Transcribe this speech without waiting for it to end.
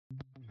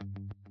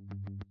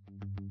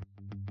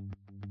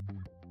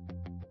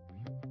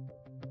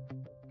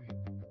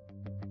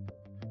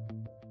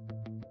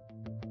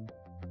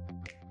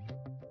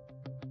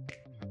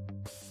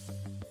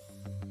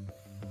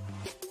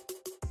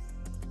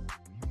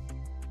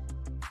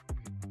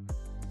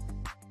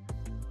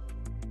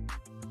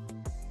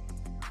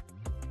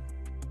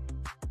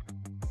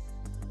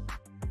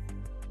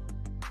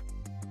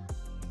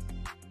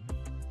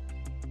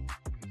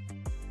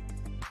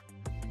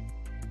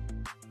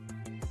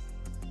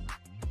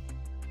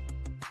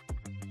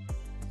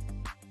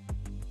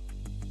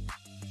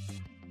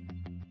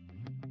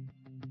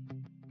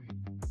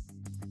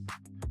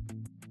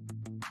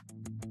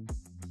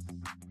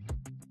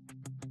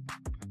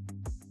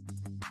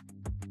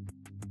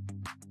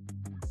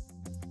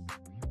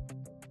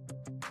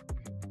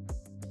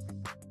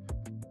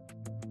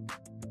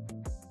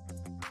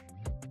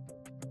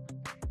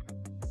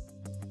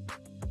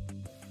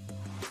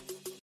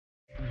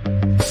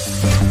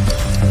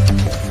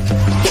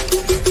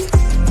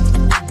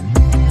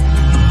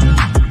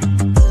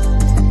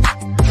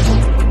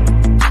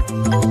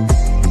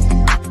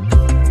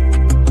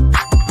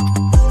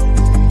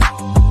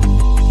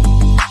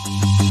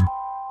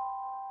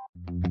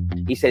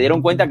se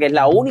dieron cuenta que es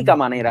la única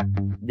manera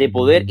de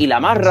poder y la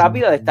más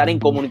rápida de estar en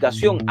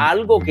comunicación,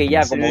 algo que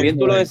ya, como bien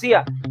tú lo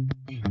decías,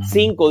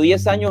 5 o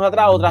 10 años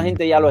atrás otra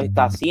gente ya lo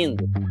está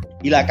haciendo.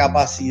 Y la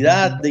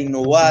capacidad de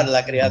innovar,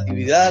 la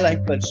creatividad de las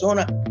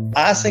personas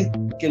hacen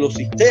que los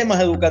sistemas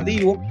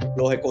educativos,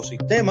 los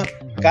ecosistemas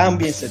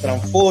cambien, se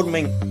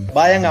transformen,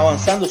 vayan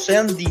avanzando,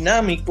 sean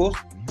dinámicos,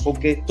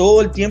 porque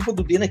todo el tiempo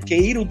tú tienes que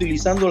ir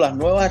utilizando las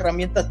nuevas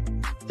herramientas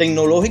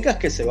tecnológicas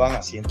que se van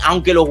haciendo.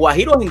 Aunque los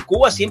guajiros en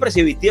Cuba siempre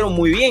se vistieron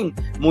muy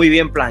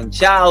bien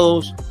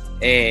planchados,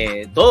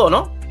 todo,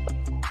 ¿no?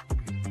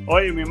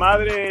 Oye, mi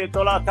madre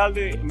todas las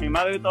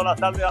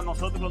tardes a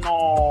nosotros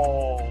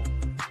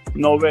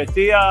nos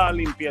vestía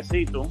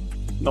limpiecito,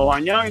 nos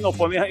bañaba y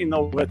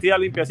nos vestía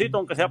limpiecito,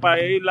 aunque sea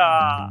para ir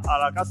a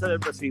la casa del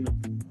vecino.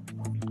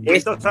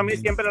 Esto a mí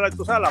siempre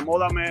la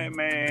moda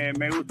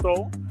me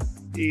gustó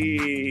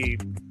y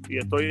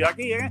estoy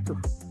aquí en esto.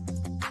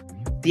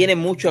 Tiene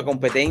mucha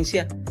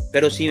competencia,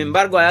 pero sin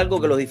embargo hay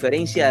algo que los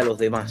diferencia de los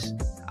demás.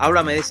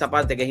 Háblame de esa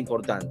parte que es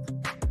importante.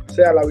 O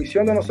sea, la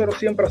visión de nosotros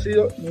siempre ha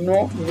sido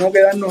no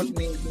quedarnos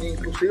ni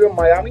inclusive en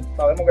Miami.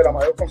 Sabemos que la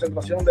mayor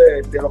concentración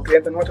de los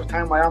clientes nuestros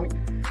está en Miami,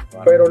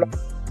 vale. Pero la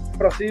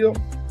siempre ha sido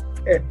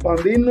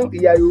expandirnos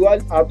y ayudar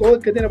a todo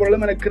el que tiene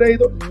problemas en el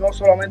crédito, no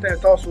solamente en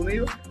Estados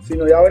Unidos,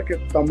 sino ya ves que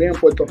también en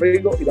Puerto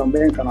Rico y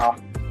también en Canadá.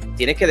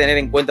 Tienes que tener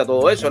en cuenta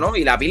todo eso, ¿no?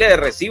 Y la pila de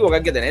recibo que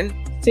hay que tener.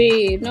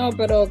 Sí, no,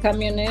 pero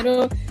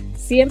camioneros,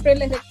 siempre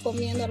les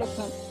recomiendo a los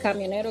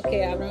camioneros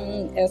que abran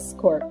un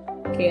S-Corp,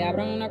 que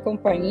abran una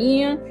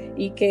compañía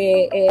y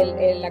que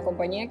la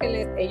compañía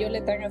que ellos le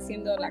están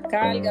haciendo la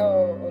carga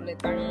o le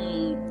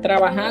están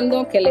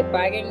trabajando, que le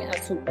paguen a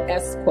su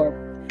S-Corp.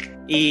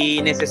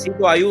 Y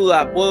necesito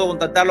ayuda, ¿puedo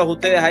contactarlos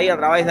ustedes ahí a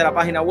través de la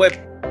página web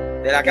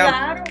de la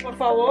Cámara? Claro, por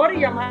favor, y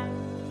llamar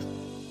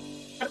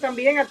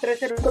también al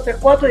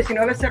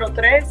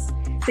 305-34-1903,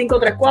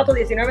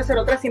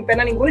 534-1903 sin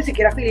pena ninguna, y si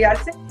quiere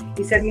afiliarse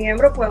y ser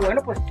miembro, pues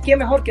bueno, pues quién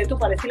mejor que tú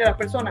para decirle a las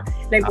personas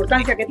la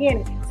importancia que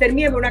tiene ser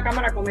miembro de una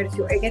Cámara de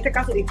Comercio, en este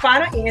caso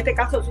hispana y en este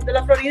caso del sur de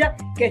la Florida,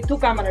 que es tu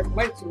Cámara de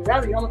Comercio,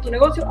 ¿verdad? Digamos tu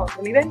negocio a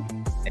otro nivel.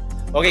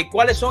 Ok,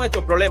 ¿cuáles son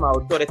estos problemas,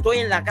 doctor? Estoy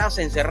en la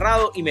casa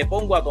encerrado y me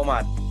pongo a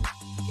tomar.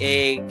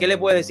 ¿Qué le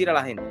puedes decir a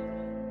la gente?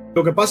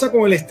 Lo que pasa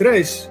con el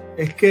estrés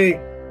es que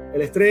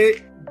el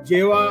estrés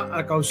lleva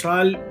a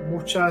causar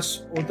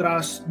muchos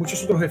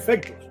otros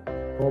efectos,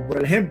 como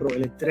por ejemplo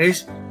el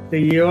estrés te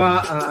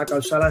lleva a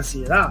causar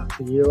ansiedad,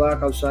 te lleva a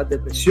causar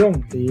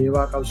depresión, te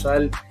lleva a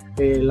causar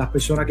las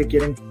personas que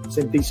quieren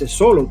sentirse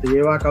solos, te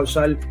lleva a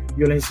causar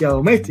violencia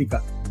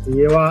doméstica, te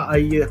lleva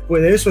ahí,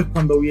 después de eso es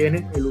cuando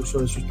viene el uso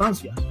de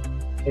sustancias,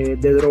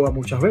 de droga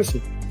muchas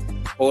veces.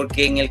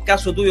 Porque en el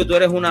caso tuyo tú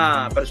eres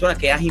una persona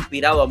que has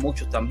inspirado a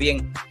muchos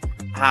también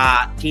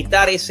a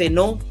quitar ese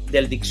no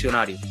del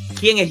diccionario.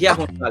 ¿Quién es Yas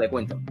González?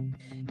 Cuéntame.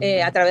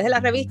 A través de la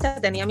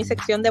revista tenía mi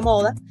sección de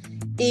moda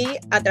y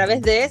a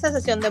través de esa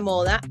sección de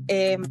moda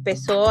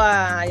empezó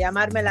a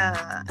llamarme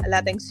la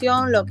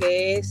atención lo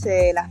que es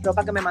las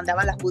ropas que me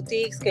mandaban las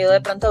boutiques, que yo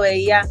de pronto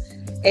veía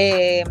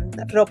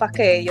ropas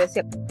que yo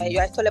decía,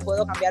 yo a esto le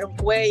puedo cambiar un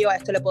cuello, a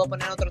esto le puedo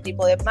poner otro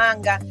tipo de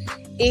manga,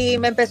 y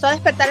me empezó a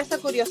despertar esa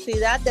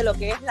curiosidad de lo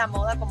que es la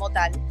moda como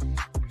tal.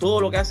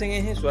 Todo lo que hacen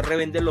es eso, es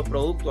revender los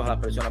productos a las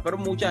personas, pero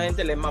mucha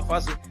gente les es más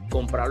fácil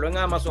comprarlo en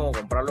Amazon o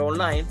comprarlo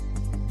online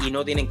y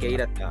no tienen que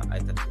ir a esta.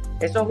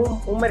 Eso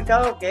es un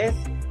mercado que es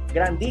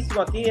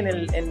grandísimo aquí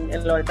en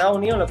los Estados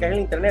Unidos, lo que es el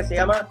internet, se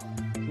llama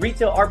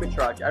Retail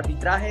Arbitrage,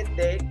 arbitraje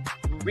de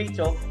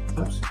retail.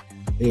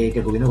 Que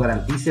el gobierno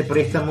garantice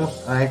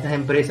préstamos a estas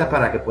empresas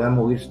para que puedan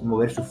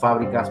mover sus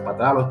fábricas para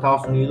atrás a los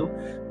Estados Unidos,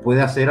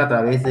 puede hacer a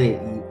través de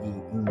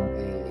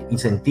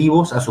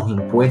incentivos a sus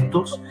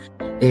impuestos,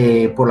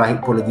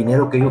 por el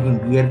dinero que ellos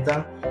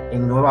inviertan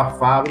en nuevas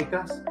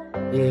fábricas,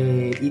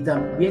 y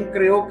también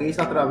creo que es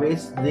a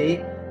través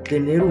de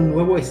tener un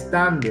nuevo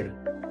estándar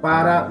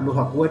para los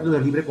acuerdos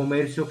de libre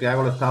comercio que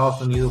hagan los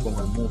Estados Unidos con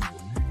el mundo.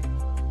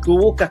 Tú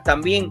buscas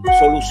también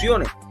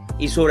soluciones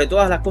y sobre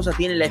todas las cosas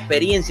tienes la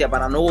experiencia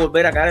para no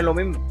volver a caer en lo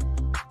mismo.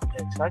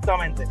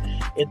 Exactamente.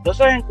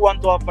 Entonces, en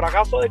cuanto a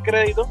fracaso de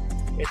crédito,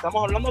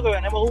 estamos hablando que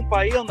venimos de un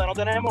país donde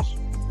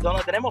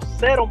tenemos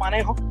cero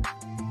manejo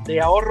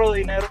de ahorro de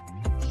dinero,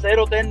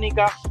 cero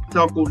técnicas.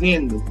 Está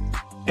ocurriendo.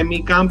 En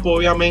mi campo,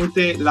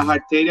 obviamente, las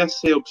arterias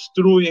se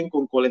obstruyen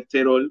con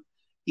colesterol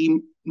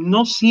y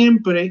no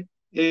siempre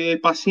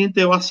el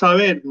paciente va a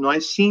saber, no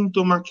hay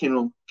síntomas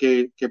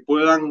que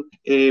puedan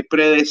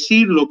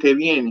predecir lo que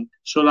viene.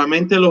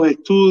 Solamente los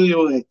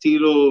estudios,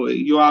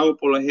 yo hago,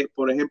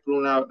 por ejemplo,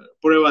 una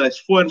prueba de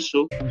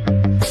esfuerzo.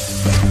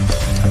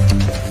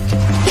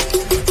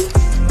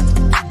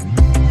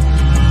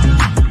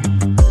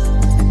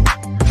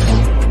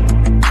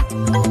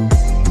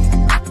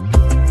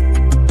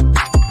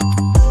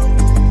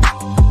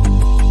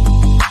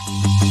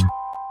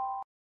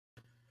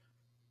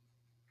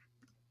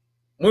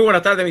 Muy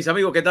buenas tardes, mis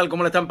amigos. ¿Qué tal?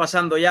 ¿Cómo le están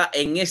pasando ya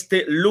en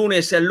este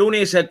lunes? El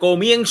lunes,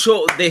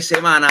 comienzo de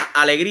semana.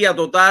 Alegría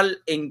total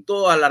en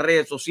todas las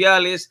redes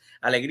sociales.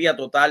 Alegría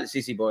total,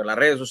 sí, porque las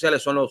redes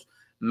sociales son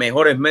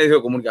mejores medios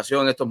de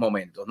comunicación en estos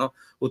momentos, ¿no?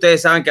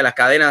 Ustedes saben que las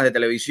cadenas de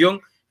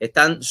televisión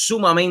están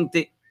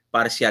sumamente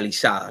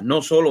parcializadas,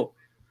 no solo,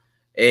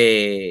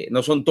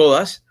 no son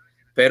todas,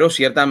 pero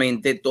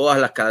ciertamente todas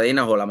las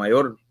cadenas o las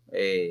mayores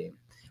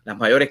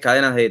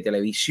cadenas de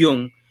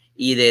televisión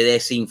y de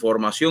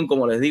desinformación,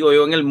 como les digo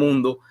yo, en el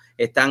mundo,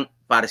 están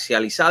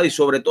parcializadas y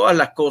sobre todas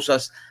las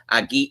cosas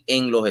aquí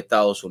en los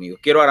Estados Unidos.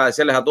 Quiero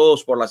agradecerles a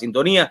todos por la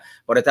sintonía,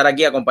 por estar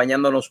aquí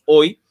acompañándonos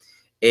hoy,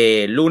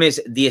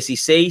 lunes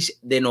 16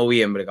 de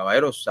noviembre.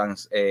 Caballeros,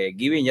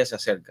 Thanksgiving ya se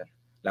acerca.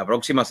 La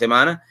próxima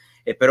semana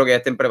espero que ya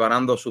estén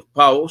preparando sus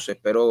pavos,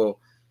 espero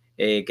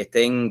que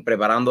estén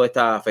preparando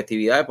estas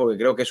festividades porque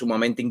creo que es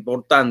sumamente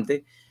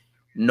importante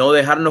no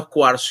dejarnos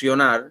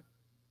coaccionar.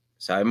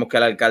 Sabemos que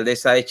la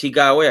alcaldesa de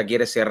Chicago ya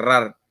quiere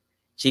cerrar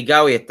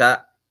Chicago y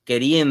está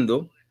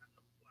queriendo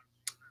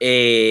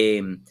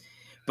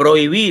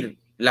prohibir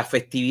las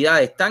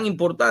festividades tan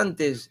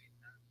importantes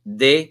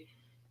de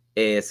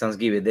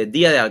Thanksgiving, del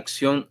Día de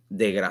Acción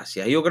de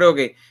Gracias. Yo creo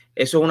que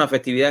eso es una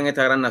festividad en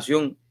esta gran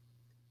nación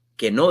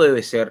que no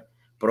debe ser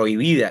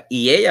prohibida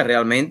y ella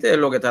realmente es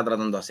lo que está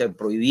tratando de hacer,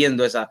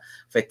 prohibiendo esa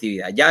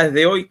festividad. Ya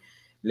desde hoy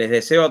les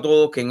deseo a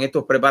todos que en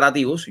estos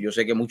preparativos, yo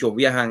sé que muchos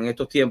viajan en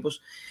estos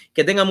tiempos,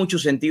 que tengan mucho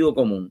sentido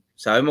común.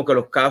 Sabemos que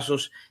los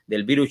casos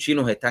del virus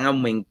chino están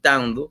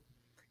aumentando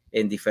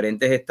en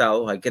diferentes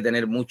estados. Hay que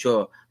tener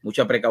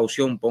mucha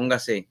precaución.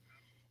 Póngase,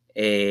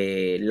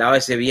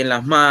 lávese bien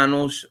las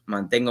manos,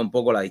 mantenga un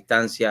poco la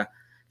distancia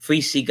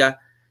física.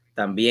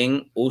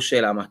 También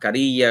use la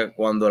mascarilla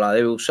cuando la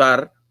debe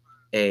usar.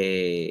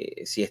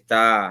 Si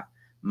está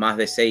más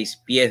de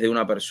 6 pies de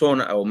una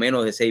persona o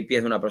menos de 6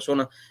 pies de una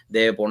persona,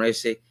 debe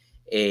ponerse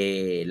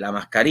la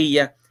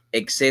mascarilla,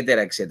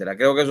 etcétera, etcétera.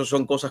 Creo que eso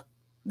son cosas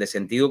de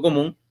sentido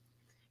común.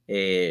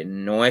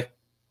 No es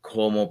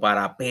como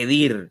para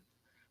pedir,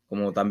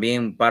 como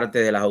también parte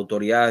de las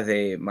autoridades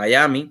de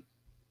Miami,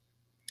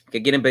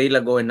 que quieren pedirle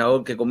al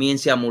gobernador que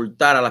comience a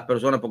multar a las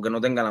personas porque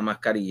no tengan la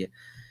mascarilla.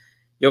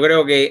 Yo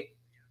creo que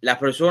las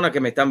personas que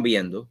me están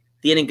viendo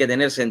tienen que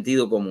tener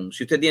sentido común.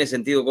 Si usted tiene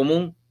sentido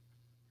común,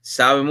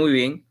 sabe muy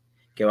bien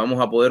que vamos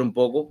a poder un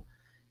poco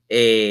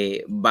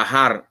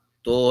bajar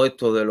todo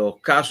esto de los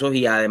casos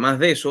y además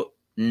de eso,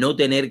 no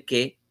tener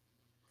que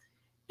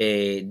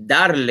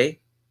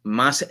darle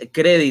más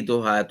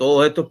créditos a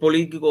todos estos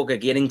políticos que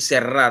quieren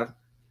cerrar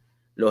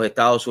los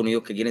Estados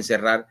Unidos, que quieren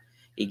cerrar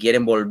y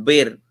quieren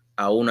volver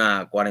a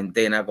una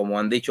cuarentena, como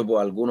han dicho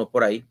por algunos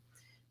por ahí,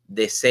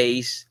 de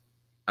 6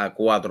 a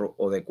 4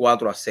 o de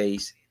 4 a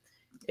 6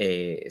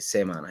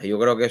 semanas. Yo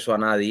creo que eso a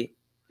nadie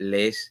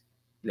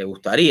le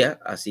gustaría,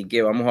 así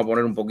que vamos a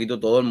poner un poquito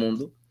todo el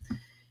mundo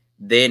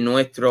de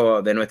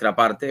nuestra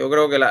parte. Yo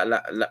creo que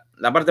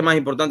la parte más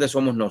importante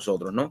somos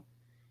nosotros, ¿no?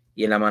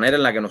 Y en la manera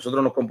en la que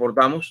nosotros nos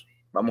comportamos,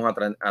 vamos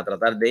a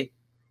tratar de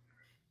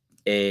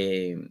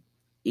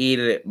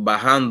ir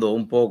bajando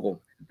un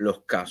poco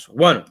los casos.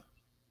 Bueno,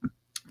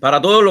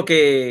 para todos los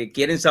que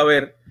quieren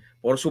saber,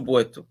 por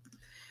supuesto,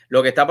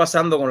 lo que está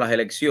pasando con las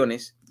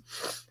elecciones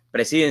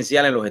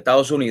presidenciales en los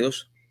Estados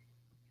Unidos,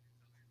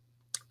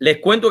 les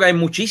cuento que hay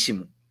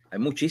muchísimo.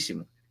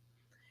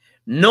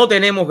 No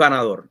tenemos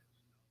ganador.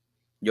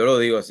 Yo lo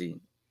digo así.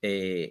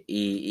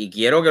 Y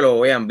quiero que lo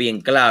vean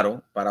bien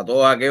claro para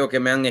todos aquellos que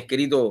me han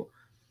escrito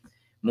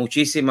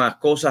muchísimas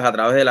cosas a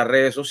través de las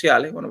redes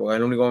sociales. Bueno, porque es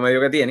el único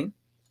medio que tienen,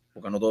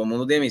 porque no todo el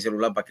mundo tiene mi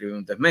celular para escribir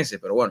en 3 meses,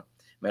 pero bueno,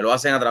 me lo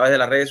hacen a través de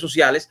las redes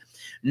sociales.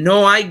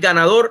 No hay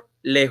ganador,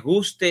 les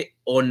guste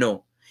o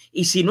no.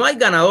 Y si no hay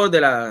ganador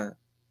de las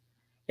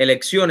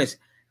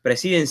elecciones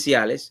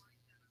presidenciales,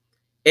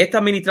 esta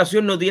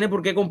administración no tiene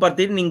por qué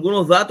compartir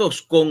ningunos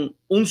datos con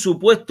un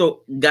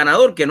supuesto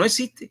ganador que no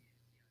existe.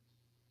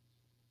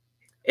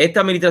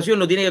 Esta administración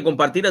no tiene que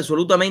compartir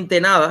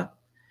absolutamente nada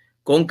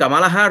con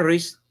Kamala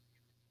Harris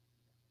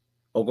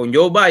o con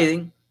Joe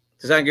Biden.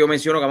 Ustedes saben que yo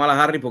menciono a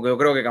Kamala Harris porque yo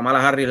creo que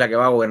Kamala Harris es la que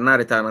va a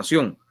gobernar esta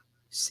nación.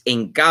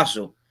 En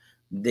caso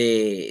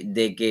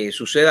de que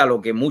suceda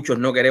lo que muchos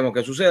no queremos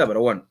que suceda,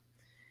 pero bueno,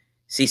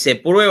 si se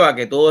prueba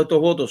que todos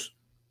estos votos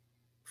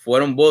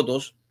fueron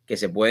votos que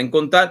se pueden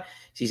contar,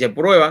 si se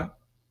prueba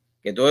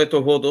que todos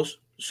estos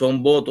votos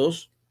son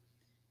votos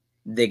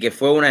de que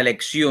fue una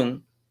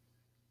elección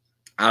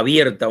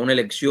abierta, una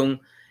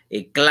elección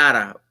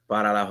clara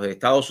para los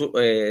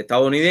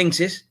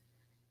estadounidenses,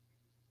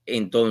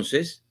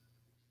 entonces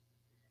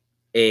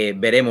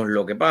veremos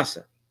lo que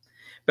pasa.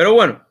 Pero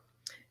bueno,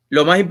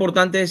 lo más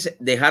importante es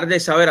dejar de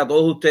saber a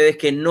todos ustedes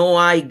que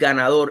no hay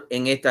ganador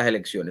en estas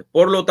elecciones.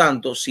 Por lo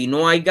tanto, si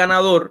no hay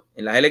ganador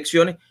en las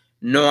elecciones,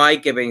 no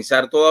hay que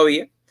pensar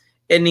todavía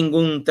en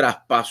ningún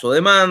traspaso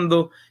de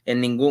mando,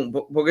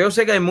 porque yo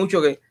sé que hay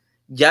muchos que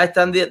ya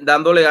están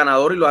dándole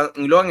ganador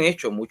y lo han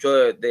hecho.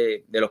 Muchos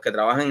de los que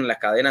trabajan en las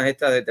cadenas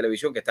estas de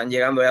televisión que están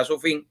llegando ya a su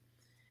fin,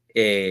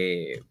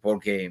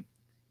 porque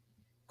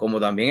como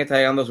también está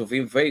llegando a su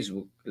fin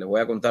Facebook, les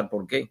voy a contar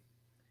por qué.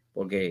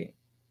 Porque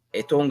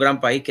esto es un gran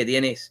país que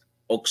tienes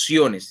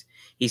opciones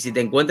y si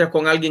te encuentras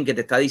con alguien que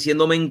te está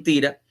diciendo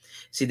mentira,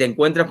 si te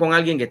encuentras con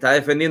alguien que está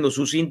defendiendo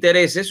sus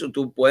intereses,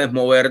 tú puedes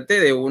moverte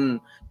de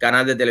un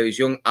canal de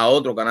televisión a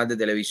otro canal de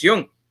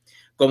televisión,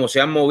 como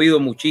se han movido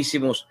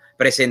muchísimos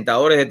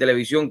presentadores de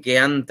televisión que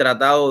han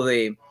tratado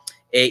de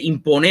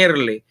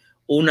imponerle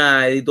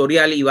una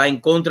editorial y va en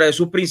contra de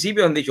sus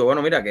principios. Han dicho,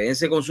 bueno, mira,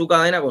 quédense con su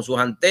cadena, con sus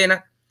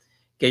antenas,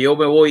 que yo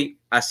me voy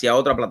hacia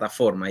otra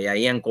plataforma, y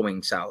ahí han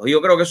comenzado. Y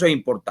yo creo que eso es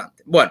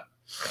importante. Bueno,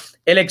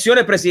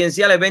 elecciones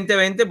presidenciales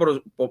 2020,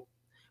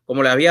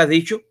 como les habías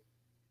dicho,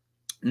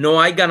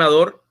 no hay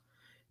ganador,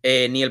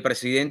 ni el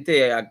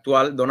presidente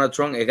actual, Donald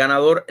Trump, es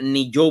ganador,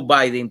 ni Joe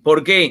Biden.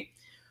 ¿Por qué?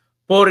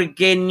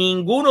 Porque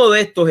ninguno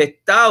de estos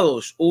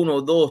estados,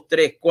 1, 2,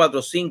 3,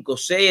 4, 5,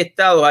 6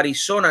 estados,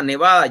 Arizona,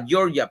 Nevada,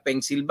 Georgia,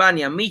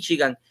 Pensilvania,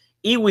 Michigan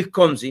y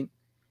Wisconsin,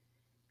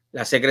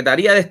 la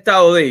Secretaría de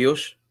Estado de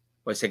ellos,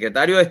 o el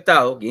secretario de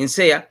Estado, quien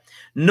sea,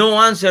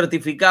 no han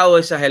certificado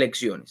esas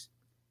elecciones.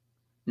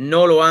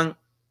 No lo han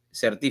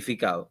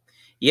certificado.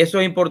 Y eso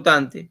es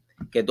importante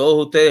que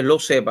todos ustedes lo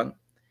sepan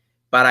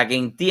para que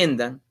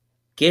entiendan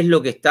qué es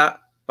lo que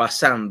está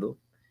pasando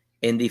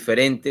en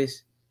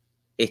diferentes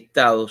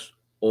estados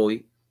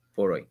hoy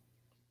por hoy.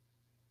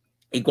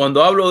 Y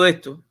cuando hablo de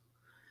esto,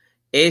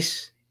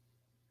 es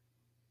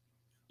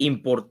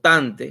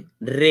importante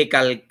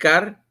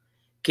recalcar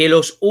que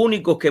los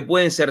únicos que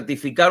pueden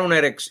certificar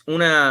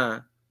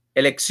una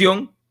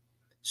elección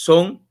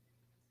son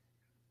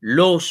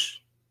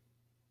los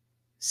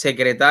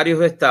secretarios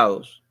de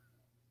estados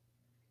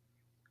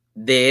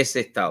de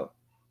ese estado.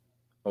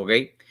 ¿Ok?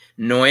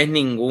 No es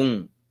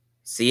ningún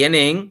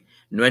CNN,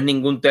 no es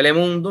ningún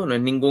Telemundo, no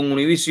es ningún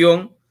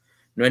Univisión,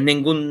 no es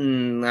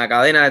ninguna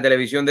cadena de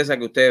televisión de esa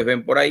que ustedes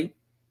ven por ahí,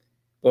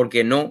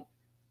 porque no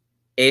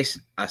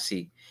es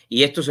así.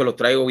 Y esto se los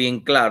traigo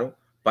bien claro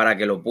para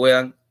que lo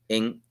puedan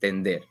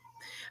entender.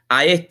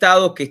 Hay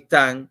estados que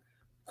están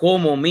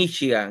como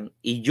Michigan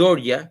y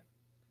Georgia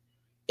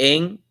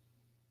en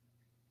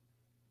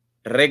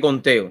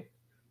reconteo.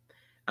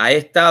 Hay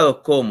estados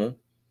como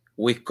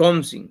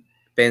Wisconsin,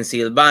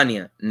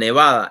 Pensilvania,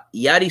 Nevada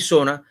y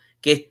Arizona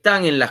que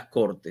están en las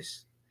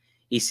cortes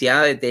y se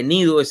ha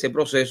detenido ese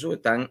proceso,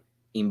 están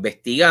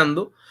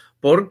investigando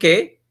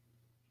porque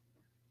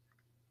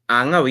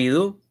han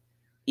habido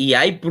y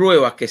hay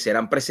pruebas que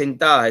serán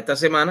presentadas esta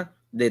semana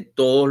de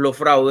todos los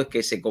fraudes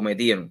que se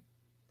cometieron.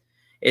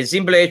 El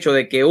simple hecho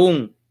de que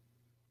un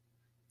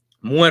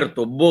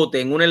muerto vote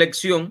en una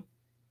elección,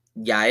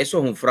 ya eso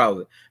es un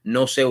fraude.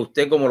 No sé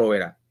usted cómo lo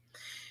verá.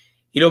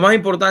 Y lo más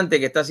importante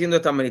que está haciendo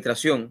esta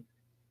administración,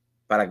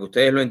 para que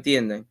ustedes lo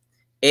entiendan,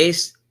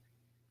 es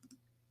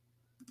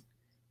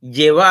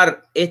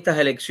llevar esta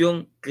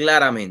elección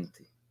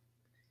claramente.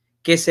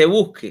 Que se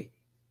busque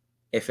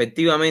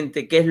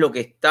efectivamente qué es lo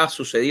que está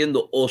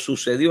sucediendo o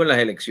sucedió en las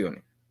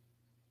elecciones.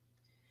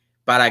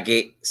 Para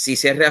que si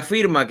se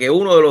reafirma que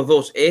uno de los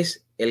dos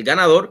es el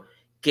ganador,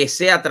 que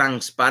sea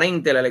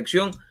transparente la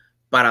elección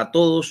para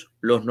todos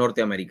los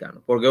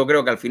norteamericanos. Porque yo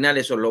creo que al final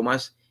eso es lo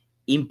más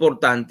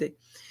importante.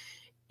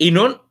 Y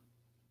no,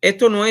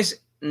 esto no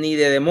es ni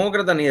de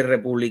demócrata ni de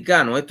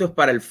republicano, esto es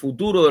para el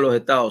futuro de los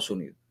Estados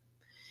Unidos.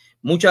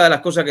 Muchas de las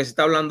cosas que se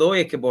está hablando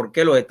hoy es que por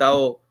qué los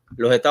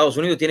Estados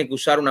Unidos tienen que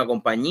usar una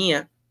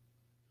compañía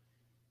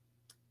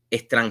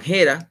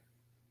extranjera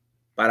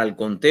para el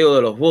conteo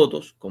de los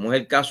votos, como es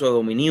el caso de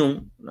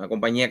Dominion, una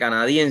compañía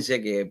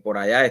canadiense que por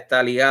allá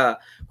está ligada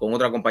con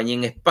otra compañía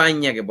en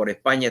España, que por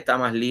España está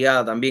más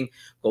ligada también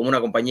con una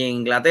compañía en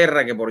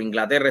Inglaterra, que por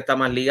Inglaterra está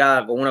más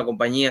ligada con una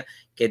compañía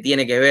que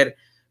tiene que ver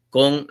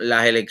con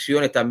las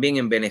elecciones también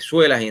en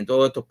Venezuela y en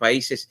todos estos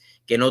países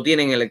que no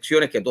tienen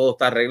elecciones, que todo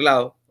está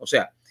arreglado. O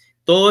sea,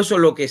 todo eso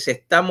es lo que se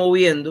está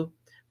moviendo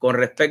con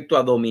respecto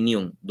a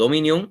Dominion.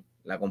 Dominion,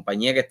 la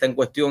compañía que está en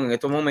cuestión en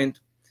estos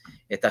momentos,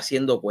 está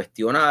siendo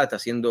cuestionada, está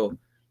siendo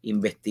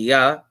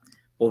investigada,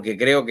 porque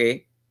creo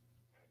que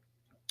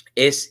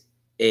es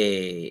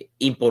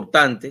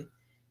importante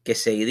que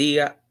se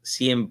diga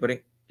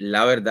siempre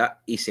la verdad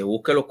y se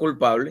busque los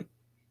culpables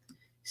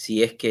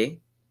si es que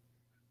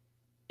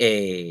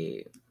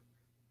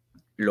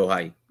los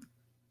hay.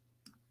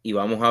 Y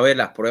vamos a ver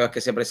las pruebas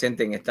que se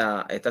presenten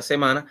esta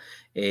semana.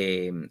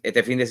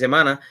 Este fin de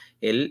semana,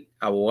 el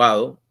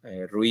abogado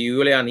Rudy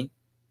Giuliani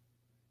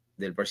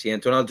del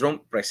presidente Donald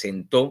Trump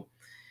presentó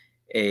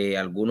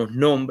algunos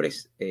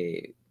nombres,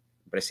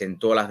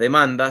 presentó las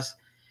demandas,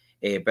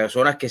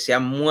 personas que se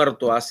han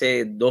muerto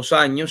hace 2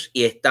 años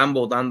y están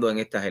votando en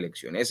estas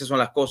elecciones. Esas son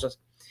las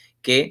cosas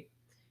que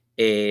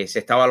se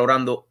está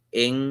valorando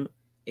en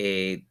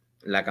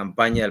la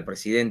campaña del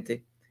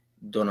presidente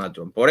Donald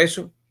Trump. Por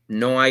eso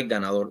no hay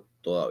ganador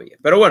todavía.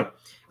 Pero bueno,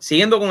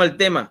 siguiendo con el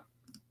tema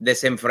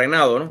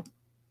desenfrenado, ¿no?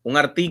 Un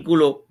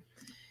artículo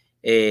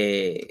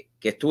que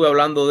estuve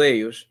hablando de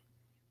ellos,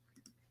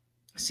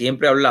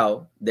 siempre he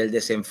hablado del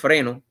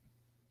desenfreno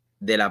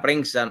de la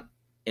prensa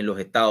en los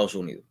Estados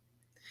Unidos.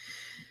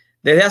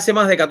 Desde hace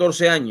más de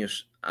 14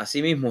 años,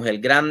 asimismo, es el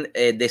gran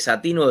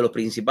desatino de los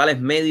principales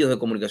medios de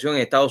comunicación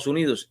en Estados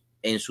Unidos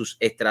en sus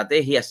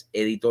estrategias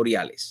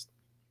editoriales.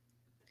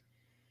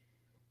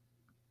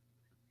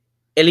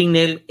 el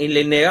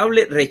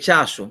innegable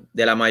rechazo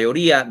de la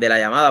mayoría de la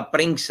llamada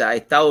prensa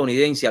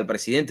estadounidense al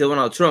presidente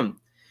Donald Trump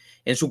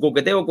en su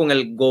coqueteo con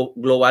el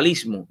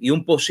globalismo y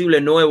un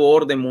posible nuevo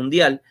orden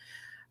mundial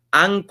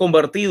han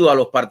convertido a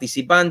los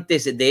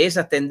participantes de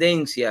esas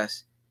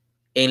tendencias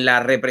en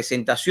la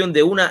representación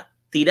de una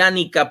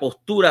tiránica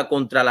postura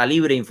contra la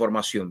libre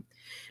información,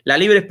 la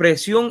libre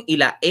expresión y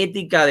la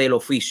ética del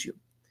oficio,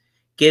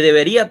 que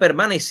debería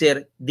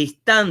permanecer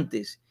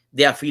distantes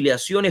de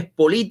afiliaciones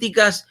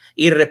políticas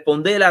y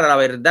responder a la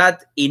verdad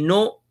y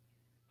no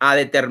a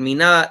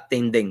determinada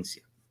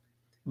tendencia.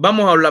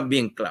 Vamos a hablar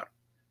bien claro.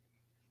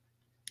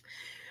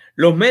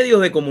 Los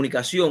medios de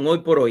comunicación hoy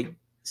por hoy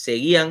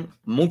seguían,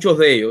 muchos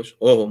de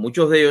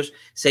ellos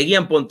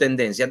seguían por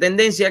tendencia.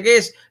 Tendencia que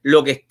es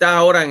lo que está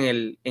ahora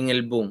en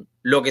el boom,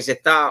 lo que se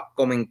está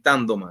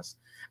comentando más.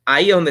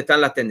 Ahí es donde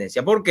están las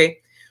tendencias. ¿Por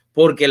qué?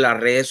 Porque las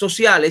redes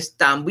sociales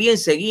también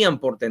seguían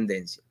por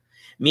tendencia.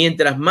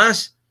 Mientras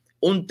más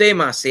un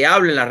tema se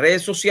habla en las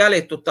redes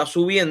sociales, esto está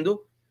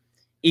subiendo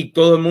y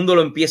todo el mundo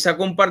lo empieza a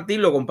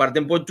compartir, lo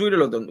comparten por Twitter,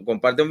 lo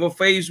comparten por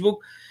Facebook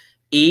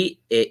y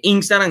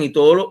Instagram y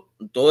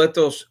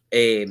todas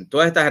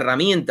estas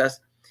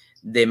herramientas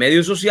de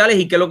medios sociales.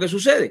 ¿Y qué es lo que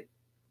sucede?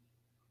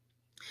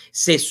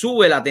 Se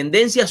sube la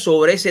tendencia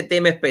sobre ese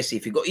tema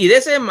específico y de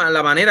esa es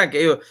la manera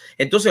que ellos,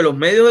 entonces los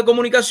medios de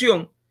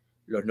comunicación,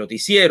 los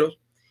noticieros,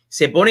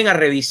 se ponen a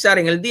revisar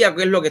en el día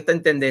qué es lo que está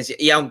en tendencia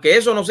y aunque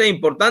eso no sea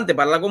importante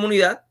para la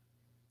comunidad,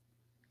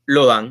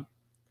 lo dan.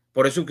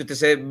 Por eso es que usted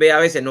se ve a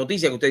veces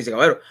noticias que usted dice, a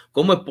ver,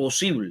 ¿cómo es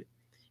posible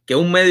que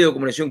un medio de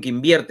comunicación que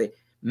invierte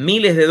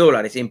miles de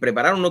dólares en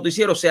preparar un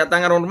noticiero sea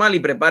tan anormal y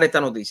prepare esta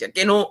noticia?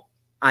 Que no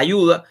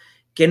ayuda,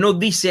 que no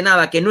dice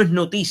nada, que no es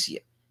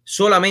noticia,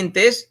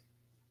 solamente es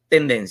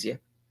tendencia.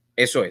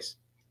 Eso es,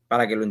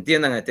 para que lo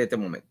entiendan hasta este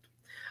momento.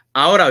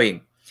 Ahora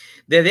bien,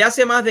 desde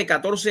hace más de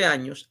 14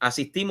 años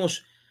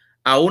asistimos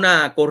a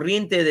una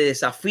corriente de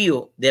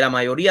desafío de la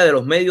mayoría de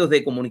los medios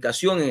de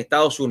comunicación en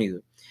Estados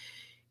Unidos,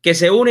 que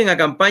se unen a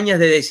campañas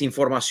de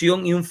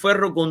desinformación y un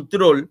férreo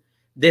control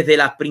desde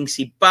las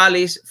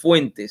principales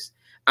fuentes,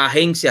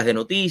 agencias de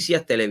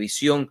noticias,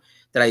 televisión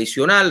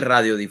tradicional,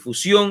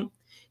 radiodifusión,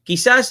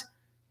 quizás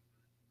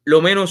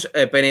lo menos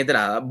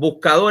penetrada,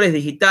 buscadores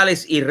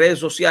digitales y redes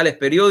sociales,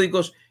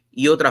 periódicos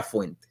y otras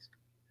fuentes.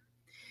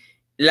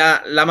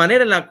 La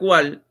manera en la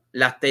cual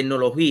las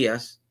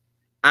tecnologías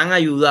han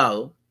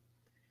ayudado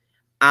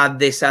a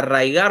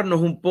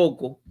desarraigarnos un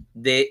poco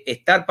de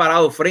estar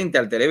parado frente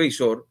al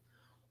televisor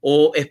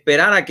o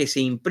esperar a que se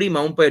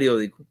imprima un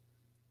periódico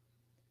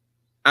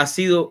ha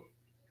sido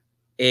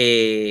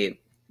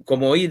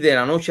como ir de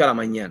la noche a la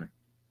mañana.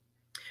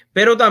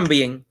 Pero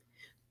también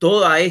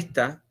toda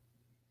esta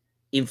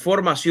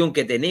información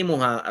que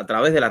tenemos a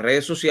través de las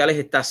redes sociales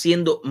está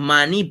siendo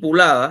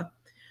manipulada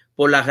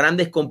por las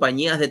grandes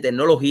compañías de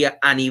tecnología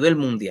a nivel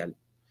mundial.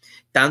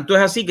 Tanto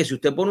es así que si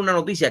usted pone una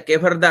noticia que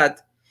es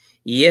verdad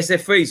y ese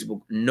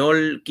Facebook no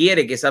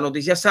quiere que esa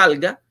noticia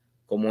salga,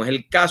 como es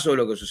el caso de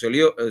lo que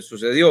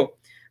sucedió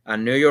a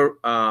New York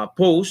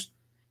Post,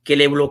 que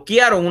le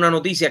bloquearon una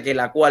noticia que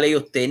la cual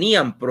ellos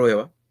tenían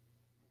prueba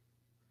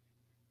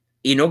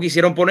y no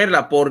quisieron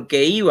ponerla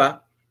porque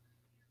iba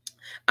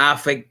a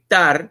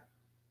afectar,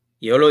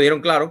 y ellos lo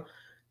dieron claro,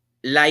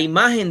 la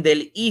imagen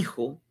del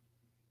hijo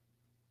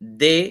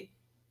de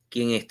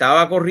quien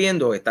estaba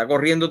corriendo o está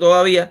corriendo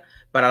todavía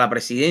para la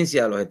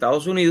presidencia de los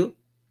Estados Unidos,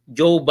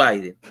 Joe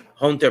Biden,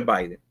 Hunter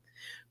Biden,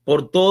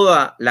 por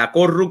toda la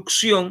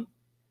corrupción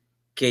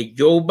que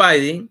Joe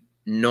Biden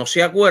no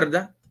se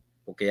acuerda,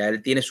 porque ya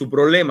él tiene su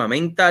problema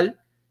mental.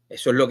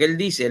 Eso es lo que él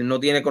dice, él no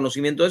tiene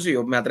conocimiento de eso.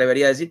 Yo me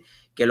atrevería a decir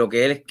que lo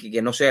que él es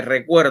que no se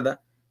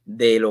recuerda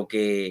de lo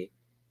que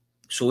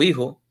su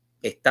hijo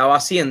estaba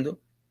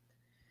haciendo.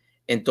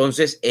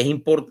 Entonces es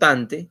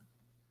importante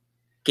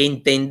que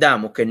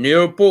entendamos que New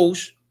York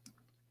Post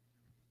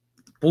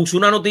puso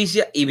una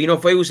noticia y vino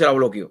Facebook y se la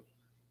bloqueó.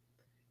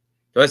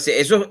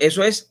 Entonces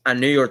eso es a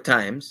New York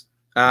Times,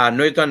 a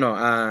New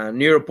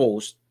York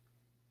Post.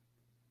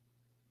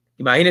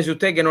 Imagínese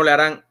usted que no le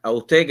harán a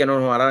usted, que no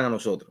nos harán a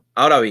nosotros.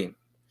 Ahora bien,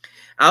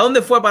 ¿a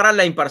dónde fue a parar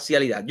la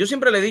imparcialidad? Yo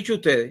siempre le he dicho a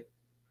ustedes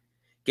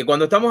que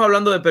cuando estamos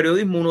hablando de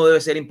periodismo uno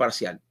debe ser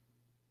imparcial.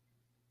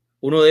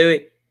 Uno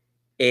debe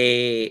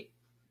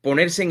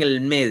ponerse en el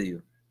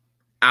medio.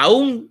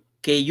 Aun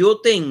que yo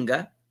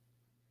tenga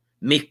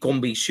mis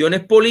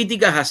convicciones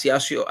políticas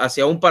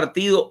hacia un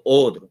partido u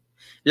otro.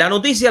 La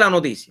noticia es la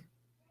noticia.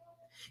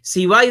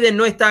 Si Biden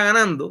no está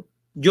ganando,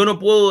 yo no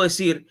puedo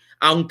decir,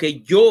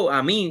 aunque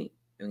a mí,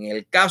 en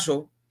el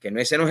caso, que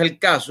ese no es el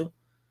caso,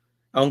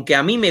 aunque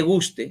a mí me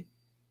guste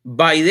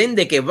Biden,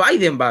 de que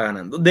Biden va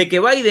ganando, de que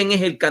Biden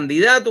es el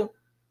candidato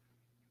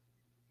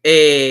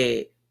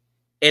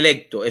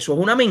electo. Eso es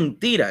una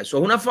mentira, eso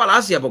es una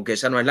falacia, porque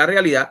esa no es la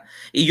realidad.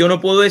 Y yo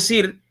no puedo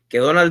decir que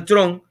Donald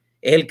Trump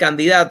es el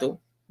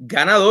candidato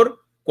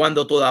ganador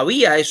cuando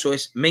todavía eso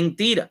es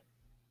mentira,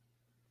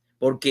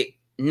 porque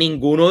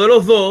ninguno de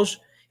los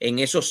dos en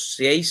esos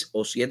 6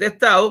 o 7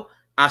 estados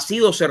ha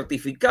sido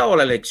certificado a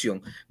la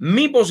elección.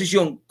 Mi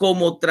posición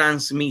como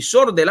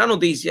transmisor de la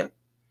noticia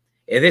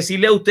Es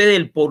decirle a ustedes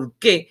el por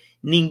qué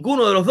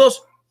ninguno de los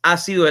dos ha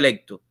sido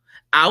electo.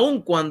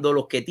 Aun cuando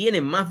los que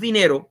tienen más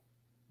dinero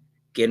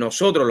que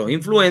nosotros, los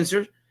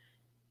influencers,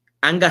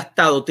 han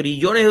gastado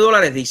trillones de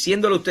dólares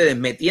diciéndole a ustedes,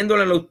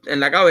 metiéndole en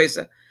la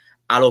cabeza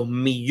a los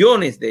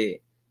millones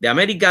de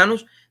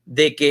americanos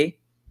de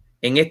que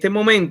en este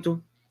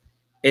momento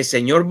el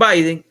señor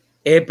Biden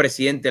es el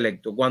presidente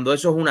electo, cuando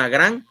eso es una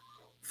gran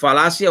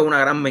falacia, una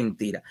gran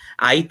mentira.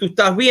 Ahí tú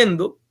estás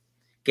viendo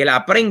que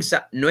la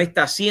prensa no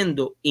está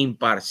siendo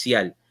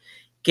imparcial,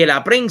 que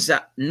la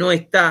prensa no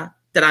está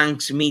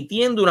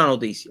transmitiendo una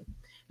noticia.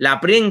 La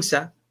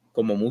prensa,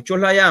 como muchos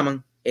la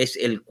llaman, es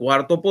el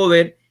cuarto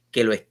poder,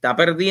 que lo está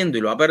perdiendo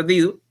y lo ha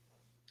perdido,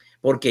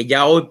 porque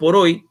ya hoy por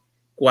hoy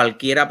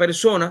cualquiera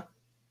persona,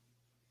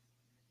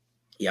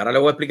 y ahora le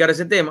voy a explicar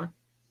ese tema,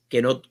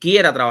 que no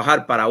quiera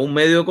trabajar para un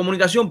medio de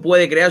comunicación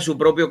puede crear su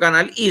propio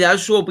canal y dar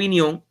su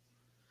opinión,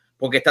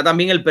 porque está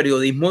también el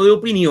periodismo de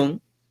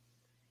opinión,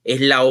 es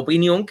la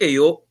opinión que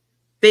yo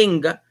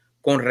tenga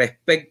con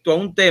respecto a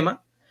un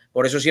tema.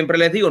 Por eso siempre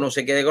les digo, no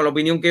se quede con la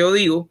opinión que yo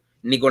digo,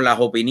 ni con las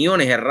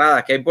opiniones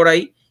erradas que hay por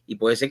ahí, y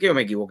puede ser que yo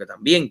me equivoque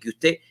también, que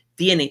usted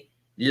tiene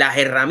las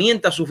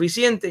herramientas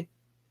suficientes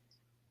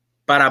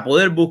para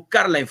poder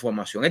buscar la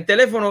información. El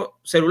teléfono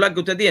celular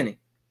que usted tiene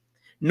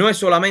no es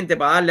solamente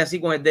para darle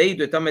así con el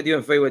dedito y estar metido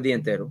en Facebook el día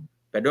entero.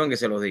 Perdón que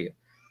se lo diga.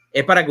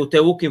 Es para que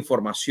usted busque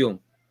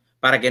información,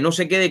 para que no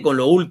se quede con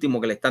lo último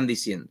que le están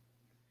diciendo.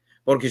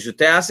 Porque si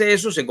usted hace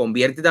eso, se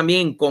convierte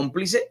también en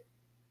cómplice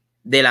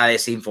de la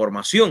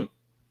desinformación.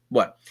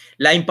 Bueno,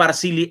 la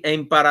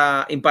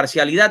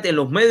imparcialidad en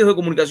los medios de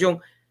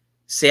comunicación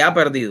se ha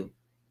perdido.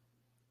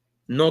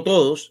 No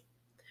todos,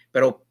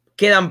 pero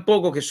quedan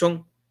pocos que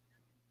son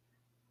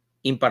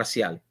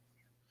imparciales.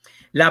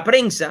 La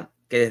prensa,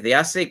 que desde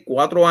hace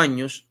 4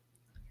 años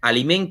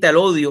alimenta el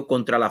odio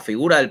contra la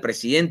figura del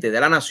presidente de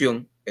la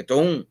nación, este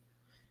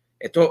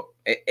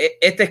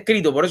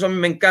escrito, por eso a mí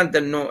me encanta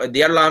el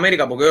Diario de la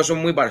América, porque ellos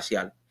son muy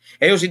parciales.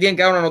 Ellos si tienen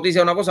que dar una noticia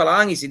de una cosa la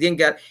dan, y si tienen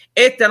que dar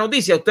esta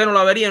noticia, usted no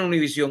la vería en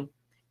Univisión.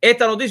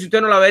 Esta noticia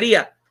usted no la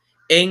vería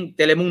en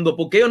Telemundo,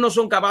 porque ellos no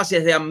son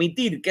capaces de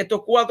admitir que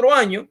estos 4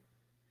 años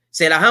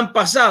se las han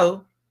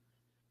pasado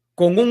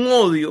con un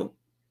odio,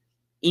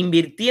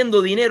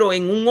 invirtiendo dinero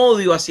en un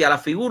odio hacia la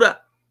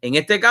figura, en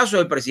este caso,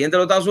 del presidente de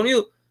los Estados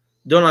Unidos,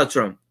 Donald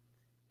Trump.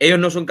 Ellos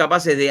no son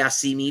capaces de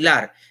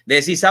asimilar, de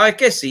decir, ¿sabes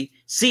qué? Sí,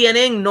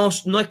 CNN no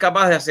es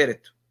capaz de hacer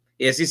esto.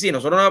 Y decir, sí,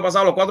 nosotros nos hemos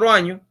pasado los 4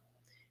 años,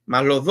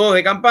 más los 2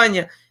 de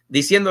campaña,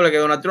 diciéndole que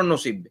Donald Trump no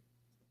sirve.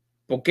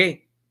 ¿Por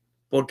qué?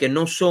 Porque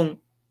no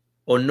son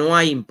o no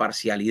hay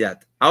imparcialidad.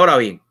 Ahora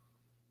bien,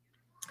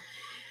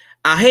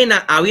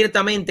 ajena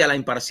abiertamente a la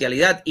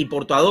imparcialidad y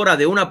portadora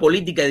de una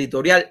política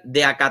editorial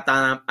de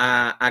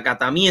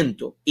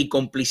acatamiento y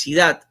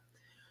complicidad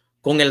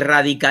con el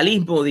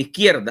radicalismo de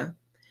izquierda,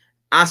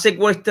 ha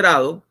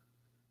secuestrado,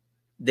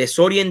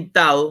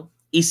 desorientado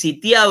y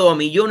sitiado a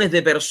millones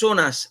de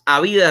personas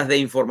ávidas de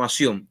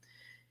información.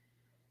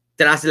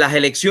 Tras las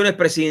elecciones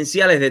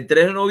presidenciales del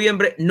 3 de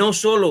noviembre, no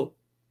solo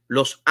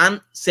los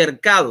han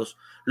cercado,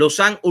 los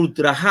han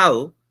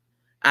ultrajado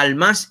al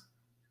más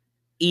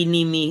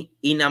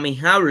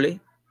inamijable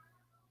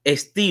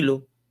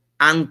estilo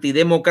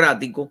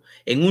antidemocrático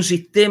en un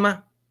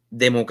sistema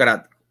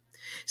democrático.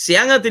 Se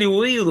han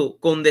atribuido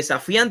con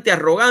desafiante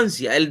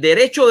arrogancia el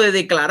derecho de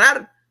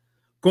declarar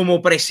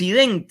como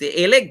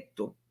presidente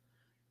electo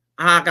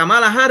a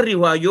Kamala Harris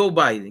o a Joe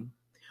Biden,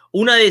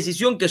 una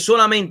decisión que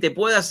solamente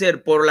puede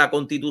hacer por la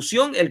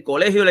Constitución el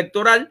colegio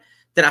electoral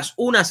tras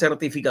una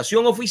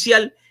certificación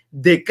oficial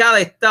de cada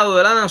estado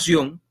de la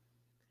nación,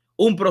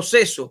 un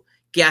proceso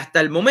que hasta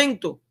el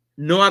momento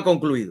no ha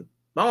concluido.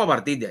 Vamos a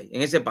partir de ahí,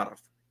 en ese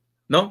párrafo,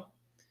 ¿no?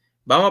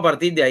 Vamos a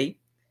partir de ahí,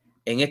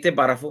 en este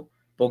párrafo,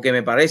 porque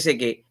me parece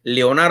que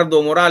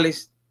Leonardo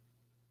Morales,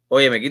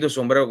 oye, me quito el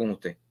sombrero con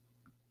usted.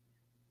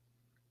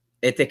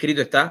 Este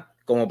escrito está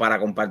como para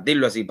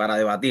compartirlo así, para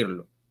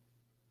debatirlo.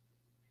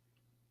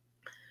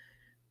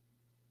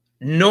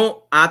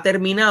 No ha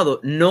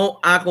terminado, no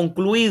ha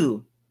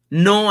concluido,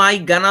 no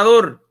hay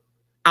ganador.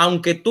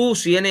 Aunque tú,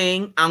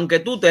 CNN, aunque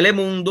tú,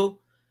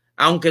 Telemundo,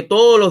 aunque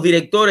todos los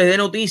directores de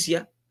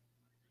noticias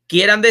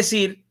quieran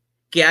decir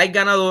que hay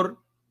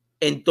ganador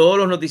en todos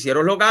los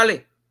noticieros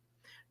locales.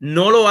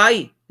 No lo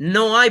hay.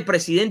 No hay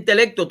presidente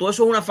electo. Todo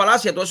eso es una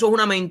falacia, todo eso es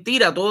una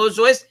mentira, todo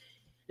eso es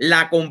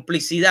la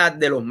complicidad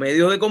de los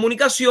medios de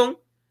comunicación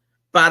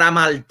para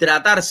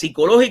maltratar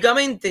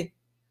psicológicamente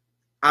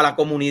a la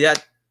comunidad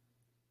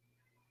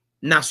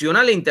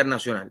nacional e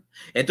internacional.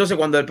 Entonces,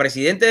 cuando el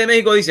presidente de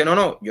México dice,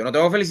 no, yo no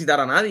tengo que felicitar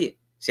a nadie,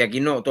 si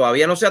aquí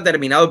todavía no se ha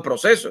terminado el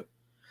proceso.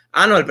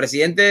 No, el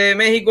presidente de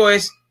México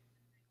es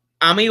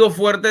amigo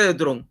fuerte de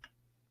Trump.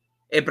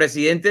 El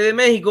presidente de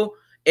México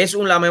es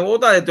un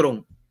lamebota de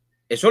Trump.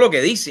 Eso es lo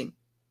que dicen.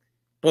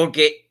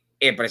 Porque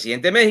el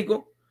presidente de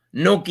México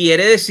no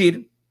quiere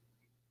decir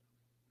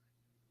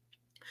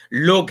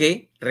lo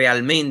que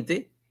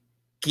realmente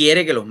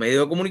quiere que los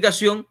medios de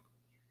comunicación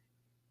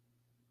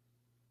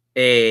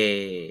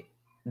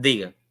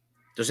digan.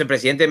 Entonces el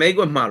presidente de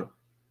México es malo.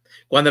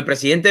 Cuando el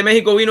presidente de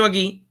México vino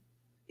aquí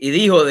y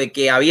dijo de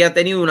que había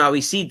tenido una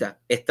visita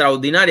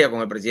extraordinaria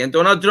con el presidente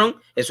Donald Trump,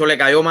 eso le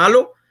cayó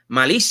malo,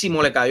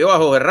 malísimo le cayó a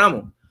Jorge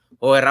Ramos.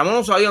 Jorge Ramos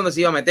no sabía dónde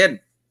se iba a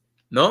meter,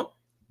 ¿no?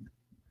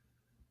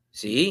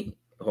 Sí,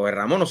 Jorge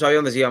Ramos no sabía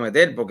dónde se iba a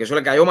meter, porque eso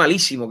le cayó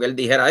malísimo que él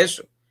dijera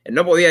eso. Él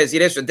no podía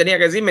decir eso, él tenía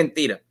que decir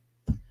mentira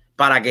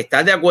para que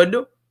estar de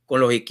acuerdo con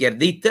los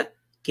izquierdistas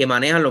que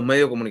manejan los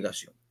medios de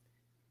comunicación.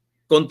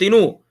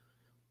 Continúo.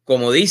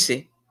 Como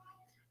dice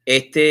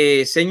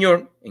este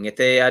señor en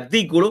este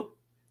artículo,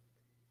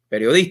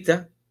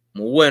 periodista,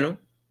 muy bueno,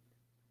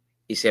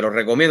 y se lo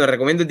recomiendo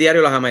el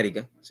Diario Las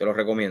Américas, se lo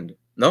recomiendo,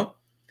 ¿no?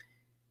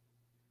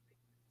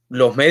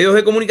 Los medios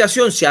de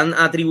comunicación se han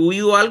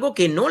atribuido algo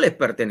que no les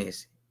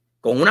pertenece,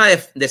 con una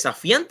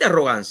desafiante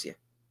arrogancia.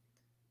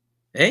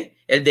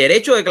 El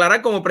derecho a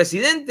declarar como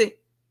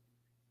presidente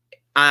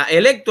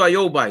electo a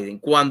Joe Biden,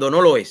 cuando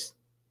no lo es.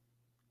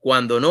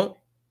 Cuando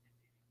no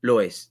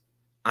lo es.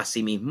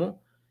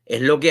 Asimismo,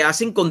 es lo que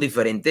hacen con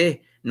diferentes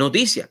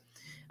noticias.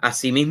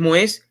 Asimismo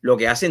es lo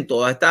que hacen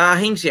todas estas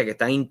agencias que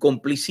están en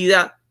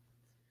complicidad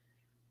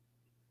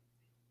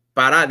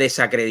para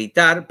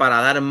desacreditar,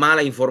 para dar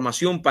mala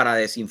información, para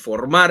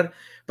desinformar,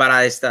 para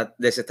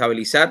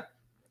desestabilizar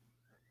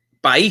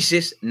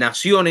países,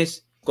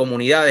 naciones,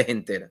 comunidades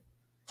enteras.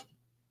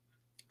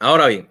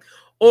 Ahora bien,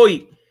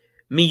 hoy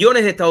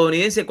millones de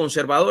estadounidenses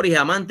conservadores y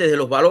amantes de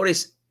los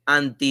valores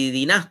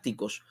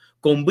antidinásticos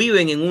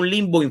conviven en un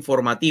limbo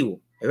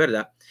informativo, es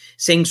verdad,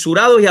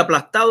 censurados y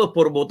aplastados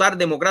por votar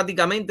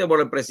democráticamente por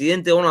el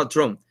presidente Donald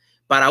Trump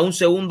para un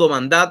segundo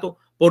mandato,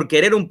 por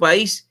querer un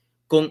país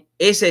con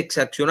ese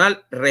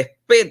excepcional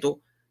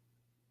respeto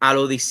a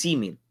lo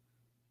disímil.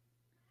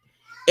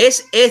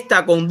 ¿Es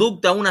esta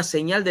conducta una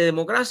señal de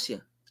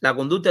democracia? La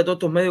conducta de todos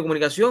estos medios de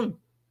comunicación,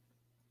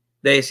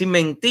 de decir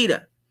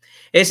mentira.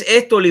 ¿Es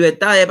esto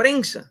libertad de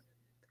prensa?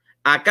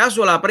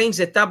 ¿Acaso la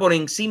prensa está por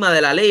encima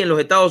de la ley en los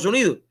Estados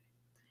Unidos?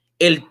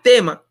 El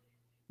tema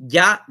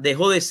ya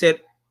dejó de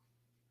ser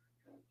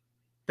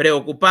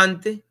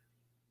preocupante,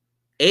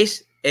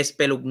 es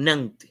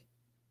espeluznante.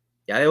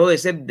 Ya dejó de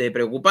ser de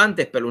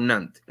preocupante,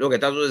 espeluznante. Lo que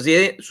está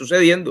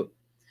sucediendo.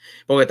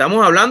 Porque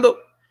estamos hablando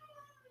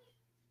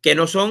que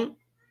no son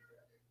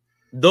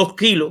 2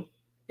 kilos.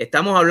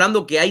 Estamos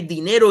hablando que hay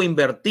dinero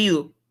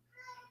invertido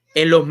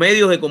en los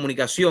medios de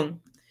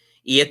comunicación.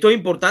 Y esto es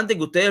importante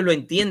que ustedes lo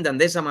entiendan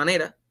de esa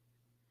manera.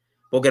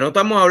 Porque no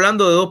estamos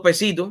hablando de 2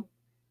 pesitos.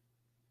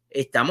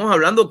 Estamos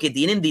hablando que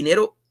tienen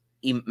dinero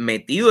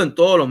metido en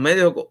todos los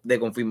medios de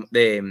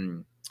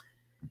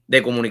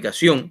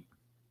comunicación.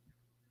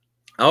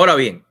 Ahora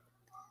bien,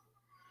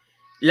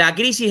 la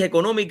crisis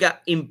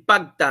económica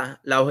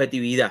impacta la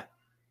objetividad.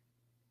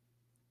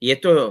 Y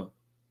esto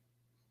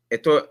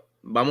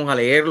vamos a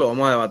leerlo,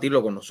 vamos a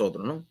debatirlo con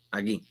nosotros, ¿no?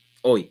 Aquí,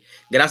 hoy.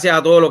 Gracias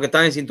a todos los que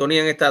están en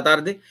sintonía en esta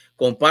tarde.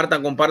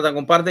 Compartan.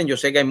 Yo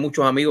sé que hay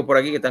muchos amigos por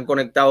aquí que están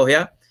conectados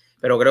ya,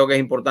 pero creo que es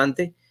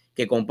importante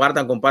que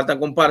compartan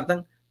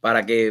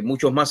para que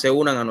muchos más se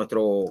unan a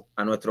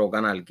nuestro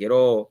canal.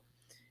 Quiero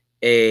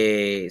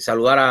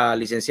saludar al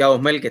licenciado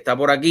Osmel, que está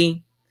por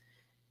aquí.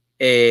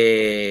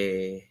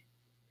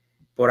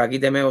 Por aquí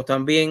tenemos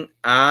también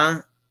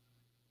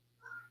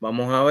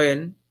vamos a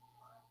ver,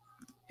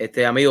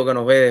 este amigo que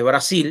nos ve de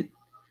Brasil.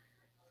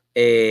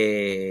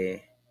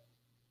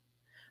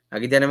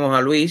 Aquí tenemos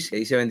a Luis, que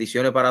dice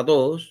bendiciones para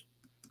todos.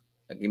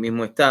 Aquí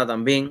mismo está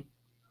también.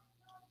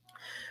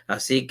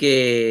 Así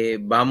que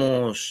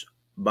vamos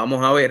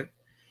a ver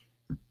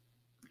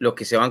los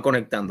que se van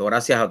conectando.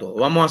 Gracias a todos.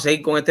 Vamos a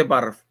seguir con este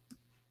párrafo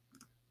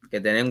que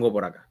tengo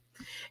por acá.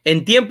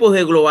 En tiempos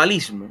de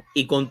globalismo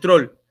y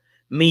control,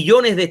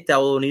 millones de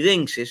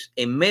estadounidenses,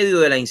 en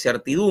medio de la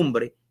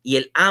incertidumbre y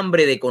el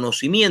hambre de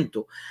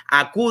conocimiento,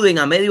 acuden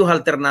a medios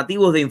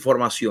alternativos de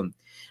información,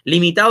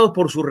 limitados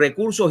por sus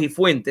recursos y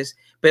fuentes,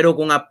 pero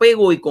con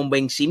apego y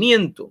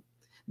convencimiento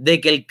de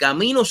que el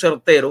camino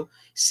certero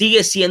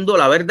sigue siendo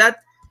la verdad.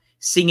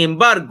 Sin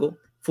embargo,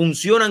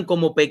 funcionan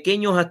como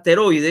pequeños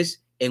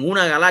asteroides en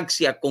una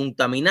galaxia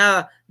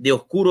contaminada de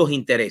oscuros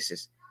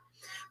intereses.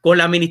 Con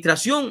la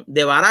administración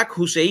de Barack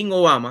Hussein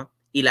Obama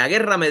y la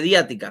guerra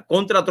mediática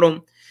contra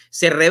Trump,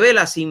 se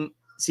revela sin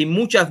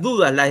muchas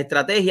dudas las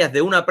estrategias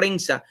de una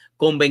prensa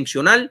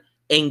convencional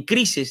en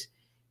crisis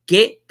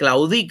que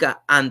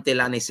claudica ante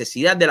la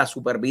necesidad de la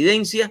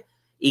supervivencia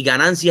y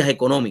ganancias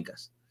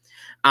económicas.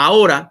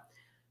 Ahora,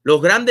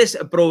 los grandes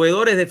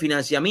proveedores de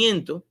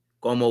financiamiento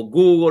como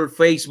Google,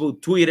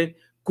 Facebook, Twitter,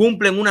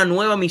 cumplen una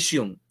nueva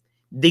misión: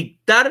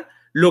 dictar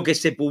lo que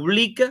se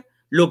publica,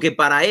 lo que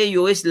para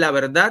ello es la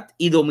verdad,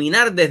 y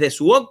dominar desde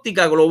su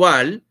óptica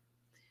global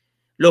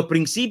los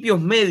principios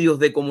medios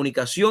de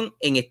comunicación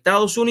en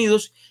Estados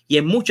Unidos y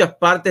en muchas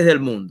partes del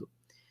mundo.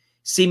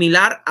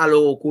 Similar a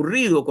lo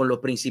ocurrido con las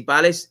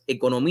principales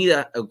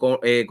economías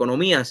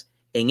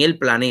en el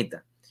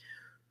planeta,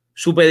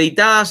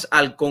 supeditadas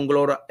al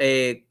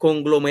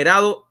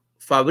conglomerado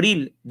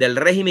fabril del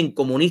régimen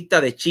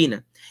comunista de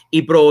China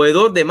y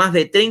proveedor de más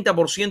de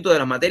 30% de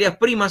las materias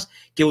primas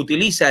que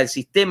utiliza el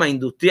sistema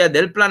industrial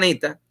del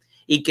planeta.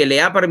 y que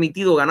le ha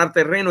permitido ganar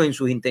terreno en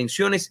sus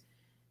intenciones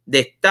de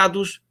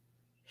estatus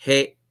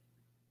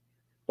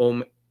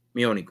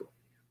hegemónico.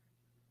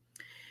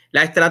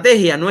 La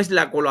estrategia no es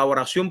la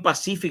colaboración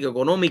pacífica,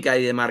 económica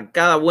y de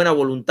marcada buena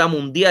voluntad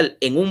mundial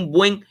en un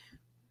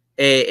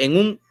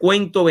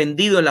cuento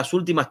vendido en las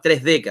últimas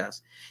 3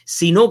 décadas,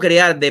 sino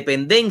crear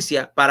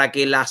dependencia para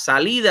que la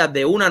salida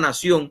de una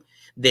nación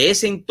de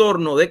ese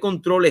entorno de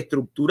control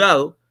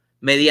estructurado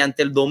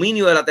mediante el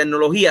dominio de la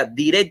tecnología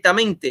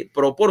directamente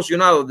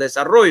proporcionado al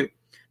desarrollo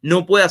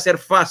no pueda ser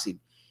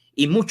fácil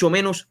y mucho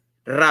menos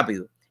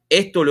rápido.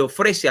 Esto le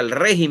ofrece al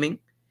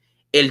régimen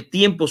el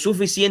tiempo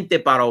suficiente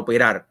para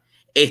operar.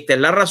 Esta es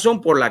la razón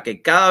por la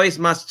que cada vez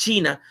más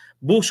China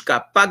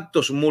busca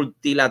pactos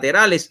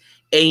multilaterales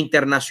e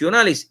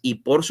internacionales y,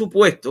 por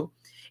supuesto,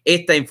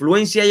 esta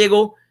influencia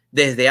llegó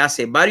desde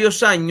hace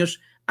varios años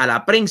a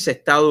la prensa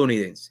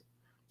estadounidense.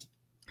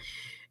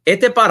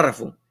 Este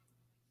párrafo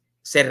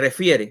se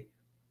refiere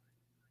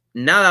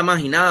nada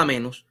más y nada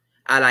menos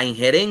a la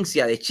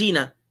injerencia de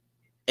China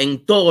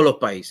en todos los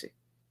países.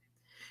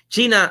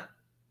 China,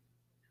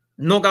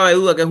 no cabe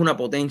duda que es una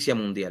potencia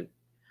mundial,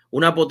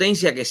 una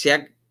potencia que se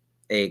ha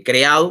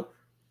creado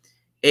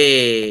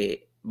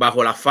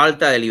bajo la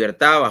falta de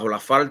libertad, bajo la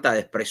falta de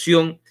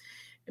expresión,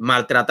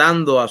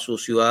 maltratando a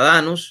sus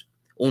ciudadanos,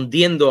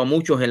 hundiendo a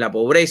muchos en la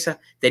pobreza,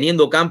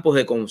 teniendo campos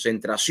de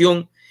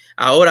concentración.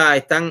 Ahora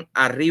están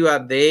arriba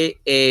de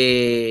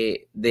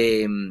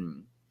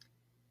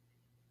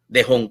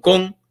Hong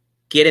Kong,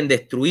 quieren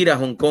destruir a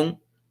Hong Kong.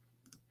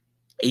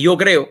 Y yo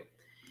creo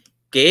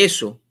que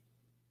eso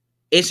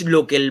es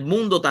lo que el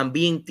mundo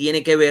también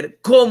tiene que ver,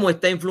 cómo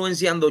está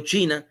influenciando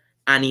China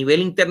a nivel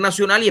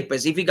internacional y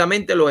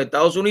específicamente los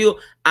Estados Unidos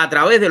a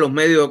través de los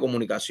medios de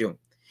comunicación,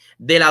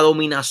 de la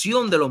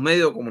dominación de los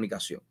medios de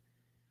comunicación.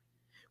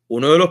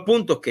 Uno de los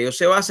puntos que ellos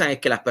se basan es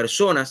que las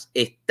personas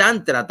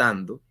están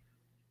tratando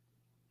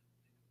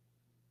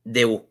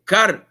de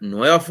buscar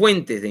nuevas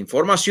fuentes de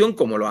información,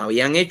 como lo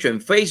habían hecho en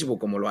Facebook,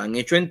 como lo han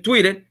hecho en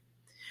Twitter,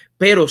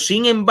 pero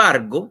sin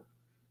embargo,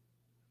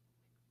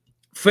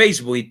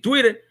 Facebook y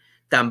Twitter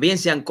también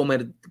se han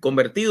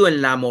convertido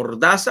en la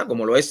mordaza,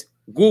 como lo es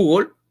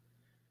Google,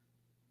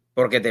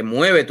 porque te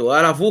mueve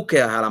todas las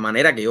búsquedas a la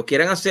manera que ellos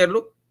quieran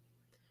hacerlo.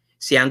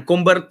 Se han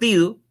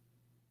convertido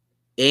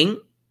en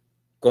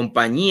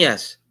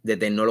compañías de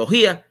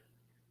tecnología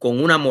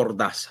con una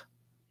mordaza.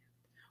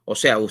 O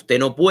sea, usted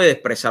no puede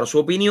expresar su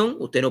opinión,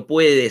 usted no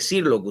puede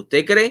decir lo que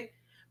usted cree,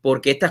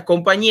 porque estas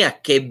compañías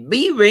que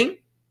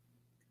viven,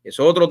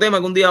 eso es otro tema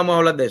que un día vamos a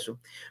hablar de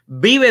eso,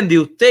 viven de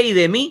usted y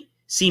de mí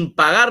sin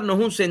pagarnos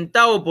un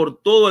centavo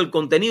por todo el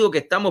contenido que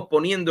estamos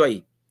poniendo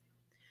ahí.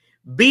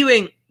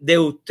 Viven de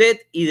usted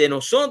y de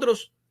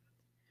nosotros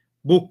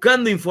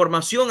buscando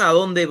información a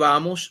dónde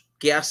vamos,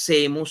 qué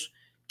hacemos,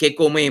 qué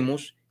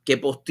comemos, qué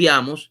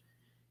posteamos.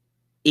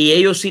 Y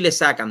ellos sí le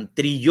sacan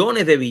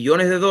trillones de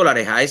billones de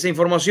dólares a esa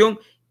información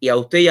y a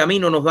usted y a mí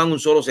no nos dan un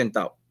solo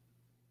centavo.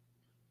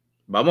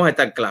 Vamos a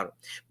estar claros.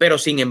 Pero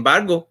sin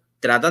embargo,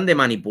 tratan de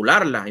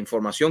manipular la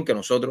información que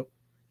nosotros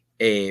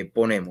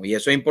ponemos. Y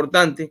eso es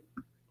importante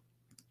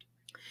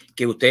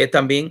que ustedes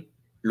también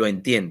lo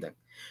entiendan.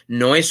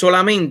 No es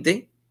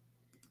solamente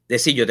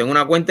decir yo tengo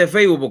una cuenta de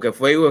Facebook porque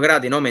Facebook es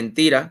gratis. No,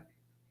 mentira.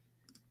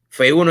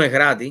 Facebook no es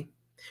gratis.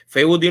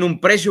 Facebook tiene un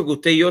precio que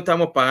usted y yo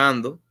estamos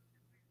pagando,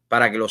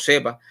 para que lo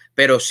sepa,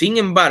 pero sin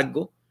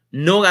embargo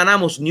no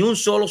ganamos ni un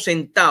solo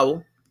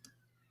centavo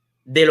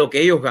de lo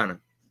que ellos ganan.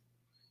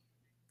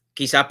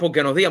 Quizás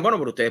porque nos digan, bueno,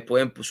 pero ustedes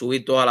pueden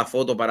subir toda la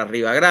foto para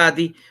arriba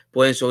gratis,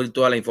 pueden subir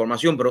toda la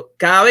información, pero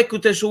cada vez que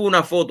usted sube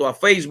una foto a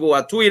Facebook,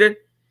 a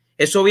Twitter,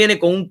 eso viene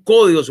con un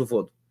código de su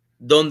foto,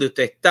 dónde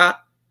usted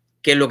está,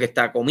 qué es lo que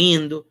está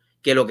comiendo,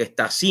 qué es lo que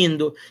está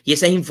haciendo, y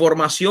esa es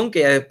información que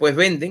ya después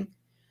venden,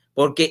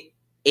 porque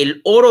el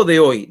oro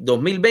de hoy,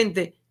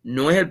 2020,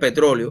 no es el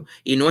petróleo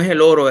y no es el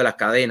oro de las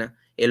cadenas.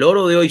 El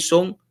oro de hoy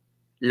son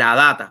la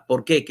data.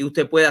 ¿Por qué? ¿Qué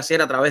usted puede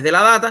hacer a través de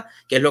la data?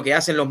 ¿Qué es lo que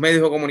hacen los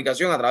medios de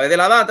comunicación a través de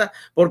la data?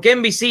 ¿Por qué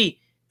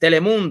NBC,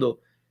 Telemundo,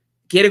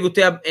 quiere que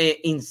usted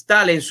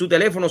instale en su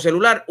teléfono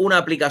celular una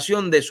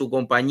aplicación de su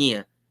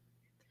compañía?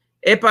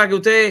 Es para que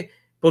usted,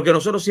 porque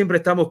nosotros siempre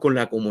estamos con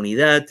la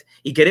comunidad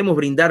y queremos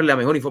brindarle la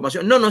mejor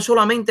información. No, no es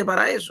solamente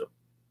para eso.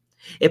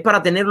 Es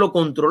para tenerlo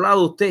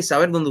controlado usted,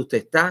 saber dónde usted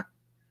está,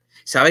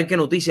 saber qué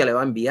noticia le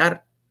va a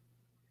enviar.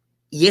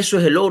 Y eso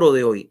es el oro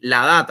de hoy,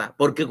 la data,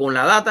 porque con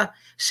la data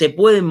se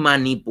pueden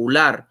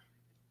manipular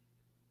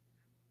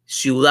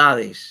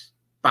ciudades,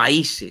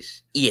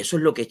 países, y eso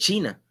es lo que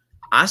China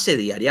hace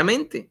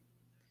diariamente.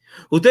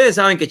 Ustedes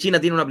saben que China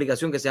tiene una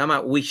aplicación que se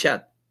llama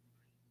WeChat,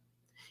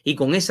 y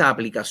con esa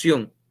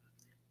aplicación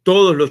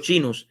todos los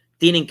chinos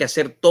tienen que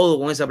hacer todo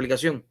con esa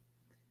aplicación.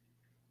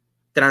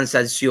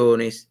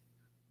 Transacciones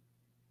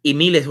y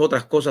miles de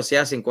otras cosas se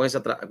hacen con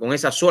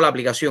esa sola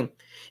aplicación.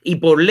 Y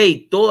por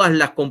ley, todas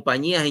las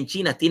compañías en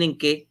China tienen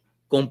que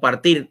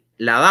compartir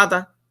la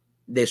data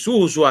de sus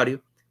usuarios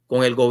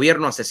con el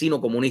gobierno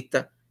asesino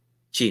comunista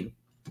chino.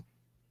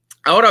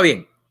 Ahora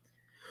bien,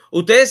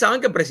 ustedes saben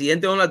que el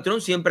presidente Donald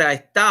Trump siempre ha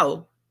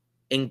estado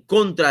en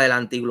contra del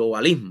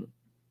antiglobalismo.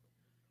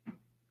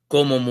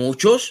 Como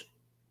muchos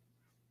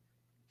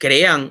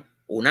crean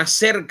una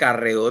cerca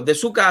alrededor de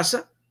su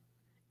casa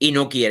y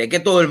no quiere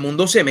que todo el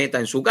mundo se meta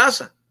en su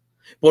casa,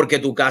 porque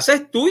tu casa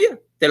es tuya.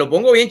 Te lo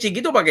pongo bien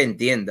chiquito para que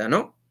entienda,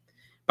 ¿no?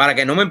 Para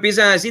que no me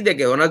empiecen a decir de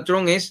que Donald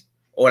Trump es,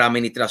 o la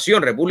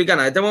administración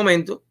republicana de este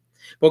momento,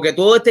 porque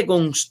todo este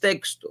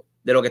contexto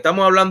de lo que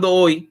estamos hablando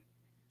hoy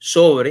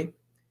sobre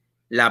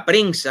la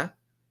prensa,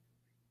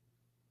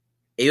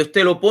 ellos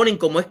te lo ponen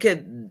como es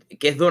que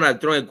es Donald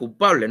Trump el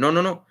culpable. No,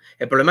 no, no.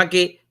 El problema es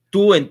que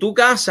tú en tu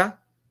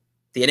casa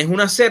tienes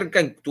una cerca,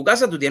 en tu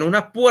casa tú tienes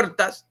unas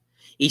puertas,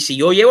 y si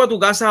yo llego a tu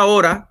casa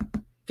ahora,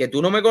 que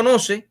tú no me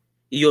conoces,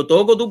 y yo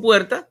toco tu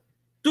puerta,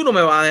 tú no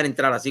me vas a dejar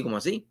entrar así como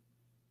así.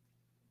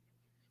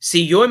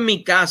 Si yo en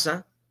mi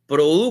casa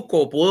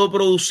produzco o puedo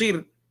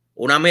producir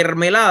una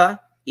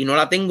mermelada y no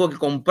la tengo que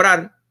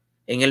comprar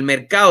en el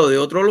mercado de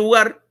otro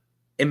lugar,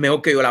 es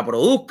mejor que yo la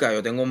produzca.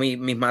 Yo tengo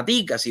mis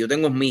maticas y yo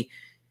tengo mis...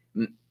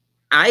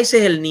 A ese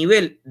es el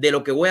nivel de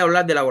lo que voy a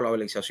hablar de la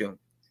globalización.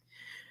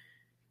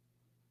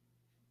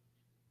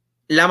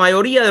 La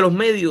mayoría de los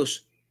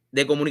medios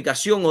de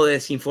comunicación o de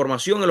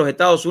desinformación en los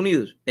Estados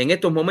Unidos en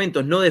estos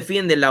momentos no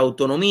defienden la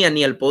autonomía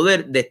ni el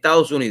poder de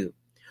Estados Unidos.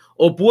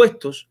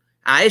 Opuestos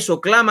a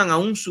eso, claman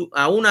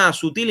a una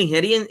sutil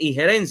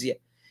injerencia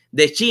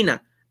de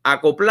China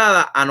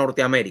acoplada a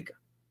Norteamérica.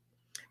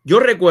 Yo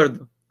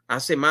recuerdo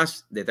hace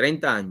más de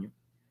 30 años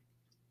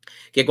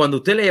que cuando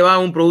usted le llevaba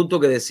un producto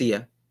que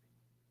decía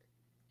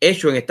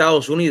hecho en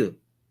Estados Unidos,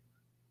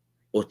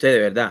 usted de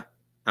verdad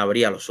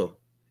abría los ojos.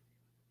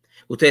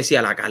 Usted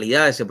decía, la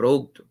calidad de ese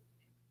producto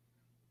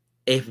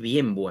es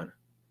bien buena.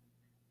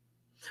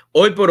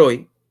 Hoy por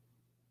hoy,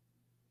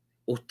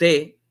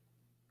 usted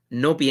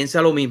no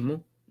piensa lo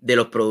mismo de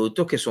los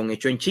productos que son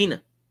hechos en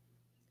China.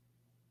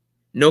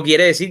 No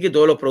quiere decir que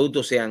todos los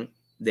productos sean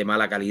de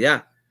mala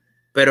calidad,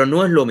 pero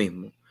no es lo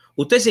mismo.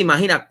 Usted se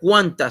imagina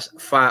cuántas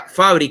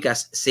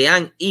fábricas se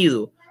han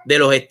ido de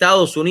los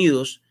Estados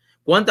Unidos,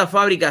 cuántas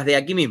fábricas de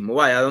aquí mismo,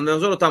 vaya, donde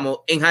nosotros estamos,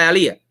 en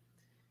Hialeah,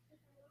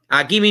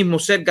 aquí mismo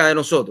cerca de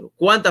nosotros,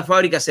 cuántas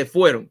fábricas se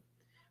fueron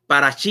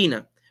para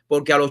China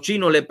porque a los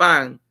chinos le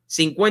pagan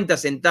 50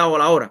 centavos a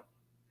la hora.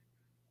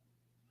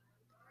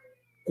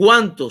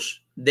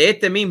 ¿Cuántos de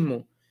este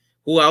mismo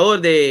jugador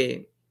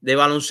de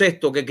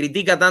baloncesto que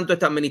critica tanto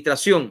esta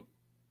administración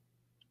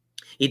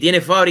y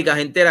tiene fábricas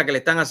enteras que le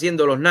están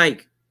haciendo los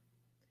Nike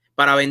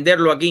para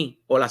venderlo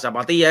aquí, o las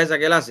zapatillas esas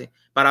que él hace,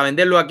 para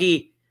venderlo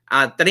aquí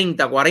a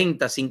 30,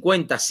 40,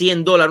 50,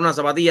 $100 una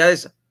zapatilla de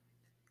esa,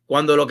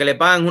 cuando lo que le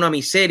pagan es una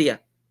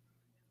miseria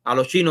a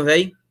los chinos de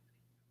ahí?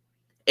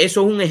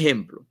 Eso es un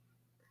ejemplo.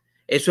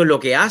 Eso es lo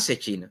que hace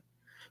China.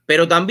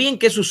 Pero también,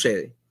 ¿qué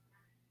sucede?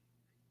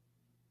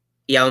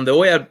 Y a donde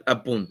voy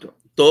al punto.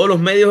 Todos los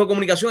medios de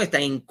comunicación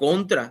están en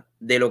contra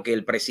de lo que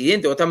el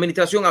presidente o esta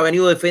administración ha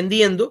venido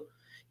defendiendo,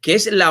 que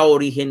es la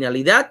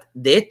originalidad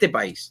de este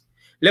país.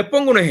 Les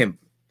pongo un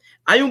ejemplo.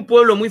 Hay un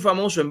pueblo muy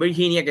famoso en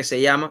Virginia que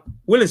se llama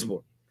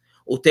Williamsburg.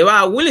 Usted va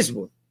a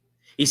Williamsburg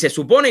y se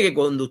supone que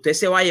cuando usted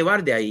se va a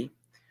llevar de ahí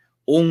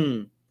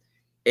un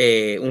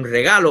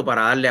regalo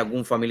para darle a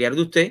algún familiar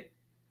de usted,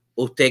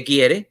 usted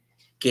quiere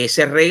que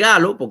ese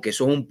regalo, porque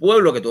eso es un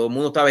pueblo que todo el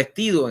mundo está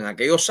vestido en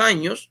aquellos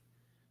años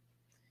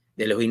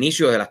de los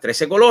inicios de las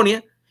 13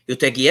 colonias, y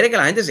usted quiere que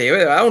la gente se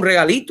lleve un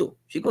regalito,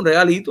 chico, un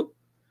regalito.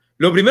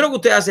 Lo primero que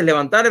usted hace es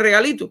levantar el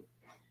regalito.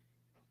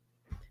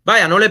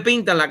 Vaya, no le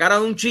pintan la cara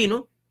de un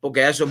chino,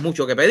 porque eso es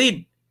mucho que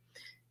pedir,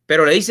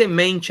 pero le dicen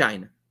Made in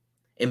China,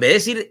 en vez de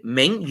decir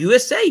Made in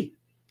USA.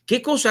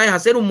 ¿Qué cosa es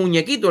hacer un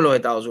muñequito en los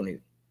Estados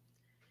Unidos?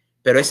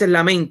 Pero esa es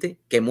la mente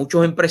que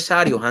muchos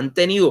empresarios han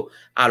tenido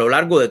a lo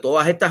largo de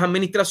todas estas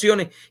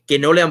administraciones, que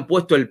no le han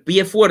puesto el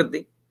pie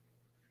fuerte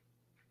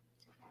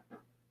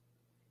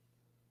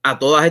a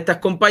todas estas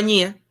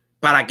compañías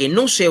para que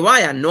no se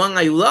vayan. No han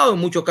ayudado en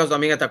muchos casos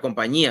también a estas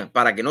compañías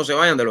para que no se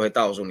vayan de los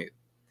Estados Unidos.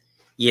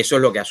 Y eso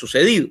es lo que ha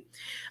sucedido,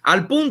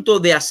 al punto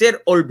de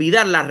hacer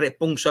olvidar la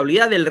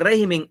responsabilidad del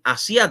régimen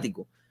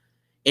asiático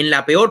en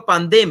la peor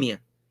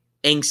pandemia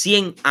en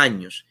 100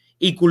 años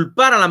y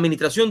culpar a la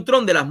administración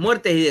Trump de las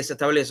muertes y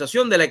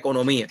desestabilización de la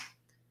economía.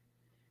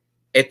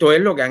 Esto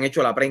es lo que han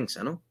hecho la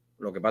prensa, ¿no?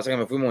 Lo que pasa es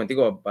que me fui un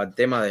momentico al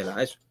tema de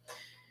eso.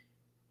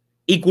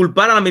 Y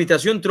culpar a la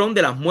administración Trump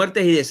de las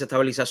muertes y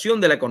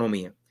desestabilización de la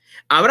economía.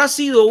 ¿Habrá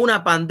sido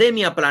una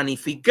pandemia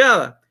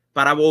planificada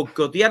para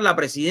boicotear la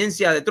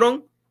presidencia de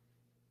Trump?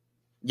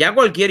 Ya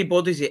cualquier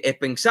hipótesis es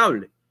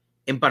pensable,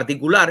 en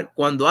particular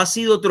cuando ha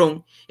sido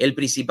Trump el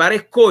principal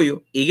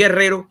escollo y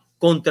guerrero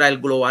contra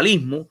el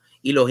globalismo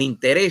y los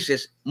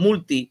intereses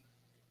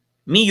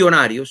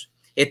multimillonarios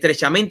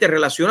estrechamente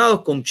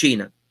relacionados con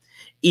China,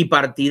 y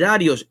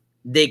partidarios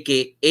de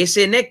que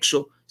ese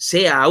nexo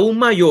sea aún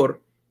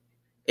mayor.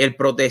 El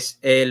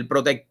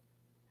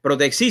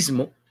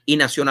proteccionismo y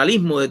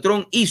nacionalismo de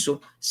Trump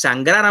hizo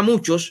sangrar a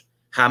muchos,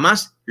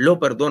 jamás lo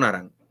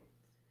perdonarán.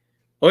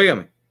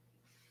 Óigame,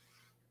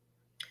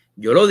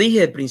 yo lo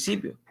dije al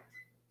principio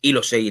y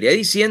lo seguiré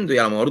diciendo, y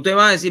a lo mejor usted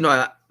va a decir, no,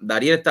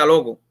 Dariel está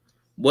loco,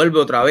 vuelve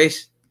otra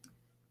vez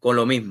con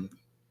lo mismo.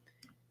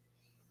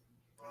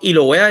 Y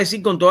lo voy a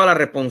decir con toda la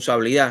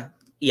responsabilidad,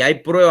 y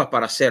hay pruebas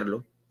para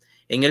hacerlo.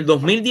 En el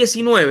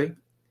 2019,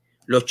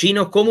 los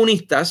chinos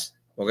comunistas,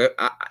 porque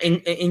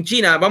en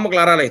China, vamos a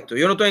aclarar esto,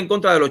 yo no estoy en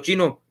contra de los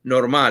chinos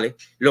normales,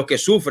 los que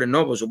sufren,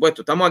 no, por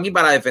supuesto, estamos aquí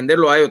para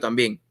defenderlos a ellos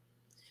también.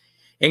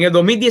 En el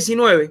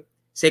 2019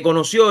 se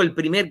conoció el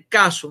primer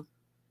caso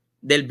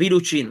del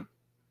virus chino.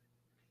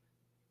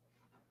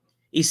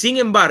 Y sin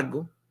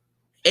embargo,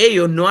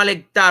 ellos no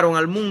alertaron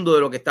al mundo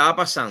de lo que estaba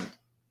pasando.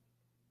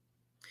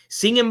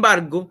 Sin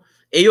embargo,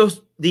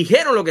 ellos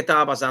dijeron lo que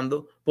estaba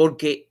pasando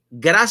porque,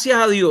 gracias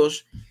a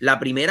Dios, la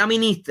primera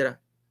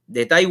ministra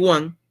de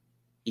Taiwán,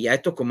 y a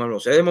esto como lo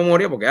sé de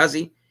memoria porque es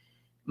así,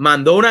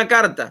 mandó una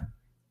carta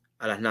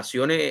a las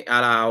naciones, a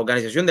la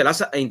Organización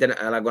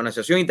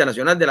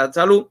Internacional de la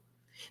Salud,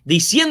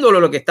 diciéndole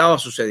lo que estaba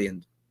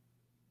sucediendo.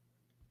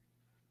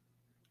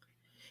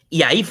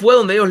 Y ahí fue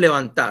donde ellos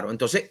levantaron.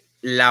 Entonces,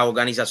 la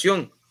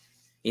Organización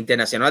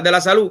Internacional de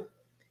la Salud,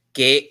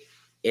 que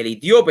el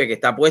etíope que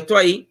está puesto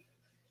ahí,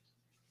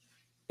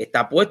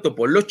 está puesto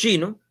por los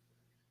chinos,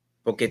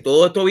 porque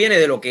todo esto viene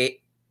de lo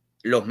que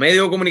los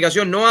medios de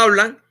comunicación no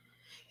hablan,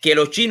 que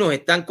los chinos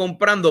están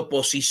comprando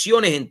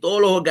posiciones en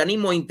todos los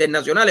organismos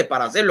internacionales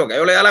para hacer lo que a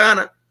ellos les da la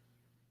gana,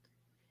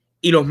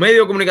 y los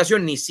medios de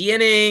comunicación, ni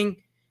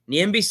CNN,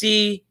 ni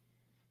NBC,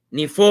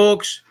 ni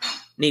Fox,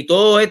 ni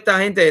toda esta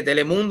gente de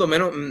Telemundo,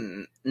 menos,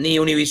 ni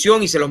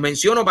Univisión, y se los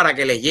menciono para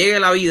que les llegue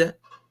la vida,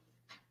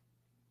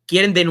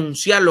 quieren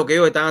denunciar lo que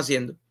ellos están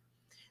haciendo.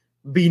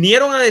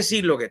 Vinieron a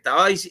decir lo que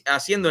estaba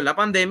haciendo en la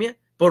pandemia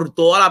por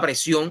toda la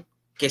presión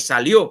que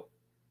salió,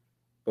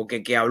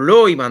 porque que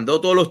habló y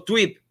mandó todos los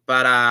tweets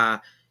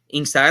para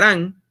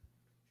Instagram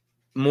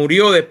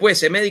murió después.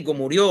 Ese médico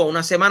murió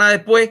una semana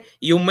después,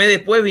 y un mes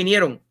después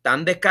vinieron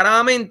tan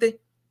descaradamente,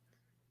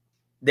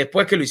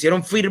 después que lo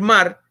hicieron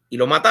firmar y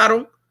lo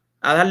mataron,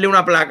 a darle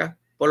una placa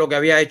por lo que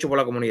había hecho por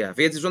la comunidad.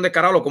 Fíjense, son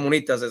descarados los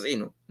comunistas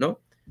asesinos, ¿no?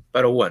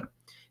 Pero bueno,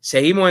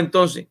 seguimos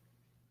entonces.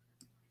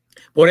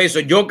 Por eso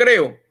yo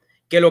creo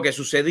que lo que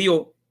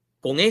sucedió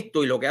con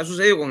esto y lo que ha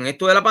sucedido con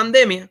esto de la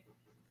pandemia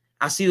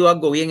ha sido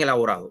algo bien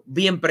elaborado,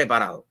 bien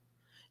preparado.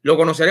 ¿Lo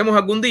conoceremos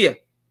algún día?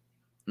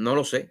 No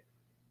lo sé.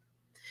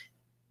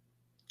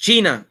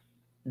 China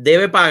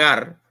debe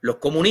pagar, los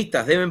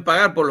comunistas deben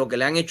pagar por lo que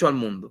le han hecho al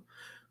mundo.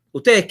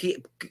 ¿Ustedes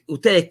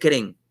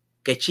creen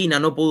que China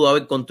no pudo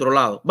haber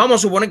controlado? Vamos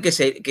a suponer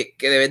que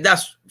de verdad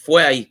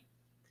fue ahí.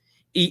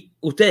 ¿Y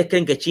ustedes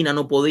creen que China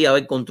no podía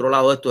haber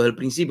controlado esto desde el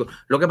principio?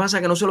 Lo que pasa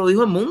es que no se lo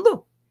dijo el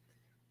mundo.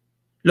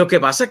 Lo que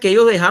pasa es que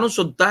ellos dejaron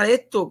soltar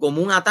esto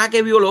como un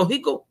ataque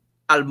biológico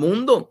al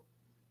mundo.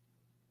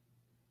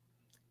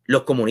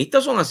 Los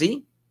comunistas son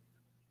así.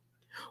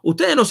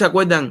 ¿Ustedes no se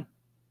acuerdan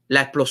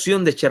la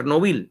explosión de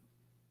Chernobyl?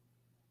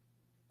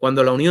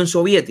 Cuando la Unión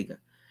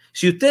Soviética.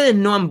 Si ustedes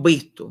no han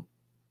visto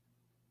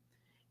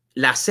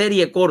la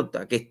serie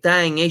corta que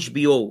está en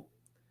HBO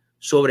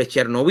sobre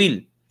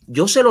Chernobyl,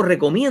 yo se los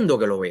recomiendo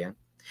que lo vean.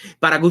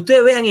 Para que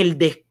ustedes vean el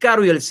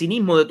descaro y el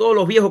cinismo de todos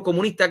los viejos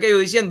comunistas aquellos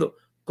diciendo: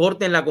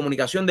 corten la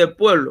comunicación del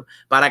pueblo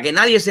para que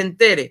nadie se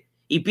entere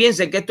y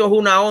piensen que esto es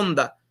una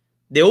onda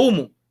de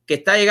humo que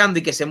está llegando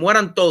y que se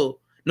mueran todos.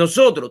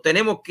 Nosotros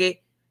tenemos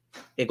que,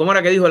 ¿cómo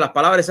era que dijo? Las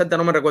palabras exactas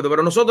no me recuerdo,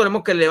 pero nosotros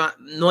tenemos que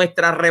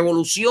nuestra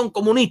revolución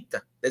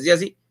comunista, decía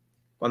así,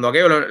 cuando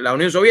aquello, la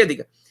Unión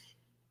Soviética,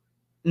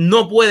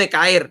 no puede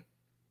caer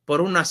por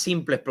una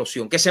simple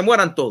explosión, que se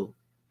mueran todos.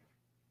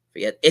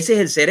 Fíjate, ese es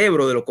el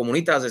cerebro de los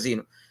comunistas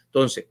asesinos.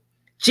 Entonces,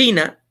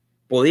 China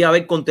podía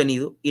haber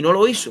contenido y no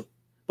lo hizo,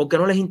 porque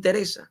no les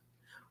interesa,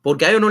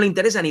 porque a ellos no les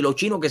interesa ni los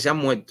chinos que se han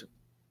muerto.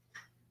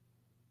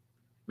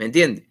 ¿Me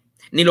entiendes?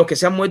 Ni los que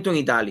se han muerto en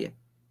Italia,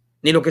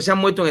 ni los que se han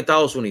muerto en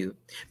Estados Unidos.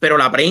 Pero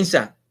la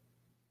prensa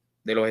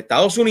de los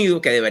Estados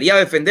Unidos, que debería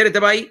defender este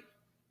país,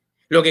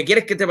 lo que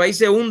quiere es que este país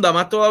se hunda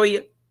más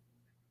todavía.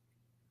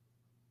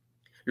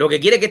 Lo que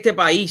quiere es que este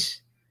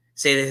país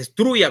se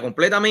destruya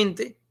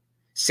completamente,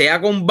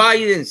 sea con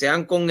Biden,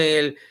 sea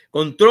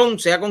con Trump,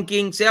 sea con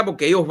quien sea,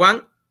 porque ellos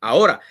van,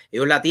 ahora,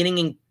 ellos la tienen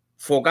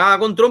enfocada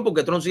con Trump,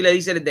 porque Trump sí le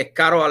dice el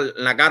descaro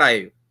en la cara a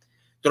ellos.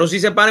 Trump sí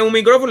se para en un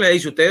micrófono y le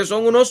dice: ustedes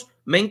son unos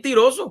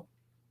mentirosos.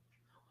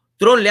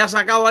 Trump le ha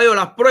sacado a ellos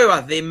las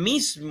pruebas de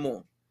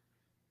mismo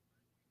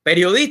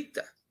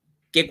periodistas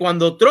que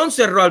cuando Trump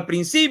cerró al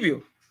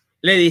principio,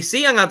 le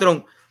decían a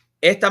Trump: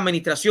 esta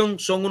administración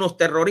son unos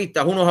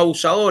terroristas, unos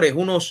abusadores,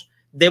 unos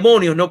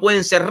demonios, no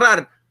pueden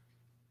cerrar.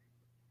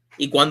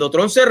 Y cuando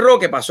Trump cerró,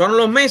 que pasaron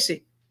los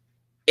meses,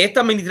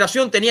 esta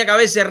administración tenía que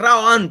haber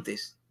cerrado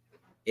antes.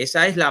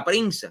 Esa es la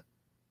prensa,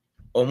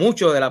 o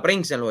mucho de la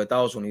prensa en los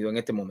Estados Unidos en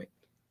este momento.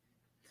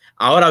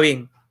 Ahora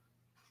bien,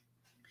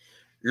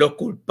 los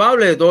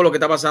culpables de todo lo que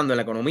está pasando en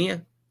la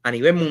economía a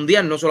nivel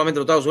mundial, no solamente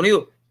los Estados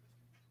Unidos,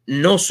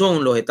 no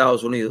son los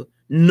Estados Unidos,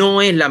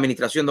 no es la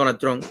administración Donald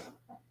Trump.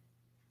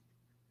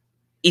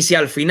 Y si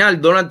al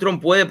final Donald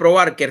Trump puede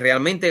probar que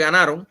realmente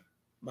ganaron,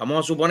 vamos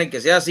a suponer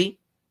que sea así,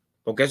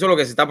 porque eso es lo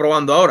que se está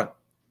probando ahora,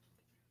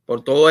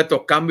 por todos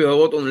estos cambios de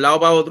voto de un lado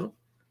para otro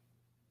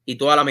y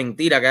toda la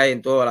mentira que hay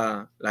en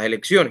todas las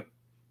elecciones.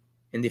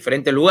 en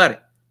diferentes lugares.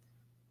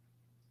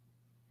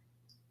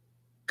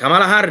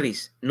 Kamala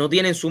Harris no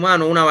tiene en su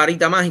mano una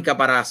varita mágica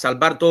para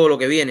salvar todo lo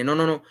que viene. No,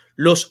 no, no.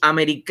 Los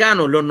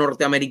americanos, los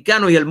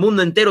norteamericanos y el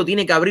mundo entero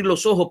tiene que abrir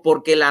los ojos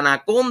porque la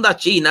anaconda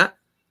china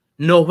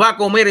nos va a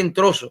comer en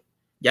trozos.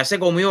 Ya se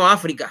comió a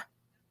África,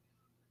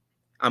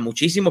 a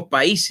muchísimos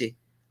países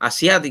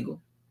asiáticos.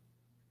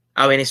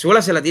 A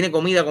Venezuela se la tiene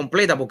comida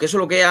completa porque eso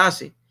es lo que ella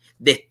hace.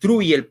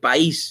 Destruye el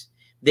país,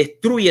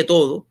 destruye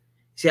todo. O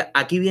sea,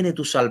 aquí viene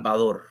tu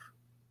salvador.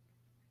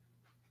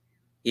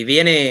 Y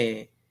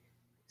viene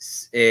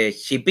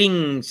Xi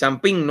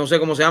Jinping, no sé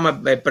cómo se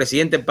llama, el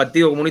presidente del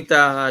Partido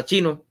Comunista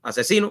Chino,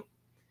 asesino,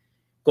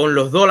 con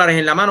los dólares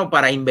en la mano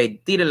para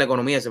invertir en la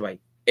economía de ese país.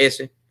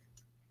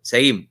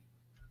 Seguimos.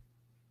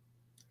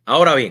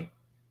 Ahora bien,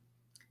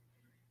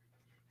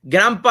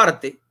 gran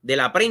parte de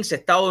la prensa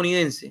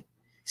estadounidense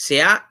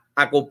se ha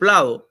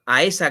acoplado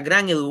a esa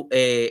gran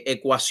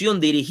ecuación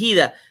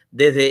dirigida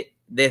desde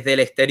el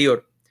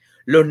exterior.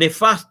 Los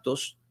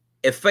nefastos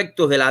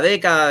efectos de la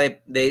décadas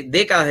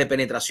de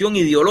penetración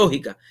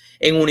ideológica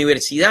en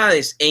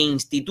universidades e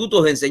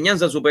institutos de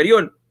enseñanza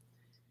superior.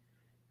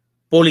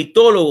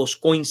 Politólogos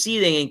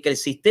coinciden en que el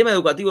sistema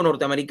educativo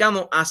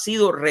norteamericano ha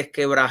sido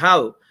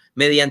resquebrajado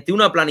mediante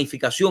una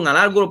planificación a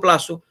largo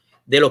plazo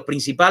de los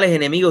principales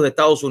enemigos de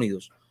Estados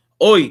Unidos.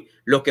 Hoy,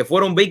 los que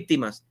fueron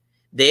víctimas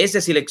de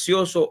ese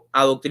silencioso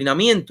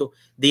adoctrinamiento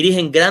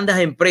dirigen grandes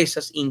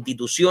empresas,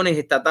 instituciones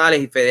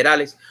estatales y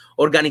federales,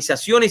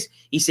 organizaciones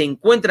y se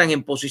encuentran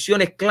en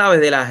posiciones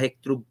claves de las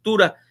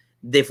estructuras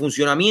de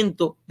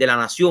funcionamiento de la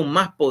nación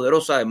más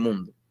poderosa del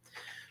mundo.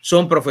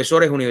 Son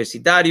profesores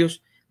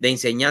universitarios de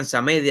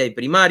enseñanza media y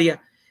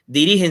primaria,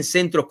 dirigen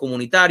centros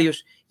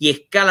comunitarios y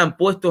escalan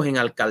puestos en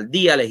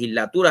alcaldías,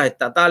 legislaturas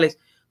estatales,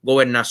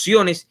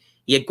 gobernaciones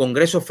y el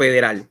Congreso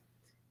Federal.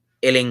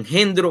 El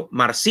engendro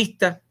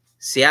marxista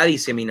se ha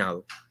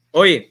diseminado.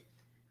 Oye,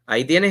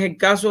 ahí tienes el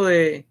caso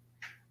de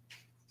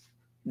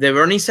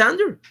Bernie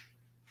Sanders.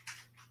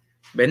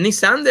 Bernie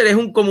Sanders es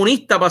un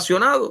comunista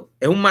apasionado,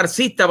 es un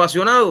marxista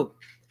apasionado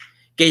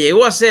que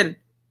llegó a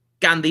ser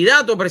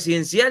candidato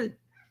presidencial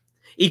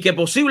y que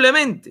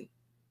posiblemente,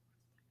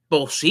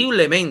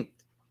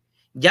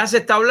 ya se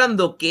está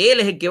hablando que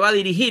él es el que va a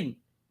dirigir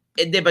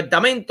el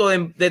Departamento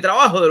de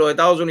Trabajo de los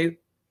Estados Unidos.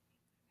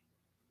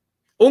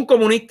 Un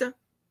comunista.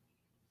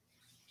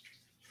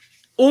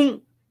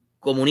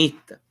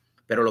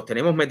 Pero los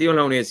tenemos metidos en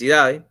las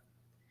universidades,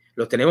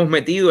 los tenemos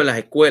metidos en las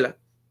escuelas,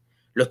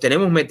 los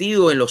tenemos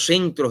metidos en los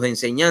centros de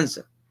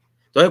enseñanza.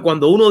 Entonces,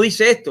 cuando uno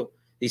dice esto,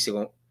 dice,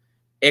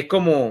 es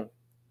como,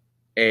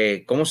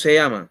 ¿cómo se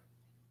llama?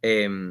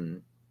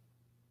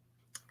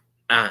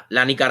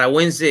 La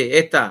nicaragüense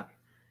esta,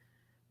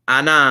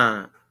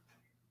 Ana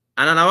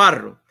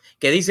Navarro,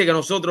 que dice que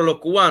nosotros los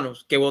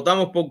cubanos que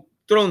votamos por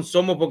Trump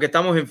somos porque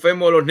estamos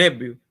enfermos de los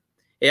nervios.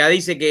 Ella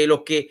dice que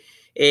los que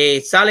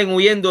salen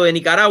huyendo de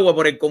Nicaragua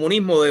por el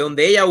comunismo, de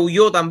donde ella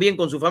huyó también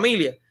con su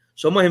familia,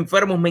 somos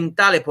enfermos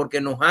mentales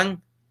porque nos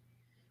han,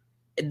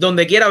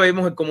 donde quiera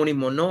vemos el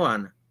comunismo. No,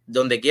 Ana,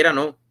 donde quiera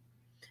no.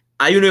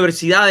 Hay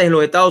universidades en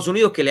los Estados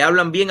Unidos que le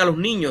hablan bien a los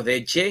niños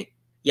de Che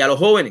y a los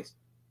jóvenes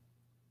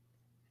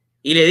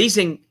y le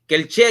dicen que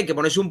el Che hay que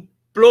ponerse un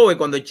plobe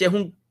cuando el Che es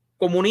un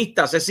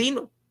comunista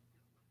asesino,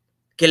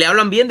 que le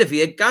hablan bien de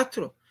Fidel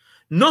Castro.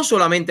 No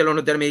solamente los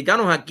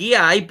norteamericanos, aquí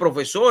hay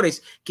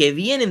profesores que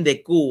vienen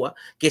de Cuba,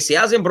 que se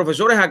hacen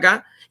profesores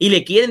acá y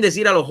le quieren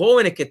decir a los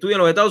jóvenes que estudian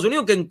en los Estados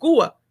Unidos que en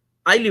Cuba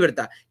hay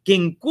libertad, que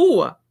en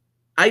Cuba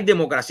hay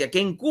democracia, que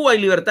en Cuba hay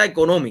libertad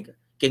económica,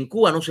 que en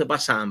Cuba no se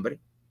pasa hambre.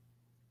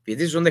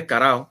 Fíjense, son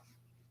descarados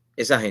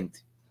esa gente.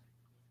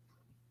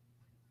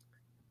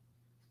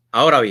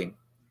 Ahora bien,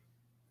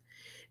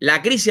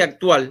 la crisis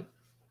actual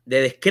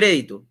de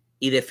descrédito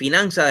y de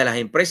finanzas de las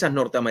empresas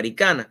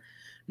norteamericanas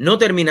no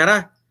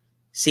terminará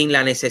sin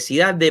la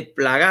necesidad de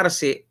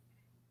plegarse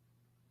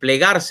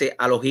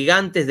a los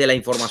gigantes de la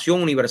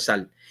información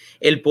universal.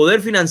 El poder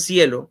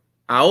financiero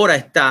ahora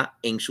está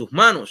en sus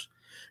manos,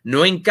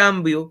 no en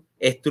cambio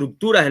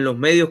estructuras en los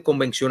medios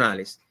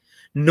convencionales.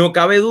 No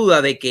cabe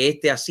duda de que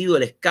este ha sido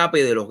el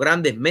escape de los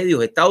grandes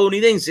medios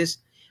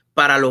estadounidenses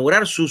para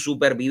lograr su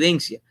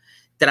supervivencia,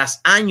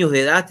 tras años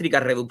de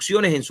drásticas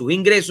reducciones en sus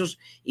ingresos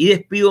y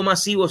despidos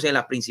masivos en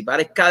las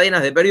principales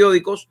cadenas de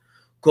periódicos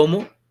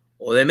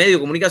o de medios de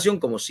comunicación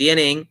como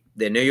CNN,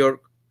 The New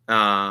York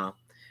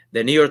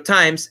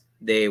Times,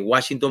 The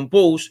Washington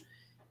Post,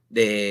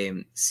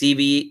 de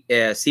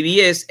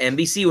CBS,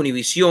 NBC,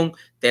 Univision,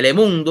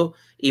 Telemundo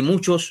y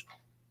muchos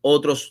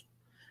otros.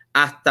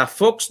 Hasta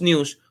Fox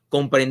News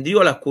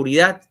comprendió la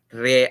oscuridad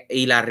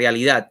y la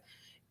realidad.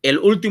 El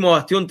último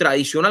bastión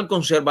tradicional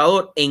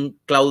conservador en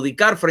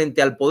claudicar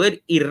frente al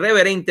poder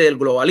irreverente del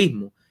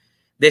globalismo,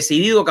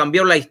 decidido a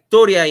cambiar la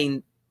historia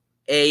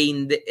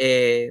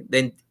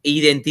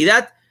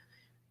identidad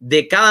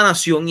de cada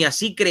nación y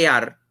así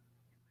crear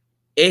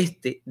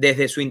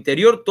desde su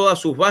interior todas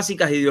sus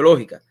básicas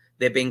ideológicas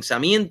de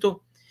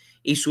pensamiento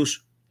y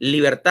sus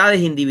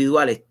libertades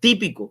individuales,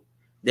 típico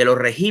de los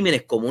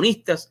regímenes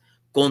comunistas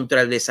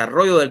contra el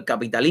desarrollo del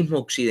capitalismo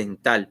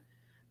occidental.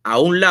 a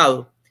un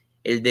lado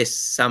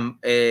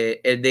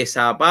el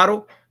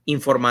desamparo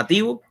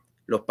informativo,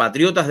 los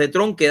patriotas de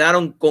Trump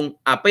quedaron con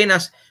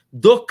apenas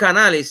 2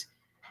 canales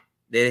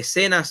de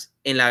decenas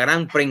en la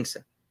gran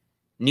prensa.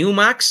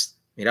 Newmax,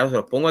 mirad, se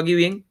los pongo aquí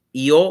bien,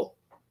 y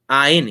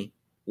OAN,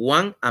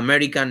 One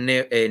American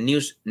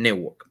News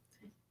Network.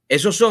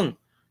 Esos son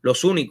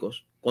los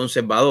únicos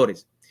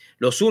conservadores,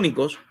 los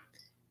únicos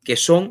que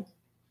son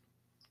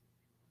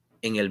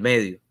en el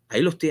medio.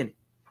 Ahí los tiene.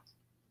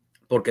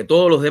 Porque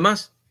todos los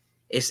demás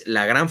es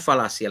la gran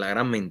falacia, la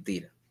gran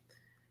mentira.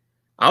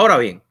 Ahora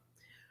bien,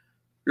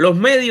 los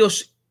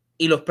medios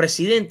y los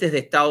presidentes de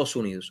Estados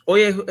Unidos.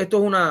 Hoy esto es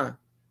una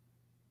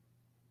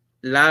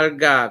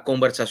larga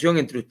conversación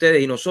entre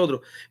ustedes y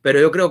nosotros, pero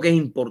yo creo que es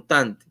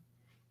importante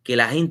que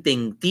la gente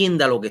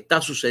entienda lo que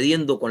está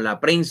sucediendo con la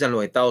prensa en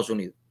los Estados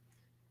Unidos.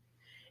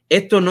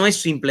 Esto no es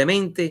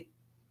simplemente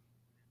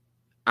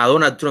a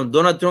Donald Trump.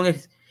 Donald Trump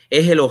es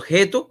el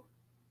objeto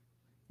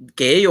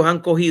que ellos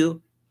han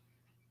cogido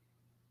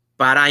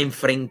para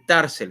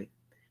enfrentársele,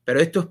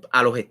 pero esto es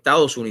a los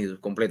Estados Unidos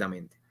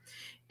completamente.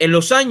 En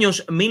los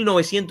años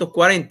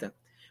 1940,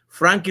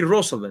 Franklin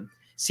Roosevelt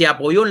se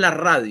apoyó en la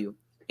radio.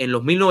 En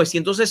los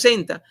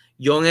 1960,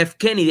 John F.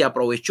 Kennedy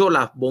aprovechó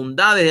las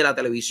bondades de la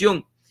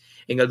televisión.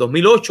 En el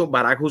 2008,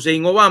 Barack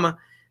Hussein Obama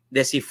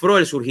descifró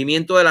el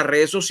surgimiento de las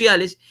redes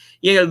sociales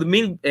y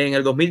en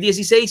el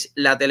 2016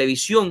 la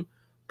televisión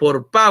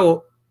por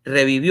pago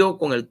revivió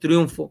con el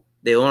triunfo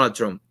de Donald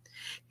Trump.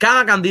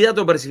 Cada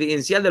candidato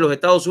presidencial de los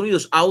Estados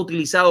Unidos ha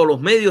utilizado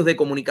los medios de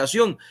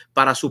comunicación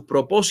para sus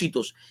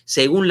propósitos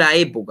según la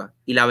época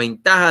y la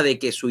ventaja de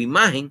que su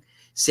imagen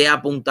sea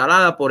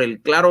apuntalada por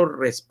el claro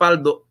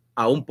respaldo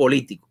a un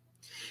político.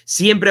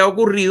 Siempre ha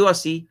ocurrido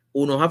así,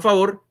 unos a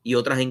favor y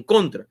otras en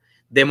contra.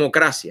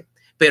 Democracia.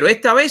 Pero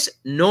esta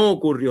vez no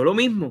ocurrió lo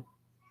mismo.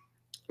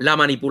 La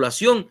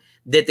manipulación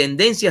de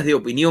tendencias de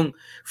opinión,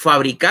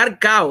 fabricar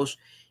caos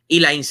y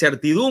la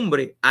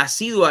incertidumbre ha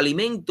sido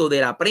alimento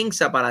de la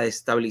prensa para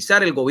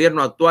desestabilizar el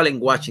gobierno actual en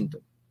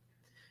Washington.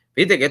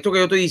 Fíjate que esto que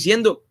yo estoy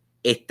diciendo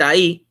está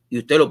ahí y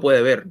usted lo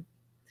puede ver.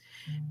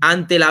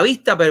 Ante la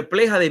vista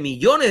perpleja de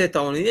millones de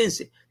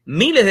estadounidenses,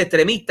 miles de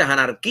extremistas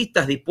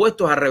anarquistas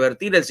dispuestos a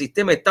revertir el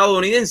sistema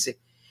estadounidense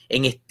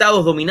en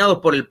estados dominados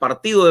por el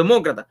Partido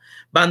Demócrata,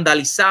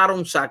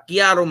 vandalizaron,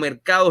 saquearon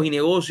mercados y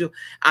negocios,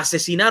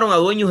 asesinaron a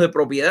dueños de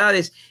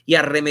propiedades y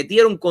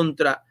arremetieron con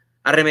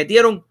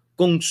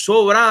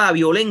sobrada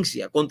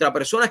violencia contra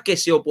personas que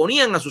se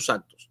oponían a sus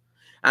actos.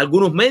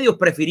 Algunos medios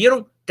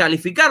prefirieron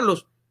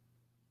calificarlos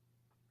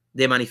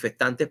de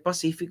manifestantes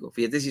pacíficos.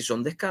 Fíjate si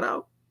son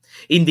descarados,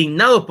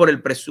 indignados por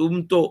el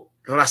presunto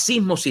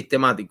racismo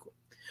sistemático.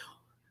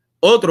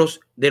 Otros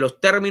de los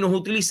términos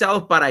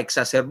utilizados para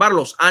exacerbar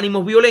los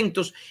ánimos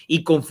violentos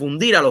y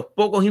confundir a los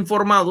pocos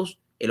informados,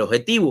 el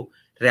objetivo,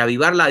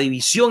 reavivar la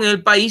división en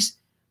el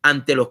país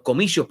ante los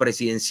comicios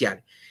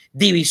presidenciales.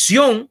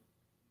 División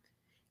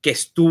que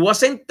estuvo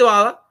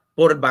acentuada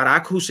por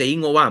Barack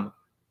Hussein Obama.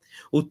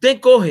 Usted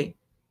coge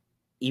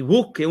y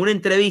busque una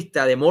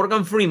entrevista de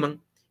Morgan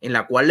Freeman en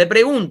la cual le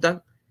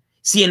preguntan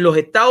si en los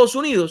Estados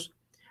Unidos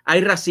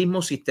hay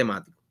racismo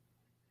sistemático.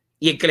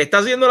 Y el que le está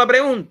haciendo la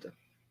pregunta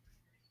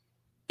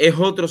es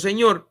otro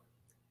señor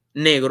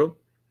negro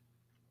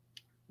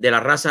de la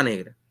raza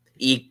negra.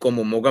 Y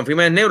como Morgan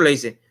Freeman es negro, le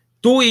dice,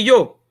 tú y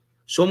yo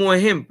somos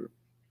ejemplos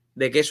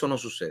de que eso no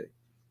sucede.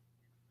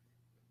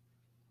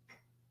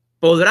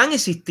 Podrán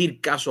existir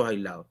casos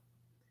aislados,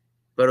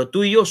 pero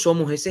tú y yo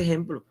somos ese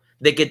ejemplo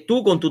de que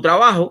tú con tu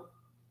trabajo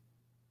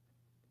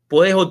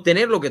puedes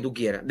obtener lo que tú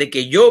quieras, de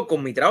que yo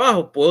con mi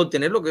trabajo puedo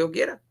obtener lo que yo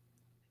quiera.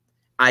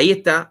 Ahí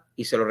está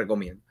y se lo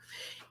recomiendo.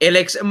 El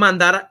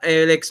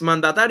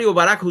exmandatario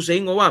Barack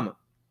Hussein Obama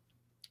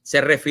se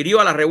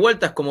refirió a las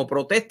revueltas como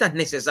protestas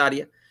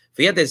necesarias.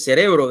 Fíjate el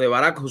cerebro de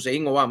Barack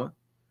Hussein Obama,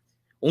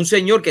 un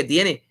señor que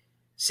tiene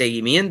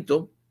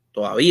seguimiento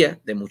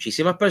todavía de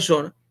muchísimas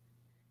personas,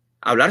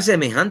 hablar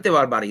semejante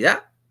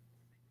barbaridad.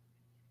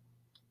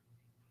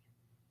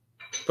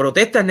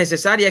 Protestas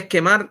necesarias es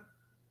quemar,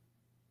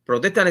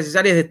 protestas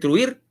necesarias es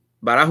destruir.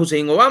 Barack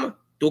Hussein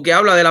Obama, tú que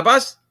hablas de la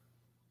paz.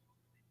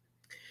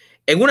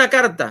 En una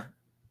carta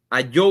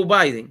a Joe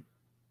Biden,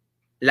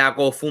 la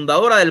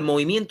cofundadora del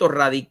movimiento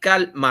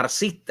radical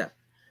marxista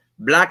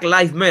Black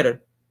Lives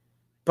Matter,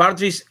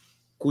 Patrice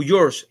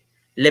Cullors,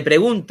 le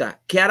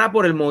pregunta qué hará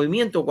por el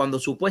movimiento cuando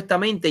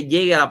supuestamente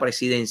llegue a la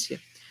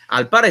presidencia.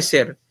 Al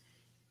parecer,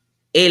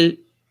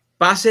 el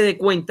pase de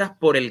cuentas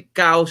por el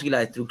caos y la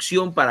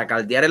destrucción para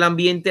caldear el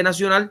ambiente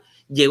nacional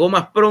llegó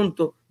más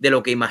pronto de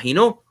lo que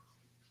imaginó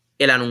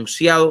el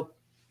anunciado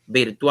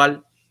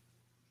virtual,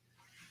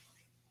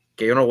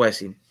 que yo no voy a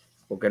decir,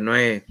 porque no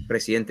es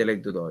presidente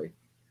electo todavía.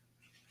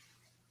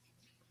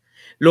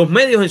 Los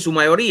medios en su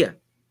mayoría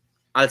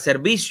al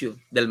servicio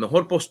del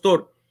mejor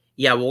postor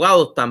y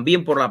abogados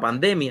también por la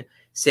pandemia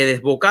se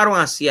desbocaron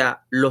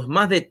hacia los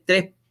más de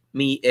 3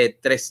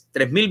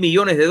 mil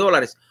millones de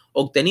dólares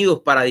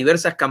obtenidos para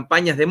diversas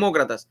campañas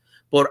demócratas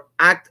por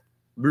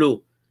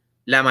ActBlue,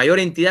 la mayor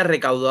entidad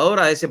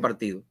recaudadora de ese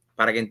partido.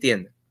 Para que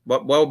entiendan, voy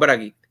a volver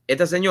aquí.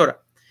 Esta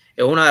señora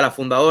es una de las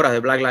fundadoras de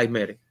Black Lives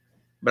Matter.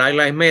 Black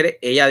Lives Matter,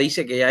 ella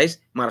dice que ella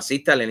es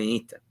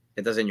marxista-leninista,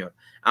 esta señora.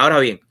 Ahora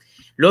bien,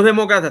 los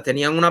demócratas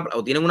tienen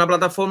una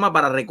plataforma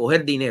para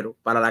recoger dinero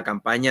para la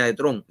campaña de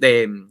Trump,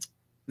 de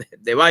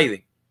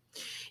Biden.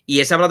 Y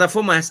esa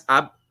plataforma es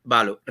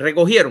AppValue.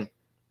 Recogieron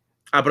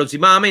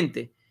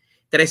aproximadamente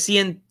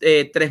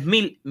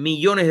 3.000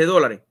 millones de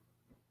dólares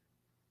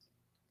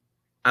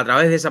a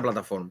través de esa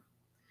plataforma,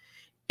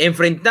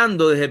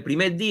 enfrentando desde el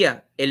primer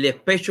día el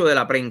despecho de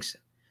la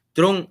prensa.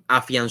 Trump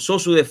afianzó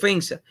su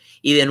defensa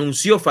y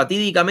denunció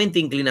fatídicamente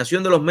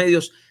inclinación de los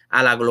medios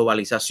a la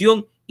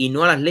globalización y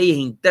no a las leyes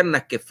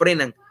internas que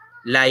frenan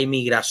la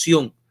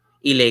inmigración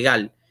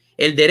ilegal,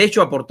 el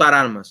derecho a portar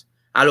armas,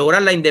 a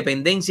lograr la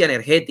independencia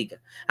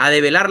energética, a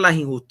develar las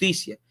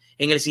injusticias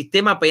en el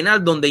sistema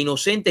penal donde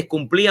inocentes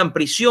cumplían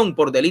prisión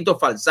por delitos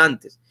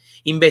falsantes,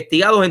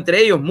 investigados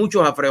entre ellos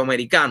muchos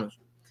afroamericanos,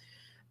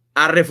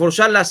 a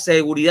reforzar la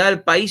seguridad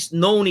del país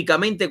no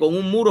únicamente con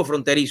un muro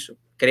fronterizo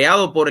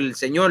creado por el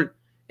señor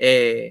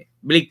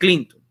Bill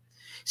Clinton,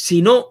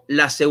 sino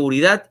la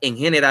seguridad en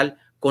general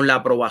con la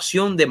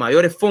aprobación de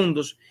mayores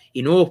fondos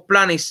y nuevos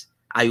planes,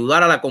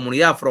 ayudar a la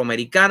comunidad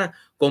afroamericana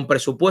con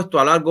presupuesto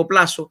a largo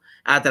plazo,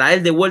 a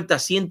traer de vuelta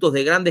cientos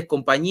de grandes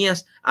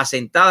compañías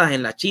asentadas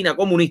en la China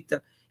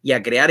comunista y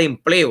a crear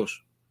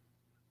empleos.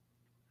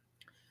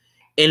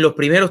 En los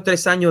primeros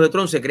 3 años de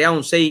Trump se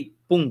crearon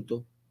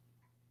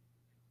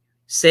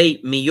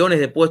 6.6 millones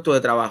de puestos de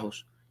trabajo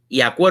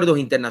y acuerdos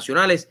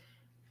internacionales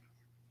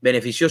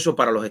beneficiosos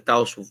para los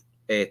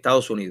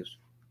Estados Unidos.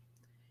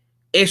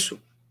 Eso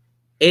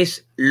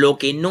es lo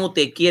que no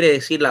te quiere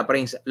decir la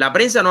prensa. La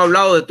prensa no ha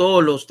hablado de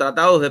todos los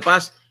tratados de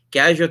paz que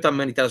ha hecho esta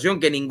administración,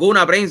 que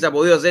ninguna prensa ha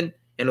podido hacer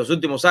en los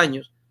últimos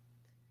años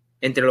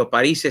entre los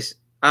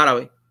países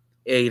árabes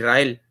e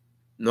Israel.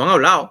 No han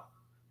hablado.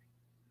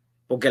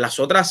 Porque los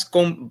otros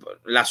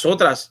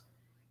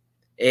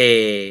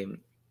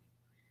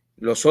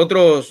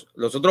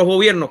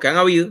gobiernos que han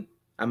habido,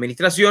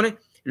 administraciones,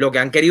 lo que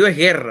han querido es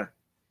guerra.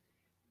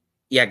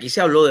 Y aquí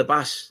se habló de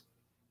paz.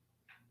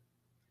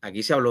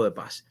 Aquí se habló de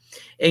paz.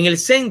 En el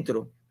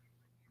centro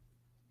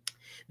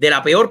de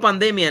la peor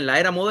pandemia en la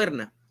era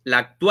moderna, la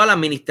actual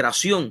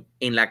administración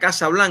en la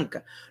Casa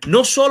Blanca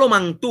no solo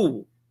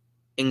mantuvo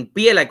en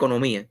pie la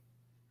economía,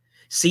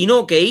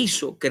 sino que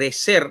hizo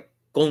crecer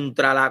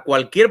contra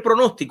cualquier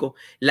pronóstico.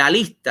 La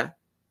lista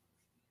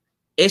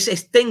es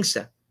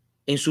extensa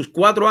en sus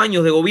 4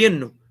 años de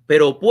gobierno,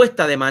 pero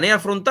opuesta de manera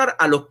frontal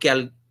a los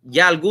que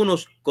ya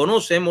algunos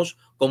conocemos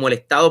como el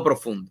Estado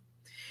profundo.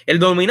 El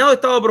denominado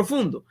Estado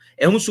profundo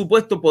es un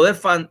supuesto poder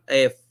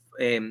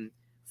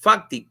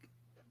fáctico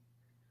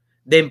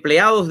de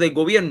empleados del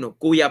gobierno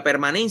cuya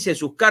permanencia en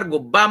sus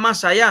cargos va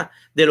más allá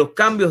de los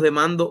cambios de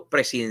mando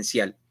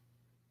presidencial.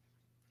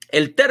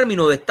 El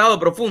término de Estado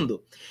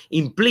profundo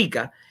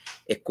implica,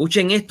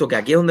 escuchen esto, que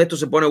aquí es donde esto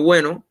se pone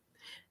bueno,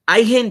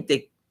 hay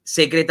gente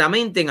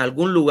secretamente en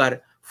algún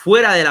lugar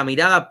fuera de la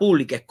mirada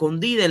pública,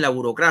 escondida en la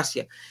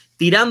burocracia,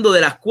 tirando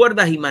de las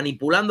cuerdas y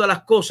manipulando a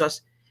las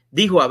cosas,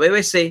 dijo a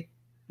BBC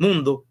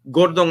Mundo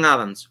Gordon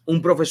Adams,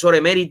 un profesor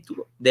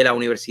emérito de la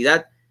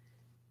Universidad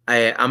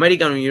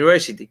American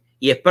University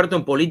y experto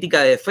en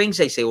política de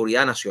defensa y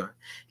seguridad nacional.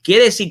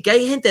 Quiere decir que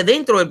hay gente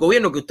dentro del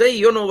gobierno que usted y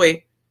yo no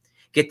ve,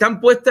 que están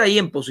puestas ahí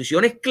en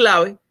posiciones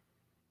clave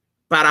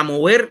para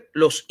mover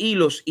los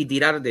hilos y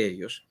tirar de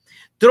ellos.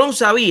 Trump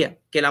sabía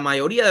que la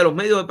mayoría de los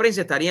medios de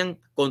prensa estarían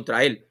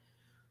contra él.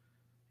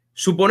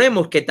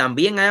 Suponemos que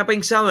también haya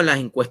pensado en las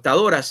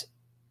encuestadoras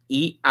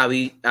y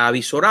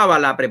avisoraba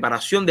la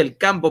preparación del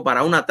campo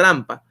para una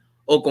trampa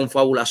o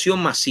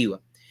confabulación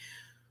masiva.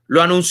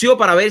 Lo anunció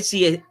para ver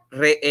si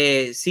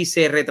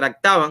se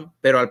retractaban,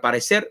 pero al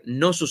parecer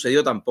no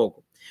sucedió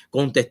tampoco.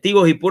 Con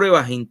testigos y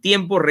pruebas en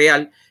tiempo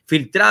real,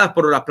 filtradas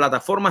por las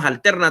plataformas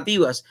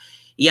alternativas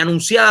y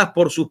anunciadas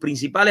por sus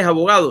principales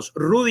abogados,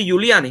 Rudy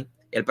Giuliani,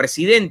 el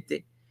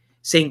presidente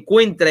se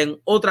encuentra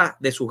en otra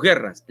de sus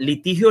guerras,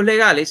 litigios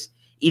legales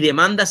y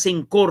demandas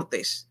en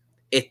cortes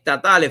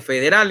estatales,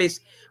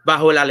 federales,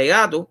 bajo el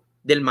alegato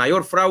del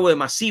mayor fraude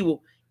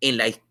masivo en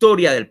la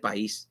historia del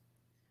país.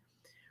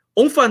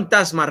 Un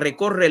fantasma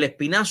recorre el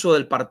espinazo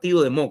del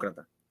Partido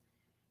Demócrata,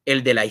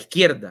 el de la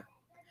izquierda,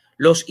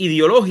 los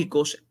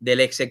ideológicos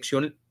del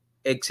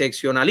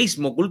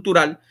excepcionalismo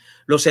cultural,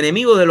 los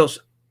enemigos de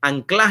los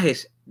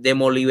anclajes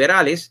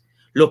demoliberales,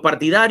 los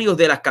partidarios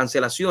de las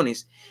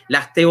cancelaciones,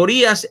 las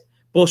teorías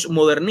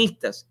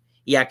postmodernistas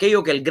y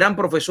aquello que el gran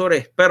profesor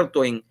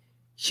experto en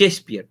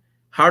Shakespeare,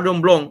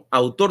 Harold Bloom,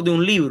 autor de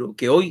un libro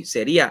que hoy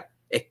sería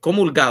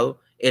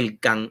excomulgado, el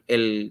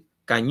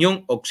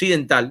cañón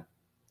occidental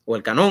o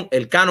el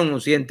canon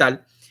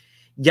occidental,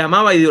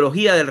 llamaba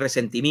ideología del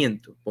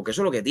resentimiento, porque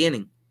eso es lo que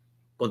tienen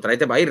contra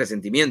este país,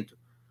 resentimiento,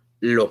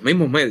 los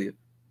mismos medios.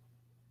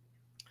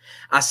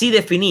 Así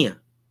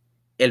definía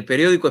el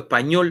periódico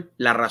español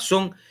La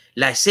Razón,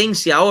 la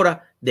esencia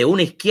ahora de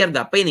una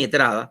izquierda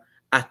penetrada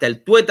hasta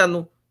el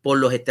tuétano por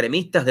los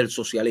extremistas del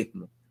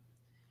socialismo.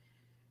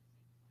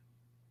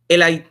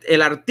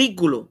 El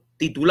artículo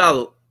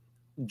titulado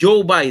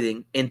Joe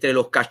Biden entre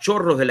los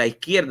cachorros de la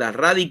izquierda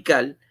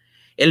radical,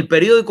 el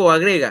periódico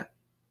agrega,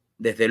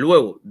 desde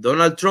luego,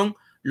 Donald Trump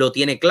lo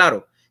tiene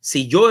claro.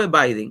 Si Joe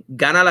Biden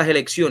gana las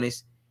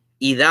elecciones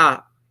y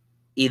dada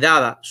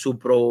su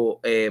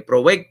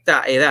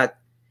provecta edad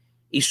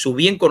y su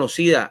bien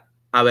conocida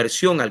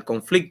aversión al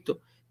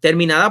conflicto,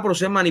 terminará por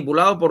ser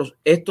manipulado por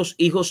estos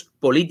hijos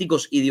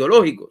políticos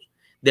ideológicos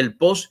del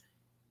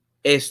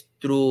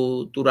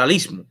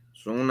post-estructuralismo.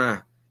 Son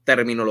una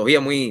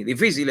terminología muy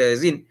difícil de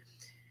decir,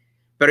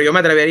 pero yo me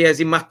atrevería a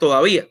decir más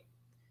todavía.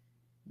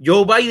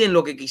 Joe Biden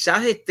lo que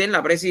quizás esté en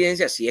la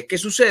presidencia, si es que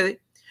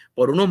sucede,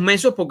 por unos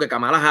meses, porque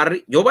Kamala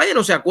Harris, Joe Biden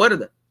no se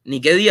acuerda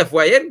ni qué día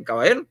fue ayer,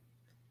 caballero.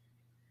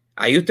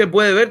 Ahí usted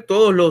puede ver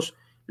todos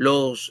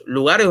los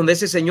lugares donde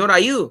ese señor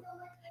ha ido,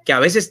 que a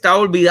veces está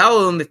olvidado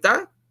de dónde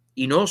está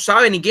y no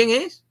sabe ni quién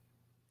es,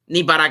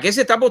 ni para qué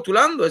se está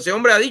postulando. Ese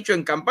hombre ha dicho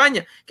en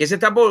campaña que se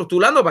está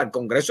postulando para el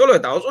Congreso de los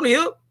Estados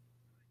Unidos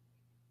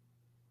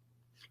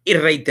y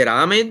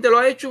reiteradamente lo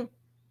ha hecho.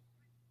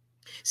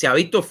 Se ha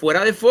visto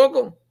fuera de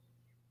foco.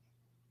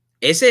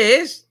 Ese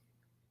es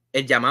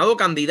el llamado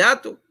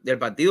candidato del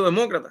Partido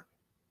Demócrata.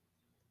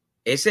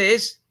 Ese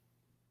es.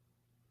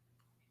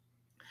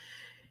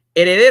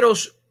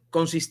 Herederos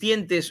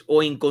conscientes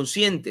o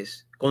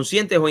inconscientes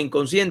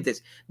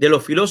de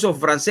los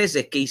filósofos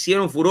franceses que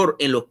hicieron furor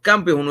en los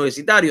campos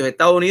universitarios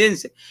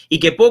estadounidenses y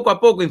que poco a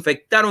poco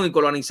infectaron y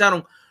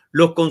colonizaron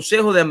los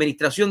consejos de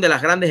administración de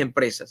las grandes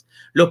empresas,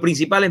 los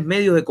principales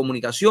medios de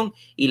comunicación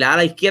y la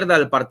ala izquierda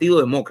del Partido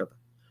Demócrata.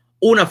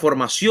 Una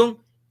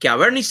formación que a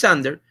Bernie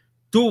Sanders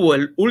tuvo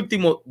el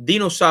último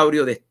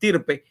dinosaurio de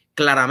estirpe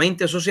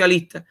claramente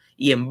socialista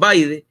y en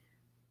Biden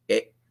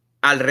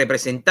al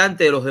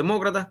representante de los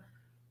demócratas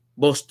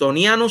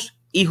bostonianos,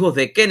 hijos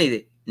de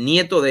Kennedy,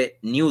 nieto de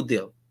New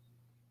Deal.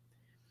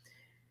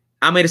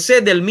 A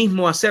merced del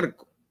mismo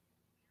acerco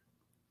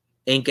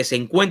en que se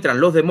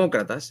encuentran los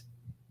demócratas,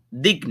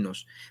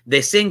 dignos,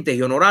 decentes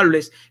y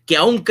honorables, que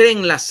aún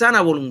creen la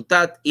sana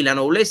voluntad y la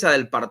nobleza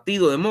del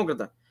Partido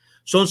Demócrata,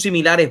 son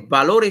similares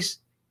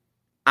valores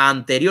a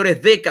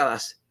anteriores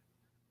décadas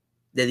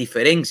de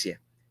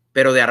diferencia,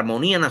 pero de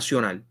armonía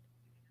nacional.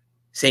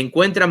 Se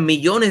encuentran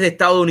millones de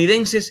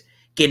estadounidenses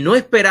que no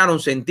esperaron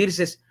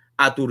sentirse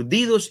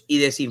aturdidos y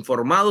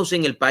desinformados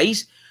en el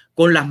país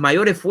con las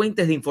mayores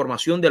fuentes de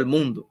información del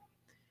mundo,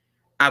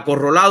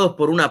 acorralados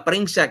por una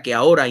prensa que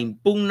ahora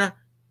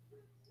impugna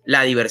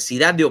la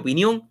diversidad de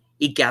opinión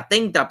y que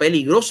atenta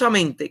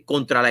peligrosamente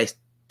contra la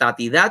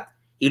estatidad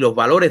y los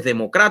valores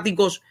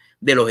democráticos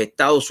de los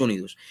Estados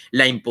Unidos.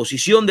 La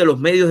imposición de los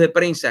medios de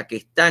prensa que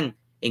están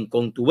en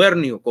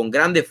contubernio con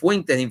grandes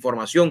fuentes de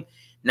información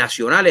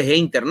nacionales e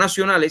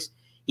internacionales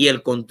y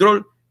el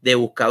control de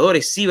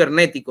buscadores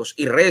cibernéticos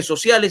y redes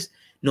sociales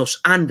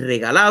nos han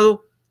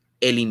regalado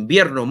el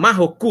invierno más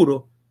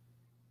oscuro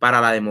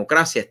para la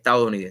democracia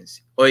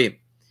estadounidense.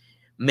 Oye,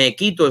 me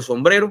quito el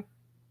sombrero.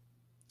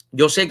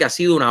 Yo sé que ha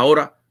sido una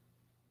hora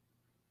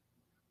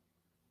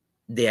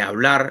de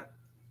hablar,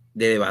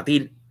 de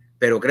debatir,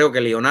 pero creo que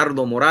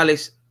Leonardo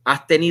Morales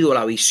has tenido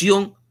la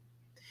visión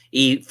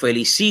y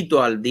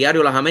felicito al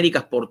Diario Las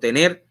Américas por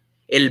tener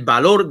el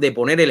valor de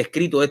poner el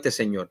escrito de este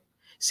señor.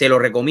 Se lo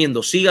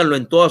recomiendo, síganlo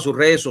en todas sus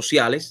redes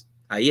sociales,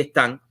 ahí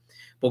están,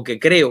 porque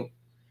creo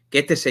que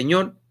este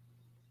señor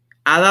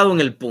ha dado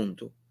en el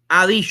punto,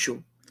 ha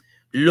dicho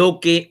lo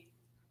que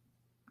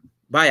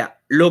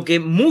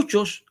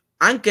muchos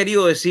han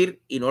querido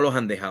decir y no los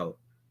han dejado.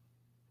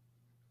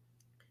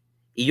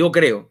 Y yo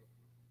creo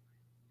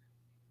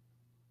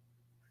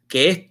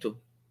que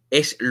esto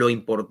es lo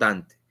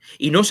importante.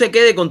 Y no se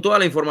quede con toda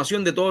la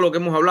información de todo lo que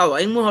hemos hablado.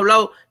 Hemos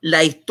hablado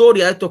la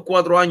historia de estos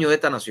 4 años de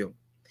esta nación.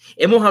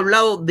 Hemos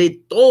hablado de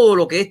todo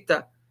lo que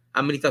esta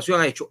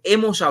administración ha hecho.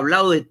 Hemos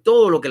hablado de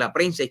todo lo que la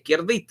prensa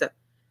izquierdista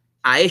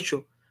ha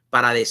hecho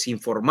para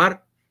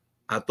desinformar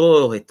a todos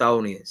los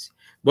estadounidenses.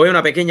 Voy a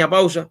una pequeña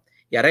pausa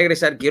y a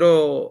regresar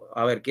quiero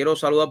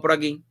saludar por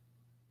aquí.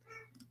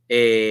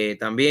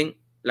 También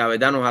La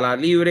Verdad Nos Hará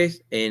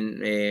Libres, en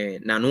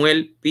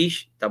Nanuel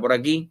Pish está por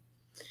aquí.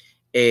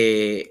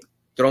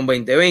 Trump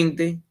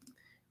 2020,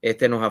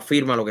 nos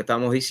afirma lo que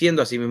estamos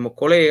diciendo, así mismos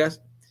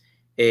colegas.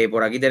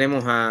 Por aquí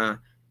tenemos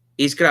a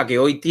Iskra, que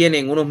hoy tiene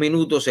en unos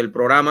minutos el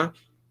programa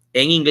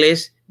en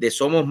inglés de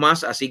Somos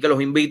Más, así que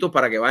los invito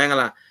para que vayan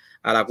a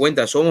la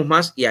cuenta de Somos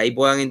Más y ahí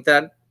puedan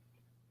entrar.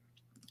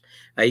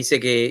 Ahí dice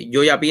que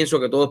yo ya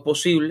pienso que todo es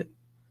posible.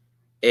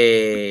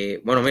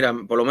 Bueno, mira,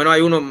 por lo menos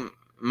hay uno,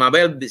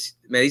 Mabel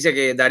me dice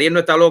que Dariel no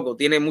está loco,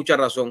 tiene mucha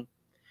razón.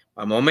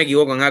 A lo mejor me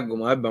equivoco en algo,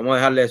 vamos a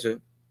dejarle eso,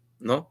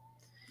 ¿no?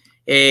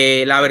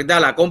 La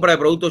verdad, la compra de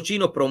productos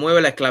chinos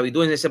promueve la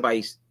esclavitud en ese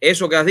país.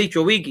 Eso que has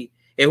dicho, Vicky,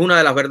 es una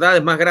de las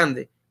verdades más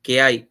grandes que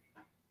hay,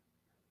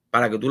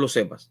 para que tú lo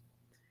sepas.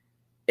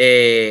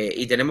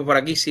 Y tenemos por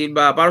aquí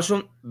Silva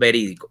Parson,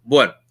 verídico.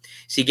 Bueno,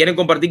 si quieren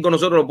compartir con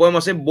nosotros, lo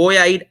podemos hacer. Voy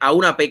a ir a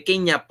una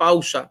pequeña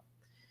pausa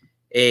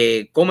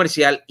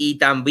comercial y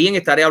también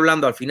estaré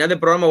hablando al final del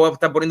programa. Voy a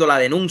estar poniendo la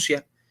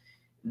denuncia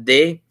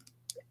de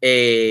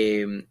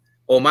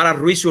Omar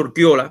Ruiz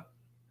Urquiola,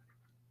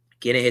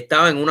 quienes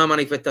estaban en una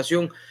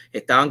manifestación,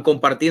 estaban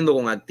compartiendo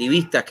con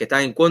activistas que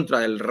están en contra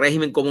del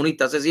régimen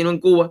comunista asesino en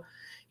Cuba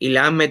y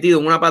la han metido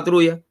en una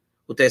patrulla.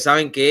 Ustedes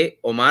saben que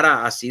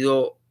Omara ha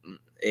sido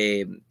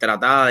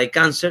tratada de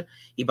cáncer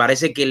y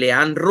parece que le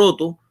han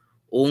roto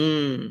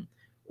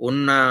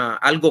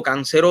algo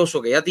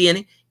canceroso que ella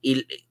tiene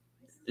y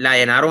la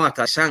llenaron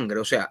hasta sangre.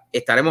 O sea,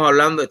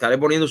 estaré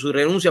poniendo su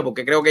renuncia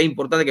porque creo que es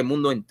importante que el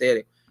mundo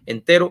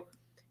entero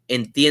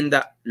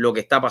entienda lo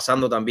que está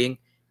pasando también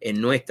en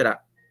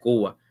nuestra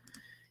Cuba.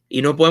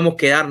 Y no podemos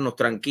quedarnos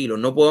tranquilos,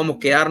 no podemos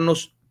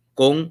quedarnos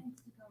con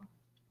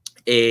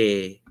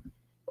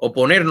o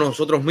ponernos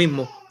nosotros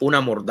mismos una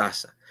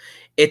mordaza.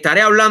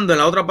 Estaré hablando en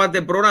la otra parte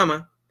del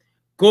programa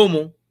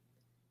cómo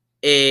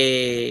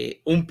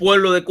un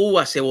pueblo de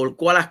Cuba se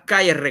volcó a las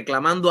calles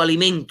reclamando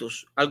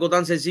alimentos, algo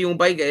tan sencillo en un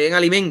país que den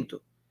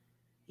alimentos,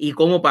 y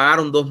cómo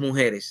pagaron 2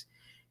 mujeres.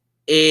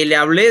 Le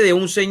hablé de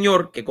un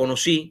señor que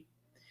conocí,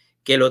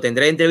 que lo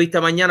tendré en entrevista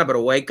mañana,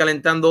 pero voy a ir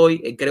calentando hoy.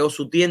 Él creó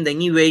su tienda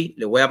en eBay,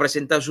 le voy a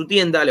presentar su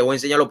tienda, le voy a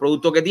enseñar los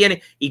productos que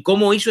tiene y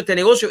cómo hizo este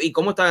negocio y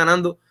cómo está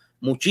ganando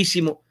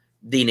muchísimo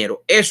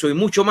dinero. Eso y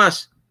mucho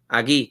más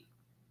aquí,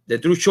 The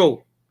Truth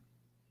Show,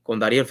 con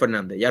Dariel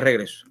Fernandez. Ya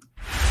regreso.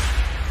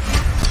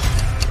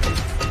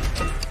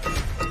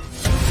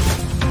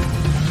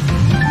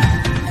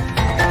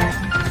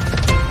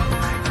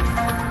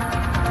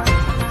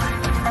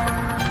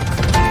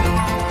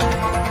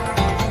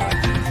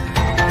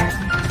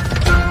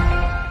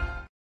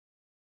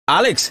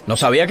 Alex, no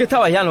sabía que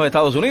estabas ya en los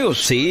Estados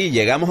Unidos. Sí,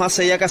 llegamos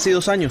hace ya casi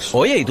 2 años.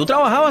 Oye, y tú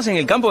trabajabas en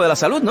el campo de la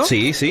salud, ¿no?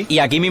 Sí, sí. Y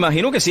aquí me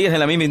imagino que sigues en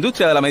la misma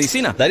industria de la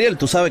medicina. Dariel,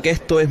 ¿tú sabes que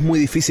esto es muy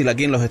difícil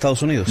aquí en los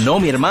Estados Unidos? No,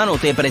 mi hermano,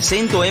 te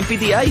presento en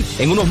PTI.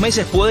 En unos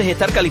meses puedes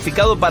estar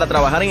calificado para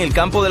trabajar en el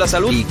campo de la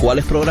salud. ¿Y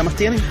cuáles programas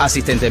tienen?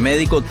 Asistente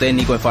médico,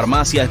 técnico en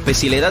farmacia,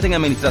 especialidad en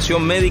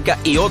administración médica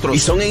y otros. ¿Y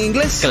son en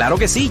inglés? Claro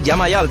que sí.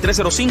 Llama ya al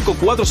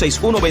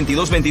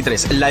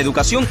 305-461-2223. La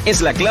educación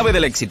es la clave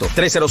del éxito.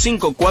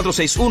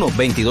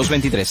 305-461-2223.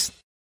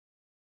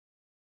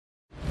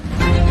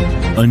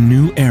 A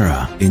new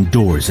era in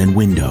doors and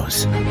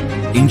windows.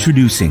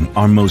 Introducing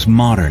our most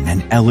modern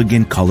and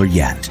elegant color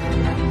yet.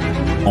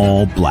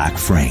 All black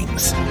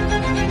frames.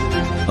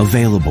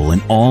 Available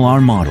in all our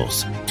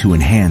models to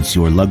enhance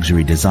your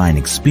luxury design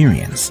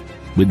experience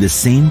with the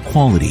same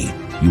quality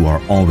you are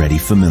already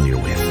familiar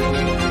with.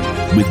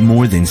 With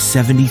more than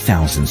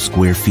 70,000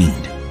 square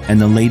feet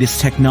and the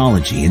latest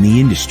technology in the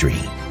industry,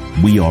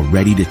 we are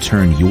ready to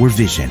turn your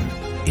vision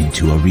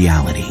into a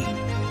reality.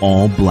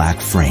 All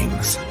black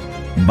frames.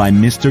 By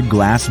Mr.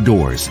 Glass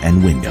Doors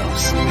and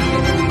Windows.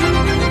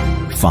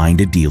 Find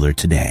a dealer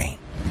today.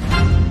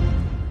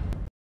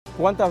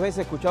 ¿Cuántas veces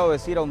he escuchado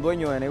decir a un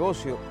dueño de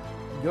negocio,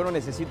 yo no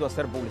necesito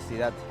hacer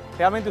publicidad?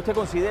 ¿Realmente usted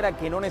considera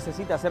que no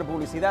necesita hacer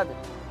publicidad?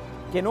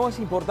 ¿Que no es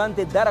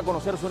importante dar a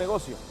conocer su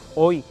negocio?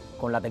 Hoy,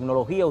 con la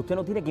tecnología, usted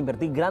no tiene que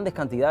invertir grandes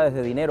cantidades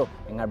de dinero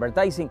en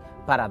advertising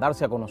para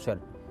darse a conocer.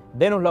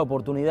 Denos la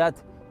oportunidad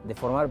de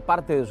formar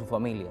parte de su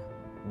familia,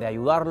 de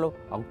ayudarlo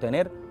a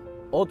obtener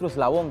otro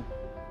eslabón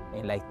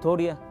en la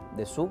historia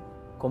de su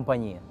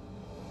compañía.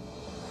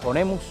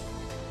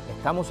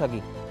 Estamos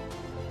aquí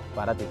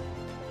para ti.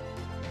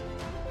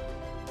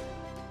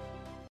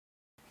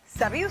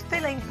 ¿Sabía usted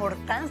la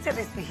importancia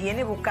de su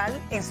higiene bucal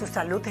en su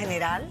salud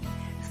general?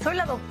 Soy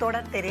la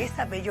doctora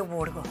Teresa Bello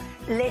Burgo.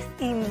 Les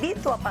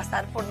invito a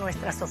pasar por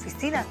nuestras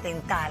oficinas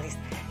dentales.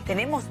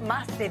 Tenemos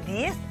más de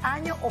 10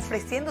 años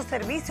ofreciendo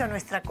servicio a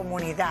nuestra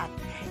comunidad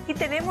y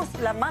tenemos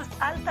la más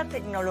alta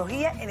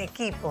tecnología en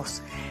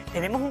equipos.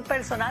 Tenemos un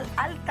personal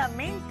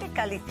altamente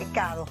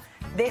calificado.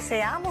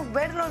 Deseamos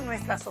verlo en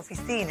nuestras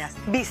oficinas.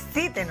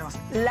 Visítenos.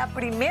 La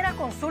primera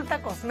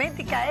consulta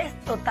cosmética es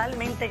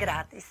totalmente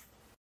gratis.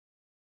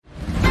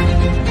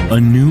 A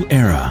new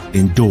era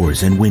in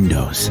doors and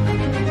windows.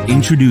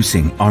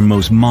 Introducing our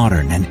most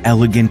modern and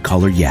elegant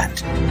color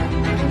yet.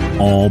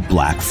 All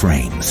black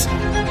frames.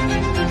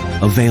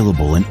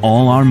 Available in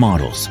all our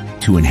models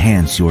to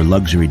enhance your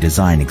luxury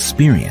design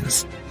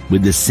experience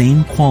with the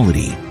same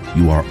quality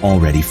you are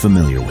already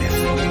familiar with.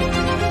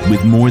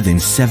 With more than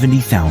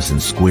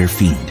 70,000 square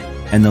feet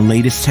and the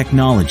latest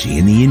technology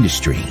in the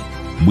industry,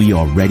 we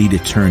are ready to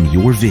turn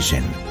your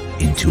vision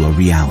into a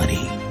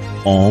reality.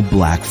 All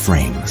black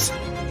frames.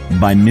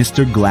 By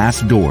Mr.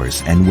 Glass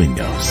Doors and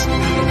Windows.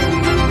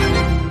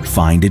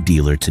 Find a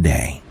dealer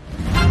today.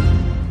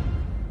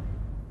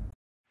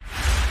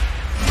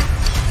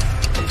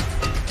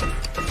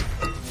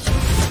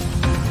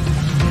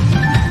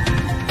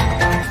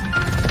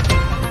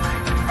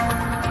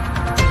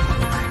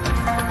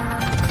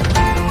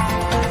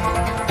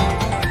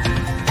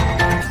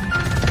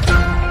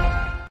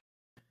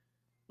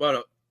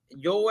 Bueno,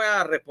 yo voy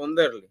a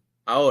responderle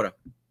ahora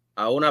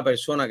a una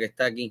persona que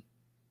está aquí,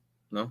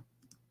 ¿no?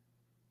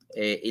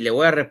 Y le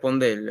voy a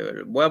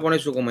responder, voy a poner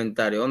su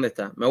comentario. ¿Dónde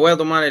está? Me voy a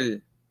tomar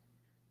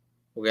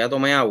porque ya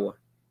tomé agua.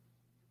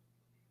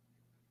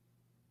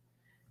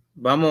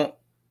 Vamos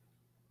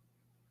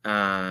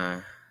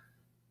a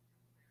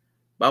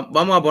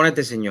poner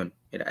este señor.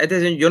 Mira,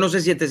 este señor, yo no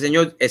sé si este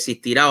señor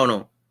existirá o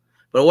no,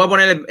 Pero voy a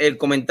poner el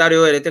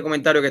comentario de él, este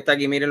comentario que está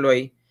aquí, mírenlo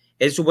ahí.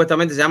 Él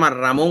supuestamente se llama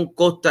Ramón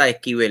Costa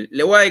Esquivel.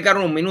 Le voy a dedicar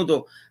unos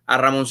minutos a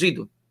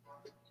Ramoncito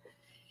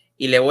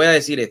y le voy a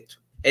decir esto.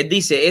 Él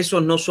dice,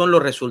 esos no son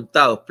los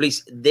resultados.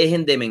 Please,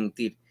 dejen de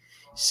mentir.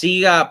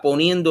 Siga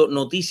poniendo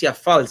noticias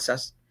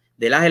falsas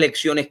de las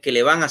elecciones que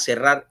le van a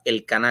cerrar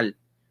el canal.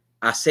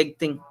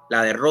 Acepten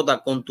la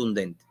derrota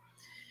contundente.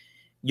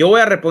 Yo voy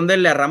a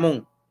responderle a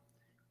Ramón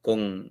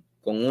con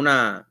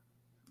una...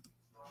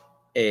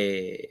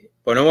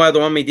 pues no voy a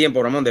tomar mi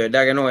tiempo, Ramón, de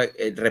verdad que no.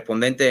 El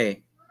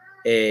respondente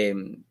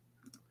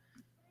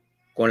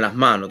con las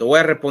manos. Te voy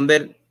a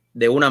responder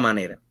de una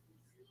manera.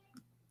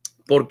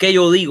 ¿Por qué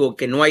yo digo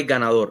que no hay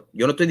ganador?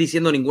 Yo no estoy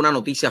diciendo ninguna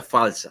noticia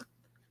falsa,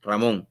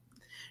 Ramón.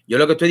 Yo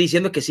lo que estoy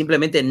diciendo es que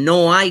simplemente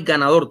no hay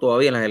ganador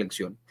todavía en las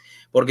elecciones.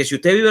 Porque si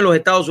usted vive en los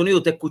Estados Unidos,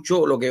 usted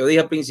escuchó lo que yo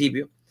dije al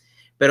principio,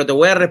 pero te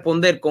voy a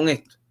responder con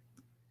esto.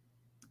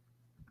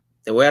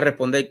 Te voy a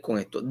responder con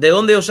esto. ¿De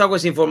dónde yo saco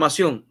esa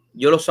información?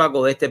 Yo lo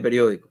saco de este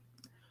periódico.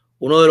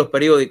 Uno de los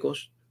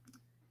periódicos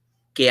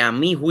que a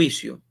mi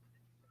juicio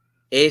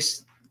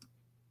es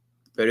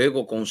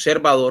periódico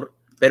conservador,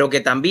 pero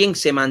que también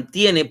se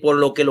mantiene por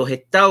lo que los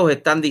estados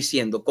están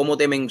diciendo. Como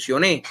te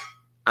mencioné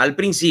al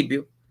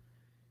principio,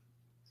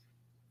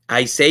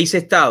 hay 6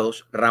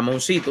 estados,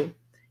 Ramoncito,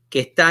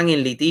 que están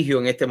en litigio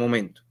en este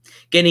momento.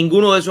 Que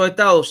ninguno de esos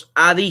estados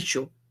ha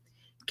dicho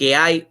que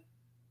hay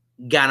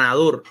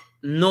ganador.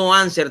 No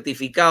han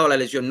certificado la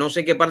elección. No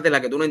sé qué parte es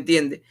la que tú no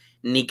entiendes,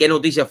 ni qué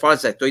noticia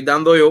falsa estoy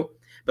dando yo.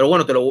 Pero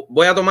bueno, te lo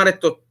voy a tomar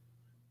estos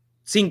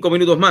 5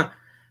 minutos más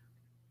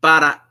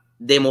para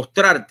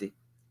demostrarte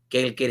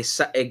que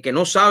el que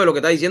no sabe lo que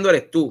está diciendo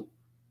eres tú.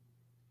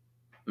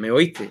 ¿Me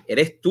oíste?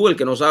 Eres tú el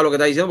que no sabe lo que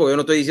está diciendo, porque yo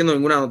no estoy diciendo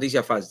ninguna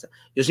noticia falsa.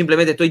 Yo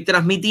simplemente estoy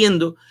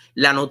transmitiendo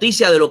la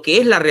noticia de lo que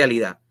es la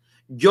realidad.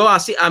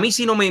 A mí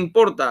sí no me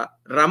importa,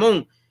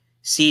 Ramón,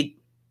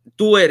 si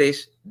tú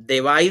eres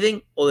de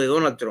Biden o de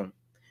Donald Trump.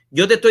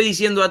 Yo te estoy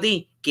diciendo a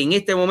ti que en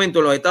este momento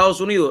en los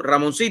Estados Unidos,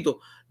 Ramoncito,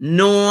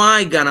 no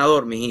hay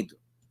ganador, mijito.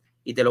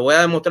 Y te lo voy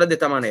a demostrar de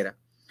esta manera.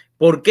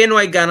 ¿Por qué no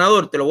hay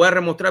ganador? Te lo voy a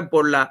demostrar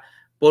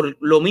por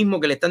lo mismo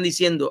que le están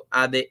diciendo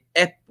a The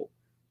Epoch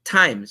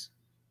Times,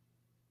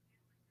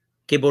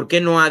 que por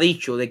qué no ha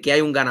dicho de que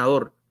hay un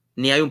ganador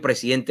ni hay un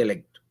presidente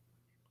electo.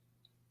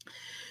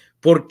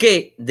 ¿Por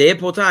qué The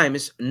Epoch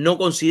Times no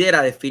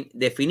considera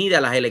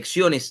definidas las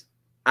elecciones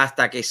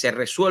hasta que se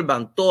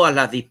resuelvan todas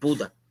las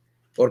disputas?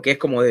 Porque es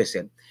como debe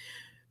ser.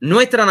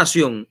 Nuestra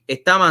nación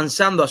está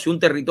avanzando hacia un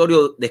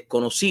territorio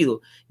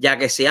desconocido, ya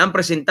que se han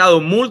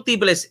presentado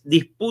múltiples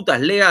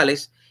disputas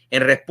legales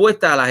en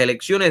respuesta a las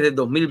elecciones de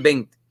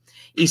 2020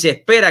 y se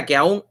espera que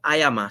aún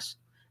haya más.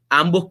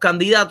 Ambos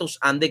candidatos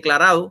han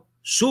declarado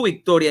su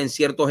victoria en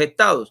ciertos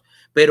estados,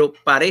 pero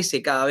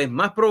parece cada vez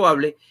más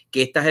probable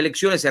que estas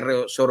elecciones se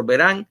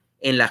resolverán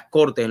en las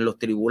cortes, en los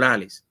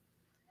tribunales.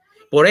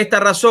 Por esta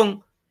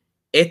razón,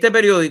 este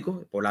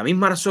periódico, por la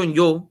misma razón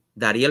yo,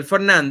 Dariel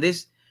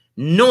Fernandez,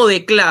 no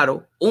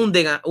declaro un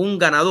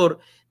ganador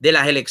de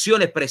las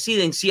elecciones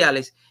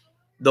presidenciales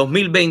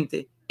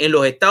 2020 en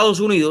los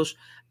Estados Unidos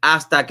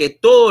hasta que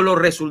todos los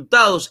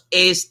resultados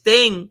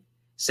estén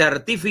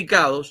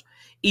certificados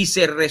y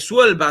se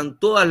resuelvan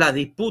todas las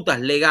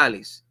disputas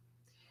legales.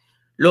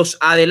 Los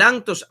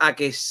adelantos a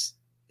que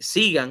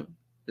sigan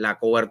la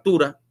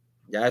cobertura,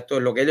 ya esto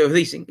es lo que ellos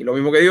dicen, y lo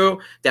mismo que yo,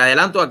 te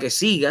adelanto a que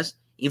sigas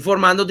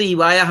informándote y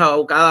vayas a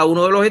cada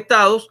uno de los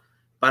estados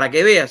para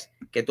que veas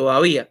que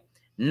todavía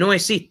no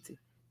existe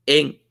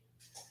en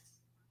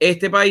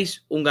este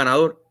país un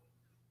ganador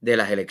de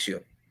las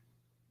elecciones.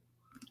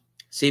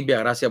 Silvia,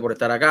 gracias por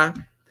estar acá.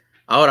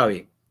 Ahora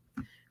bien,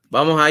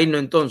 vamos a irnos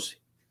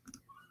entonces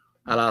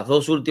a las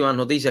 2 últimas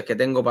noticias que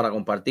tengo para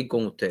compartir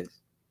con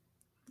ustedes.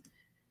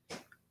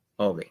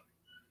 Ok.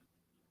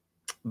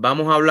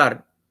 Vamos a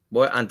hablar,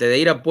 antes de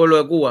ir al pueblo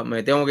de Cuba,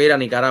 me tengo que ir a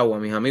Nicaragua,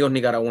 mis amigos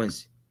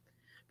nicaragüenses.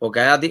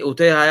 Porque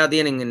ustedes allá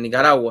tienen en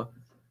Nicaragua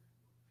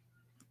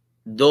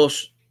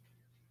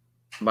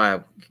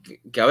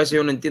que a veces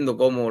yo no entiendo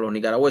cómo los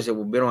nicaragüenses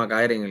volvieron a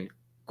caer en el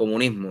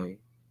comunismo. Y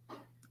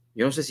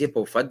yo no sé si es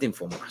por falta de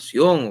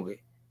información o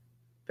qué,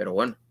 pero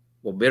bueno,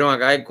 volvieron a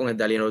caer con el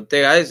Dariel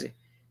Ortega ese,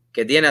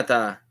 que tiene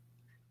hasta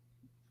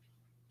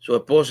su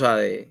esposa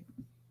de...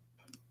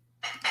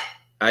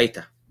 Ahí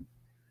está.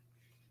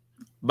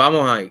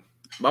 Vamos a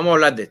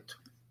hablar de esto.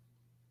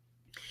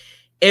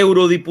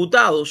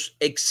 Eurodiputados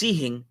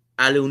exigen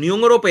a la Unión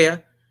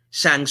Europea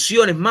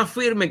sanciones más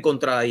firmes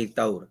contra la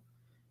dictadura.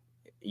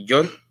 Y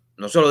yo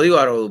no se lo digo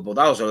a los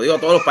diputados, se lo digo a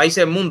todos los países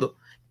del mundo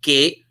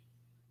que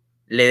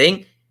le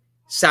den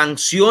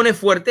sanciones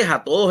fuertes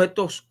a todos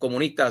estos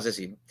comunistas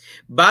asesinos.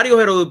 Varios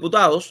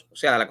eurodiputados, o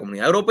sea, la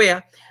Comunidad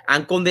Europea,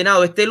 han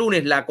condenado este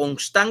lunes la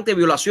constante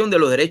violación de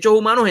los derechos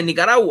humanos en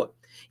Nicaragua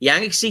y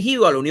han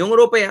exigido a la Unión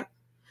Europea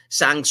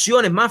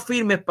sanciones más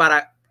firmes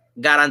para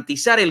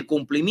garantizar el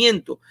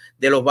cumplimiento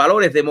de los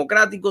valores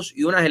democráticos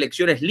y unas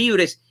elecciones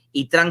libres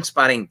y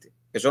transparentes.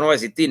 Eso no va a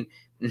existir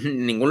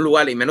en ningún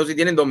lugar, y menos si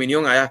tienen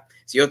dominión allá.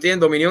 Si ellos tienen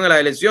dominión en las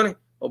elecciones,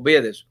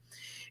 olvídate eso.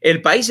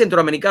 El país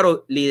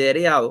centroamericano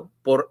liderado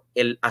por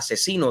el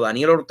asesino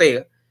Daniel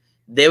Ortega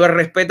debe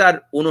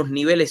respetar unos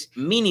niveles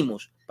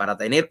mínimos para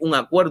tener un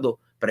acuerdo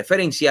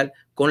preferencial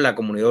con la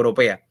Comunidad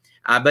Europea,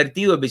 ha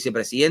advertido el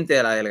vicepresidente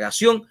de la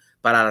delegación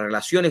para las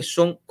relaciones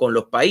con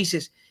los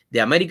países de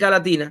América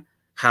Latina,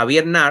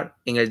 Javier Nar,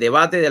 en el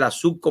debate de la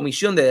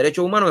Subcomisión de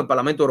Derechos Humanos del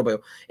Parlamento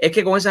Europeo. Es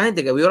que con esa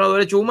gente que viola los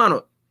derechos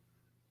humanos,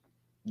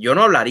 yo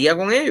no hablaría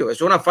con ellos.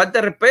 Eso es una falta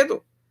de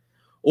respeto.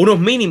 Unos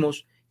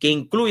mínimos que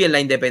incluyen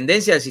la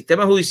independencia del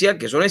sistema judicial,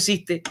 que eso no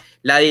existe,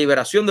 la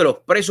liberación de los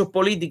presos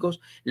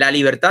políticos, la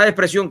libertad de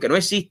expresión, que no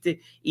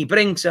existe, y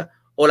prensa,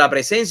 o la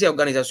presencia de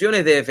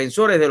organizaciones de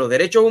defensores de los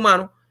derechos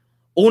humanos,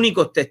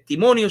 únicos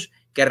testimonios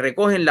que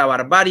recogen la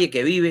barbarie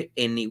que vive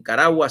en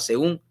Nicaragua,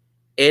 según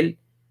el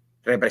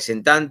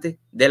representante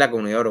de la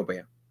Comunidad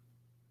Europea.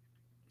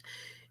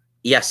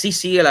 Y así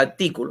sigue el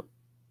artículo,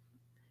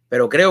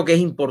 pero creo que es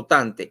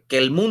importante que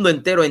el mundo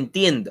entero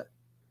entienda,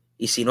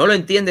 y si no lo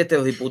entiende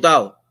estos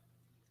diputados,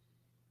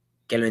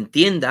 que lo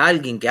entienda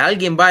alguien, que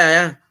alguien vaya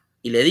allá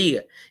y le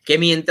diga que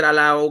mientras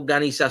la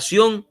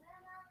Organización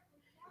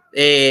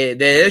de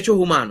Derechos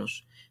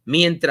Humanos,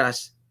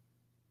 mientras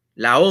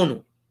la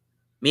ONU,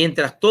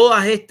 mientras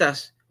todas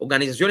estas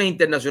organizaciones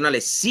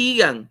internacionales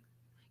sigan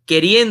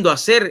queriendo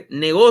hacer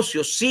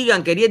negocios,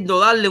 sigan queriendo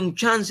darle un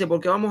chance,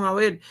 porque vamos a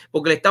ver,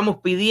 porque le estamos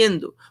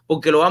pidiendo,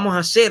 porque lo vamos a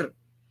hacer,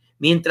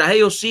 mientras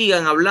ellos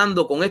sigan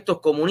hablando con estos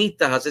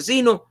comunistas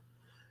asesinos,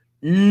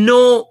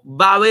 no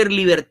va a haber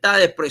libertad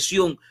de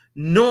expresión,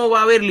 no va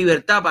a haber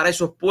libertad para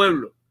esos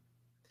pueblos,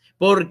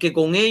 porque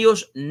con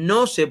ellos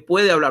no se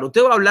puede hablar.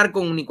 Usted va a hablar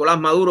con Nicolás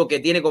Maduro, que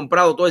tiene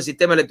comprado todo el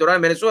sistema electoral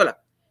en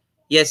Venezuela,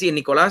 y decir: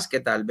 Nicolás,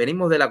 ¿qué tal?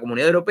 Venimos de la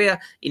Comunidad Europea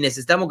y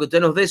necesitamos que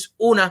usted nos des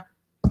unas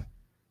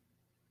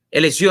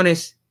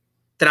elecciones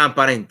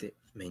transparentes.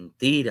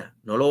 Mentira,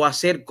 no lo va a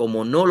hacer,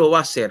 como no lo va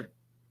a hacer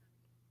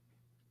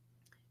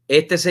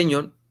este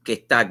señor que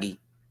está aquí,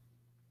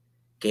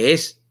 que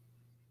es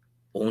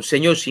un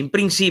señor sin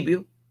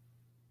principio,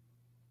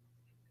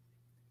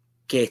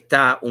 que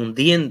está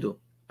hundiendo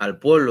al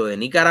pueblo de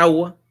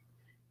Nicaragua,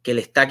 que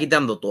le está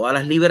quitando todas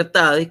las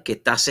libertades, que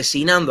está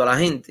asesinando a la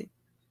gente,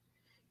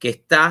 que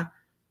está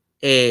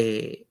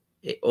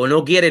o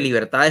no quiere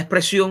libertad de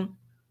expresión,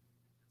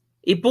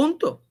 y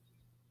punto.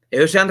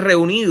 Ellos se han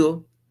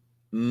reunido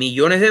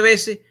millones de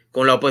veces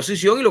con la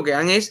oposición y lo que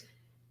han es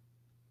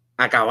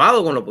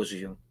acabado con la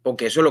oposición,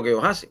 porque eso es lo que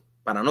ellos hacen,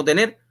 para no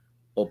tener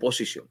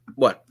oposición.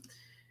 Bueno,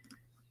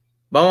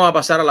 vamos a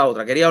pasar a la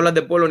otra. Quería hablar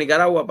del pueblo de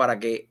Nicaragua para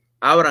que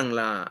abran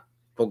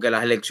porque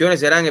las elecciones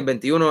serán el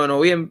 21 de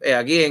noviembre,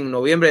 aquí en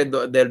noviembre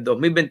del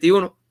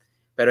 2021,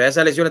 pero ya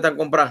esas elecciones están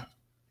compradas.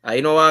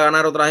 Ahí no va a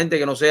ganar otra gente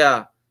que no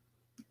sea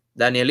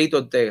Danielito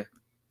Ortega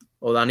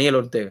o Daniel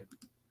Ortega.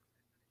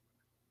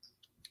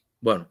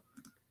 Bueno,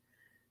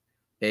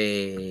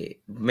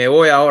 me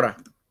voy ahora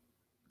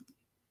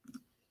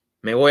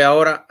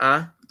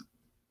a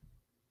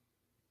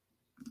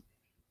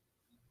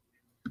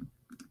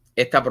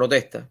esta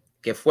protesta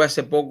que fue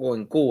hace poco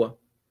en Cuba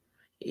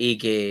y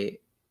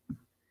que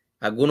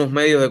algunos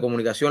medios de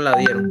comunicación la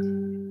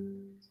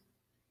dieron.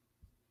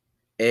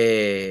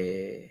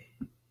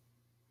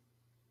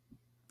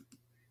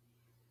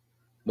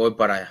 Voy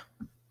para allá.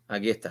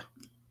 Aquí está.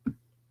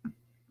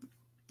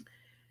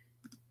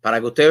 Para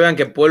que ustedes vean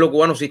que el pueblo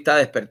cubano sí está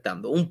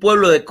despertando. Un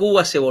pueblo de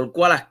Cuba se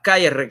volcó a las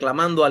calles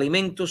reclamando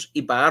alimentos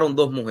y pagaron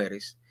 2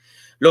 mujeres.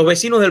 Los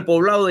vecinos del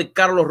poblado de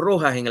Carlos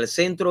Rojas, en el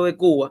centro de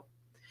Cuba,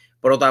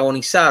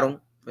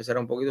 protagonizaron, voy a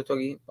cerrar un poquito esto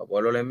aquí para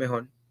poderlo leer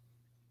mejor,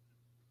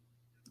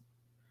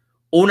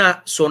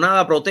 una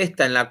sonada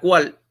protesta en la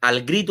cual,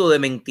 al grito de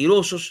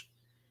mentirosos,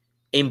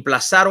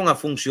 emplazaron a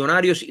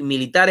funcionarios y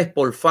militares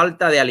por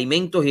falta de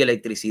alimentos y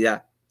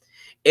electricidad.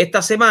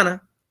 Esta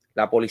semana,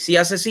 la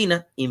policía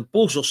asesina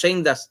impuso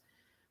sendas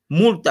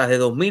multas de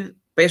 2,000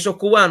 pesos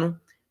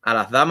cubanos a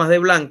las damas de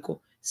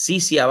blanco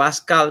Cici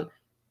Abascal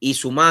y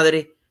su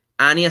madre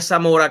Ania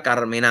Zamora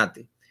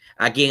Carmenate,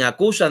 a quien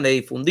acusan de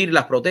difundir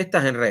las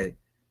protestas en redes.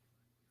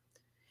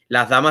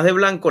 Las damas de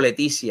blanco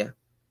Leticia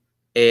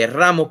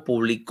Ramos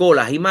publicó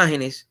las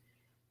imágenes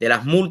de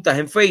las multas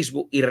en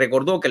Facebook y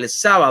recordó que el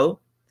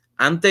sábado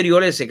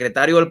anterior el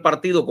secretario del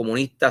Partido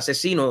Comunista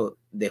Asesino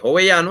de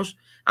Jovellanos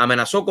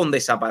amenazó con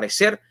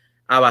desaparecer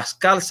a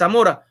Abascal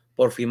Zamora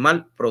por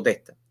firmar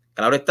protesta.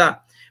 Claro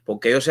está,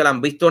 porque ellos se la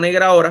han visto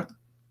negra ahora,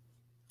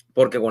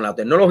 porque con la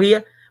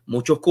tecnología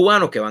muchos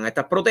cubanos que van a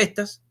estas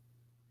protestas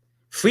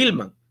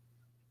filman.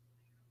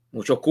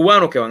 Muchos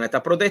cubanos que van a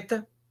estas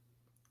protestas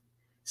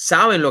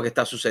saben lo que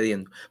está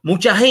sucediendo.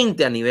 Mucha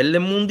gente a nivel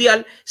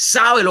mundial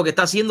sabe lo que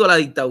está haciendo la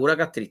dictadura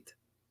castrista.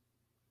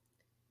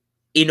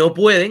 Y no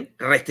pueden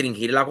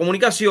restringir la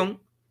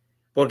comunicación,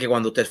 porque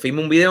cuando usted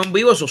filma un video en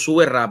vivo, eso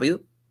sube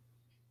rápido.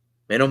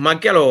 Menos mal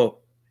que a los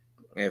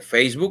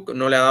Facebook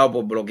no le ha dado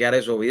por bloquear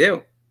esos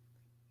videos.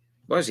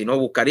 Bueno, si no,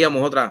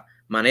 buscaríamos otra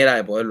manera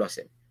de poderlo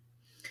hacer.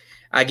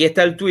 Aquí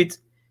está el tweet.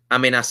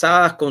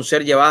 Amenazadas con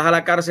ser llevadas a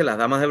la cárcel, las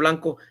damas de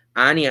blanco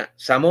Ania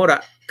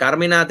Zamora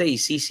Carmenate y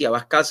Cici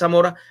Abascal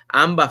Zamora,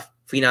 ambas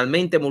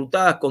finalmente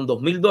multadas con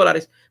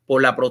 $2,000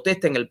 por la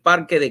protesta en el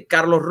parque de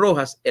Carlos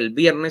Rojas el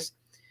viernes,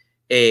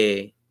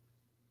 el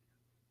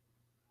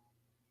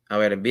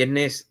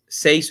viernes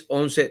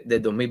 6/11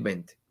 del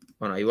 2020.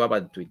 Bueno, ahí va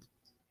para el tweet.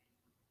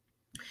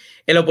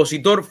 El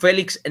opositor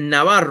Félix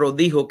Navarro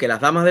dijo que las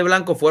damas de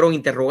blanco fueron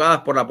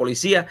interrogadas por la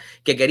policía,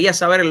 que quería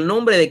saber el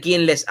nombre de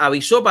quien les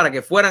avisó para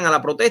que fueran a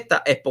la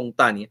protesta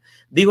espontánea.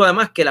 Dijo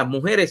además que las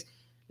mujeres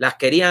las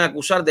querían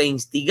acusar de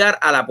instigar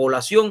a la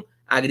población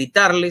a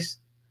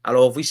gritarles a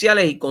los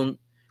oficiales y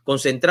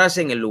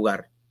concentrarse en el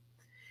lugar.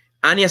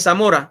 Ania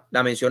Zamora,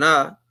 la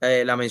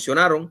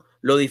mencionaron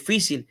lo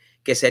difícil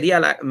que sería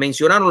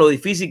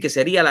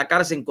la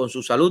cárcel con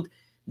su salud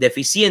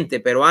deficiente,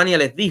 pero Ania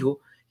les dijo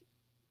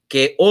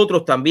que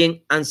otros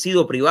también han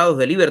sido privados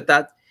de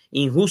libertad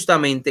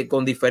injustamente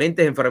con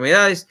diferentes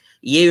enfermedades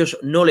y ellos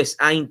no les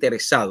ha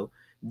interesado,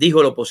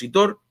 dijo el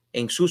opositor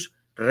en sus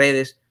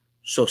redes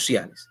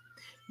sociales.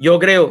 Yo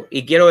creo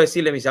y quiero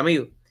decirle, mis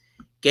amigos,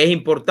 que es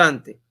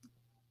importante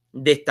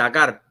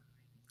destacar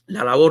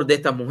la labor de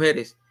estas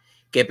mujeres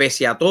que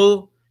pese a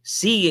todo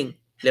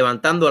siguen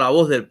levantando la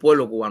voz del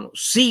pueblo cubano,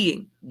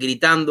 siguen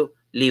gritando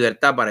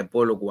libertad para el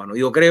pueblo cubano.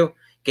 Yo creo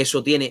que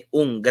eso tiene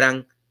un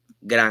gran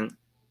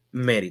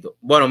mérito.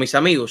 Bueno, mis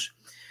amigos,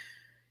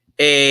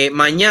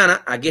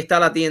 mañana, aquí está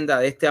la tienda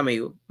de este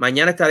amigo.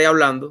 Mañana estaré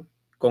hablando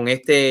con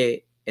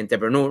este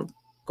entrepreneur,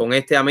 con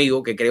este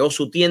amigo que creó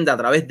su tienda a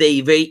través de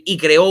eBay y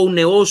creó un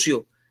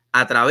negocio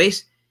a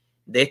través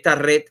de esta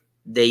red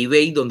de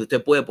eBay donde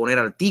usted puede poner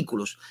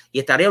artículos. Y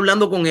estaré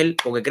hablando con él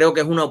porque creo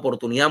que es una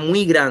oportunidad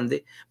muy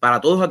grande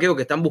para todos aquellos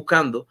que están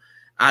buscando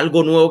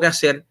algo nuevo que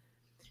hacer,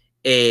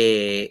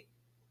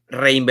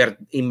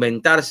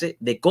 reinventarse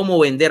de cómo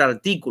vender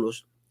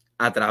artículos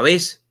a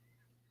través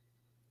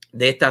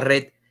de esta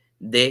red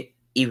de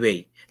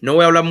eBay. No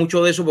voy a hablar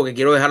mucho de eso porque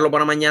quiero dejarlo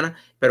para mañana,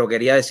 pero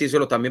quería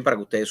decírselo también para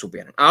que ustedes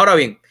supieran. Ahora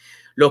bien,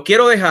 los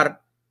quiero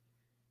dejar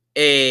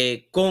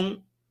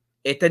con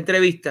esta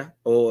entrevista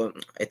o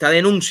esta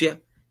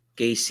denuncia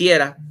que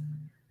hiciera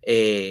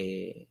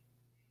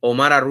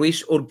Omara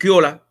Ruiz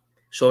Urquiola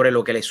sobre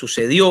lo que le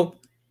sucedió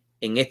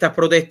en estas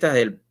protestas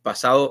del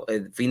pasado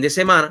fin de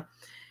semana,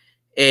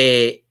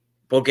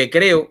 porque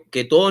creo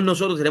que todos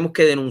nosotros tenemos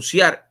que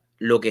denunciar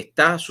lo que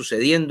está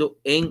sucediendo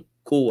en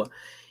Cuba.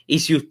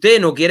 Y si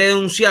usted no quiere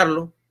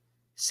denunciarlo,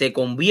 se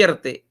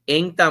convierte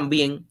en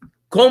también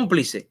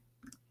cómplice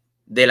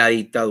de la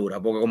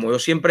dictadura. Porque como yo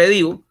siempre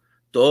digo,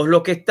 todos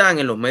los que están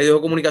en los medios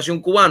de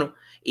comunicación cubanos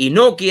y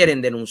no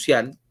quieren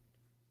denunciar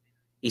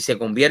y se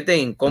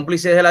convierten en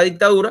cómplices de la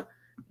dictadura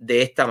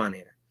de esta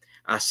manera.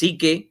 Así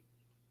que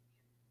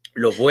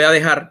los voy a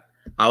dejar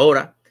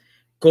ahora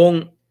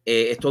con...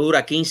 esto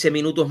dura 15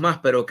 minutos más,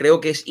 pero creo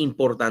que es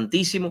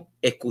importantísimo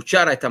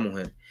escuchar a esta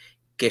mujer,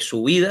 que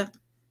su vida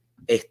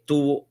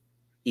estuvo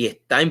y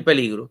está en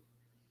peligro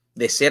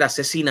de ser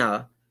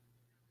asesinada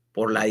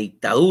por la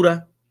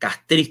dictadura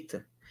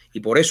castrista.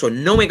 Y por eso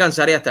no me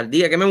cansaré hasta el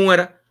día que me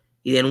muera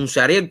y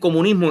denunciaré el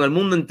comunismo en el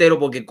mundo entero,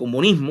 porque el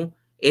comunismo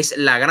es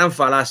la gran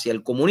falacia.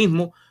 El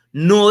comunismo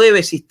no debe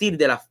existir,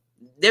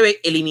 debe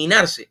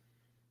eliminarse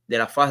de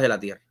la faz de la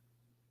tierra.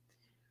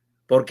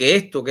 Porque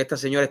esto que esta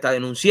señora está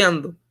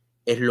denunciando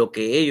es lo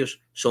que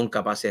ellos son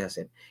capaces de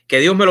hacer. Que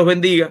Dios me los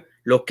bendiga.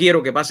 Los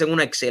quiero, que pasen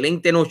una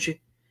excelente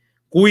noche.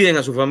 Cuiden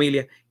a su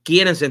familia.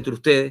 Quiéranse entre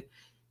ustedes.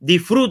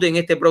 Disfruten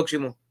este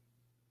próximo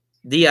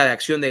Día de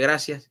Acción de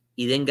Gracias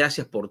y den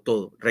gracias por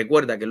todo.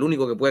 Recuerda que el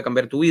único que puede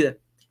cambiar tu vida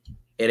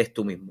eres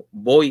tú mismo.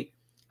 Voy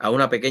a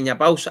una pequeña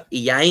pausa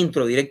y ya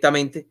entro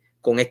directamente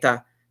con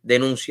esta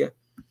denuncia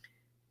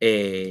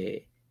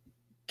que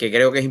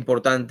creo que es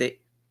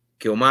importante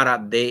que Omara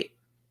dé,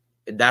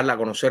 darla a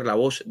conocer, la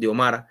voz de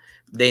Omara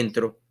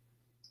dentro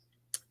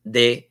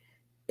de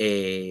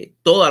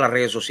todas las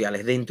redes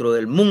sociales, dentro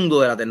del mundo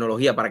de la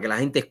tecnología, para que la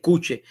gente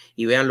escuche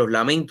y vean los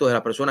lamentos de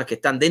las personas que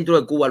están dentro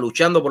de Cuba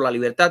luchando por la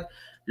libertad,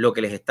 lo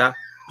que les está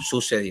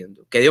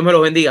sucediendo. Que Dios me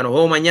los bendiga. Nos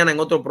vemos mañana en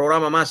otro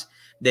programa más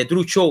de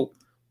True Show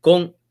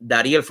con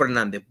Dariel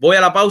Fernández. Voy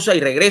a la pausa y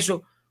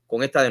regreso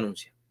con esta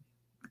denuncia.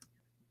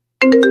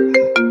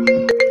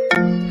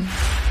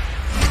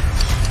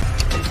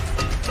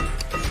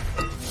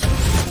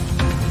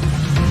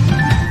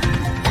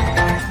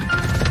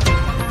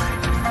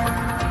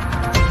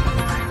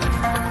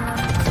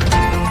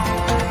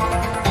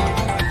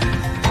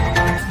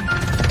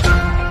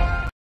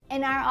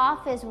 In our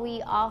office,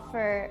 we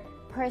offer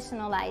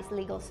personalized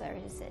legal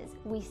services.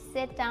 We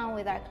sit down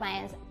with our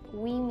clients.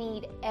 We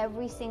meet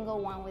every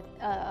single one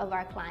of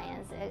our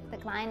clients. The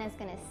client is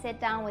going to sit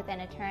down with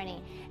an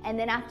attorney. And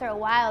then after a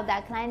while,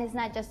 that client is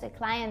not just a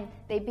client,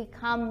 they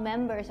become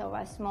members of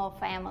our small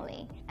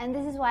family. And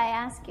this is why I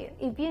ask you,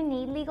 if you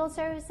need legal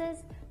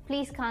services,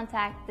 please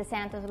contact the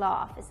Santos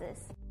Law offices.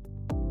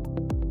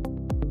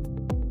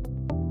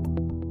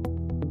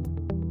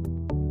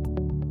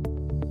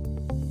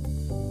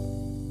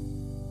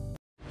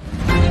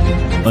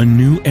 A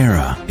new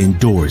era in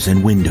doors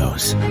and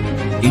windows.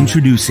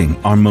 Introducing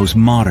our most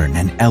modern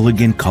and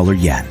elegant color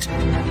yet.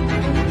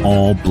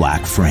 All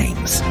black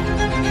frames.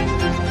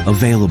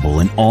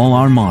 Available in all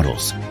our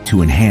models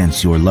to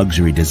enhance your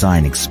luxury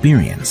design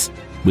experience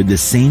with the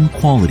same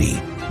quality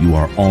you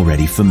are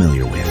already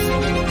familiar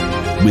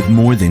with. With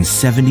more than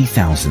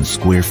 70,000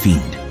 square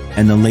feet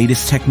and the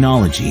latest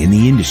technology in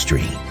the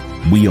industry,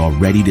 we are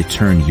ready to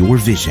turn your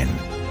vision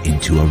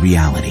into a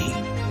reality.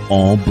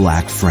 All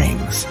black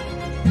frames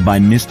by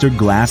Mr.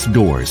 Glass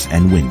Doors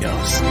and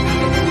Windows.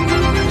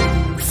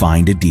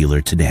 Find a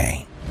dealer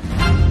today.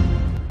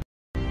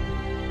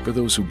 For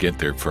those who get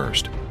there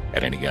first,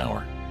 at any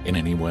hour, in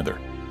any weather.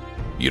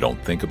 You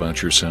don't think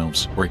about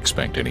yourselves or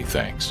expect any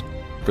thanks.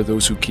 For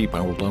those who keep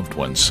our loved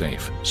ones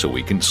safe so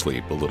we can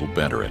sleep a little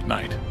better at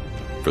night.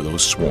 For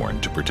those sworn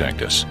to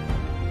protect us.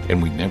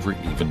 And we never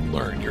even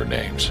learn your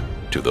names.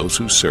 To those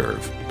who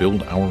serve,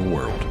 build our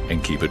world,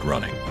 and keep it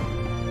running.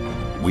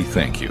 We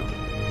thank you.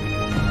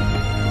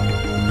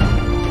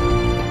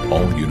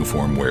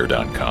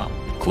 AllUniformWear.com.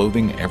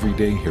 Clothing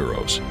everyday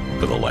heroes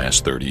for the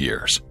last 30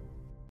 years.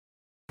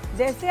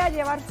 ¿Desea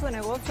llevar su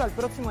negocio al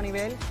próximo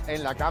nivel?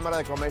 En la Cámara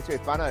de Comercio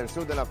Hispana del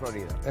Sur de la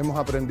Florida. Hemos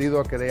aprendido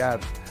a crear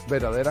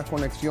verdaderas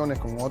conexiones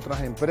con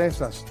otras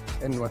empresas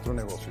en nuestro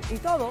negocio. Y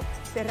todo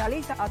se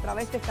realiza a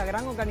través de esta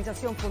gran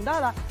organización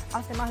fundada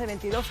hace más de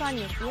 22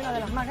 años y una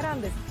de las más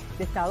grandes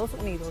de Estados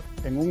Unidos.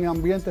 En un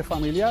ambiente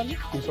familiar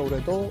y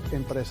sobre todo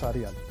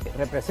empresarial.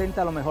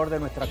 Representa lo mejor de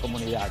nuestra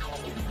comunidad.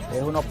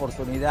 Es una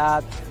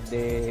oportunidad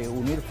de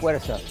unir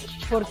fuerzas.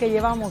 Porque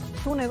llevamos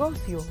su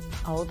negocio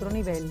a otro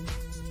nivel.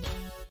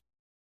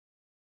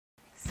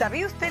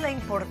 ¿Sabía usted la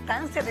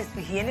importancia de su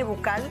higiene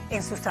bucal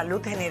en su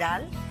salud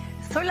general?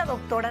 Soy la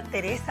doctora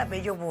Teresa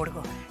Bello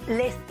Burgo.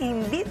 Les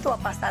invito a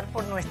pasar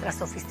por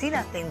nuestras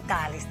oficinas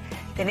dentales.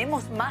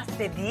 Tenemos más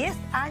de 10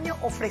 años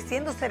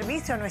ofreciendo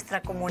servicio a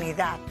nuestra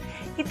comunidad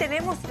y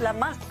tenemos la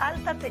más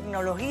alta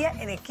tecnología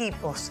en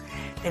equipos.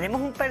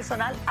 Tenemos un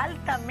personal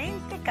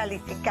altamente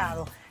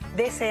calificado.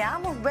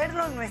 Deseamos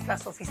verlo en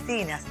nuestras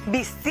oficinas.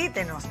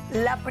 Visítenos.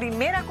 La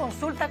primera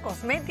consulta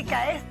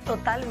cosmética es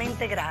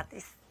totalmente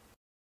gratis.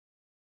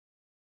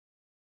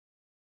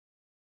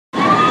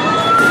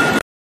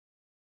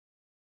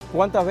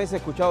 ¿Cuántas veces he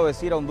escuchado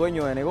decir a un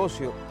dueño de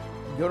negocio,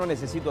 yo no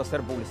necesito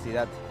hacer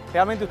publicidad?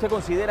 ¿Realmente usted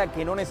considera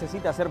que no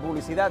necesita hacer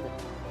publicidad?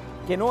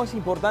 ¿Que no es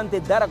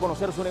importante dar a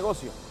conocer su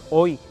negocio?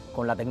 Hoy,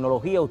 con la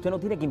tecnología, usted no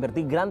tiene que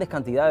invertir grandes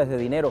cantidades de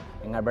dinero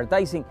en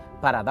advertising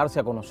para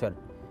darse a conocer.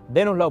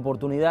 Denos la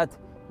oportunidad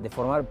de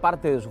formar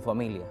parte de su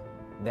familia,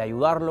 de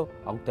ayudarlo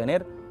a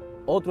obtener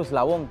otro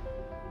eslabón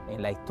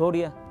en la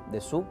historia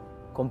de su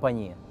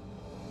compañía.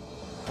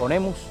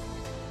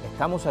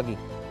 Estamos aquí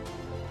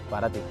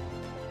para ti.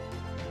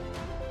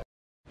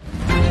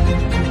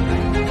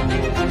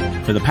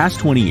 For the past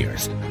 20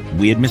 years,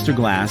 we at Mr.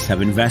 Glass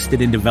have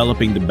invested in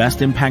developing the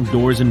best impact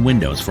doors and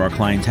windows for our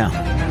clientele.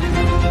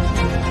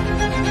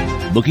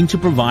 Looking to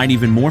provide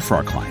even more for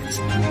our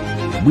clients,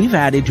 we've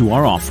added to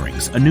our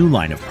offerings a new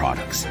line of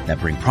products that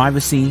bring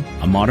privacy,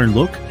 a modern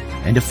look,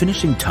 and a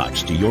finishing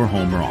touch to your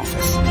home or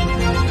office.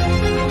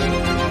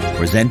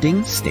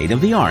 Presenting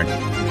state-of-the-art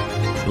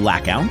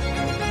blackout,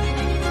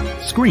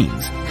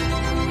 screens,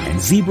 and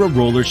zebra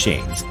roller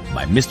shades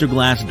by Mr.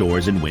 Glass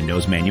Doors and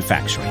Windows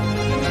Manufacturing.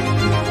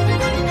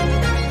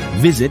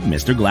 Visit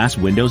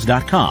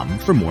MrGlassWindows.com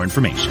for more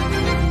information.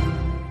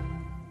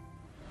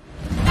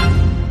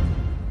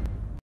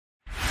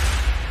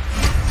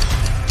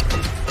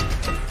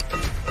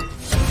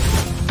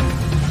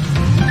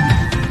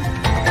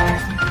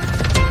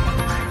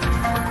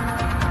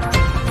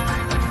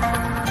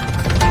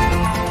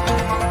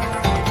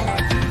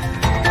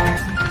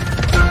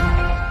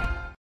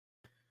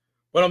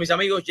 Bueno, mis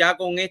amigos, ya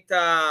con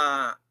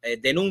esta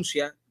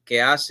denuncia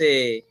que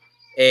hace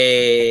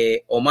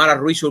Omar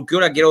Ruiz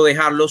Urquiola, quiero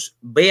dejarlos,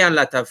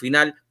 véanla hasta el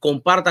final,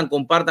 compartan.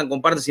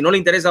 Si no les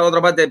interesa la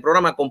otra parte del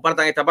programa,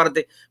 compartan esta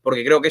parte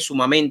porque creo que es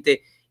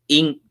sumamente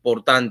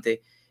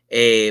importante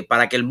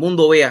para que el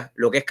mundo vea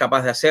lo que es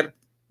capaz de hacer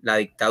la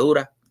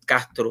dictadura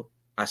Castro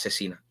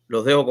asesina.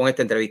 Los dejo con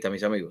esta entrevista,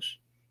 mis amigos.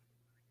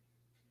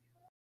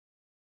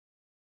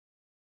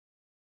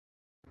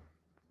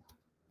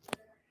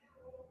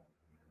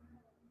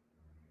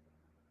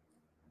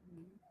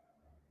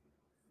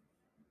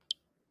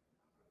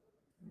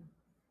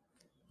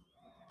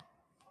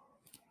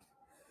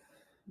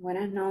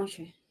 Buenas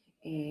noches.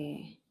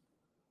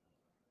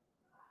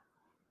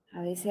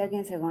 A ver si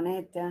alguien se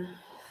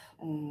conecta.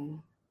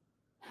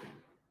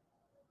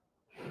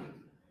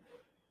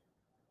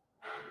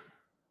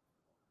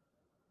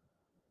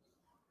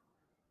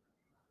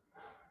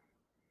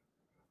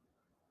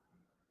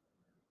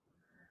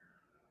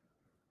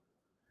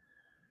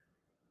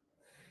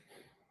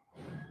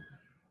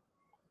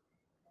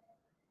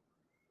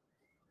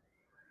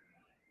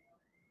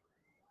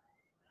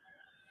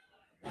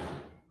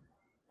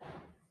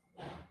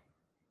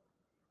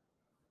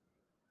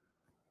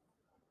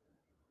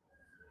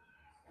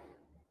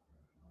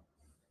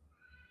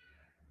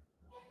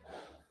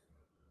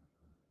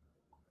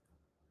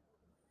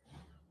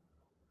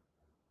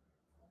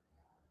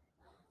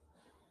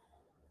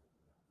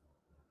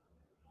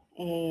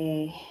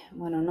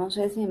 Bueno, no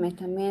sé si me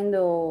están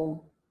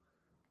viendo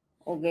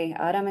Ok,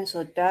 ahora me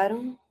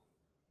soltaron.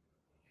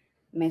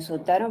 Me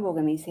soltaron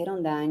porque me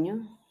hicieron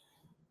daño.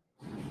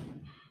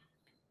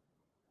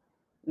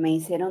 Me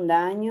hicieron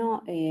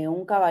daño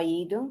un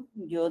caballito.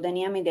 Yo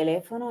tenía mi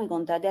teléfono y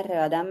con tal de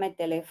arrebatarme el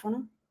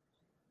teléfono,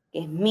 que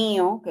es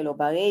mío, que lo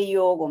pagué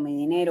yo con mi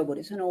dinero, por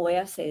eso no voy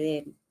a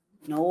ceder.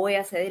 No voy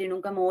a ceder y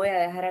nunca me voy a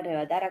dejar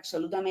arrebatar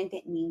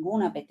absolutamente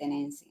ninguna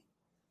pertenencia.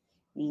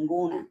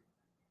 Ninguna.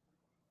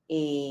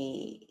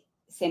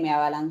 Se me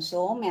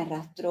abalanzó, me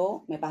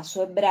arrastró, me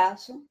pasó el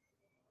brazo,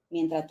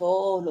 mientras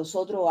todos los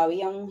otros,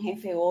 había un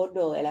jefe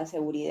gordo de la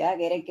seguridad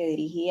que era el que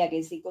dirigía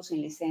aquel circo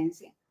sin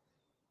licencia.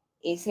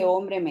 Ese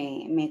hombre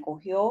me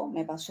cogió,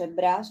 me pasó el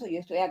brazo, yo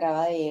estoy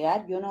acabada de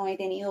llegar, yo no he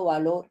tenido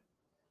valor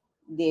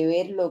de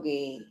ver lo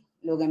que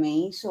me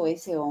hizo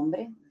ese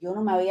hombre. Yo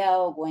no me había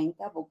dado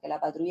cuenta porque la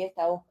patrulla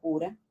estaba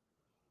oscura,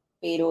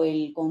 pero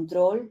el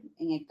control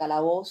en el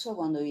calabozo,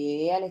 cuando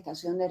llegué a la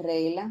estación de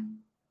regla,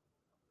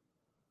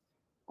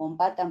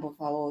 compartan por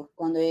favor,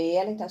 cuando llegué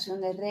a la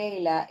estación de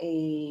regla,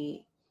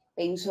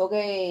 pensó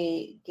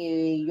que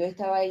yo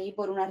estaba allí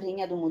por una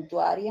riña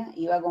tumultuaria,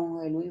 iba con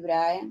José Luis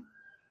Bryan,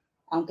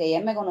 aunque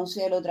ella me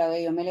conocía la otra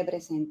vez, yo me le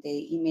presenté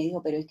y me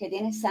dijo, pero es que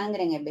tiene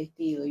sangre en el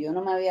vestido, yo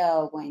no me había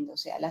dado cuenta, o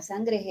sea, la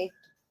sangre es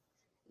esto,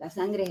 la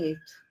sangre es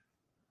esto.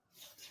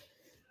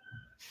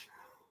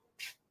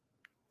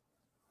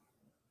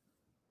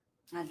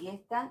 Aquí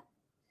está,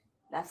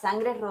 la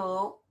sangre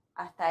rodó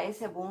hasta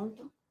ese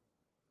punto,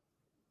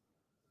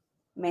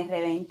 me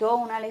reventó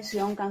una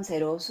lesión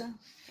cancerosa,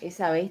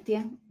 esa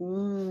bestia,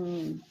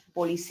 un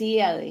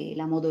policía de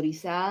la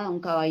motorizada, un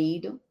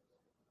caballito.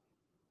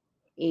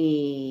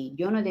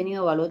 Yo no he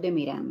tenido valor de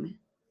mirarme,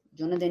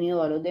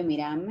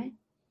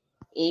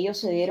 ellos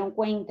se dieron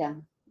cuenta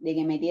de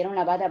que metieron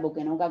la pata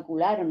porque no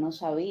calcularon, no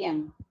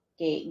sabían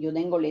que yo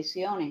tengo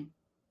lesiones.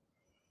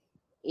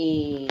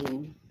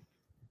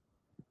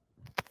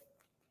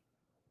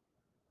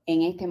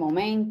 En este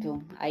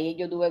momento, ayer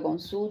yo tuve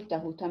consulta,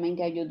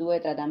 justamente ayer yo tuve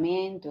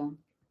tratamiento,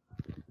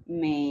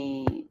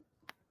 me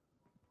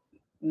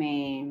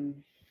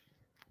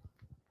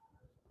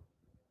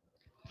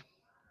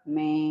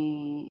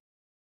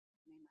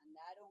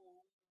mandaron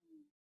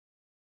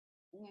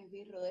un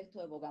esbirro de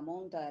esto de poca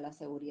monta de la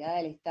seguridad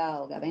del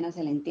Estado, que apenas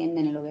se le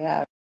entiende en lo que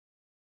habla,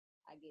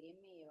 a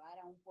quererme llevar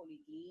a un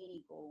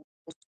policlínico,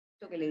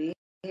 que le dije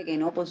que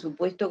no, por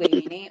supuesto que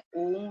llené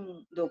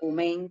un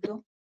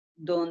documento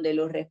donde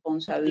los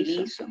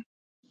responsabilizo a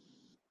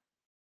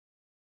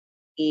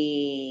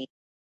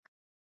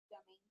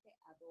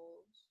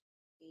todos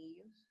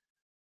ellos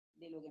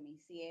de lo que me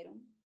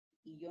hicieron,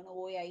 y yo no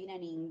voy a ir a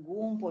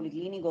ningún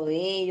policlínico de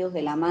ellos,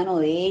 de la mano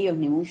de ellos,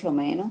 ni mucho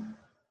menos.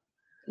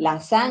 La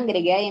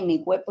sangre que hay en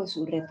mi cuerpo es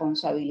su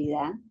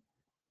responsabilidad.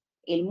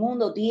 El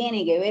mundo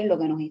tiene que ver lo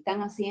que nos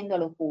están haciendo a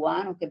los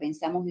cubanos que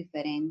pensamos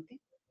diferente.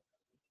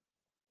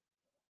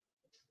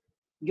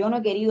 Yo no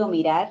he querido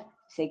mirar,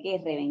 sé que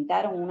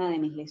reventaron una de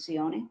mis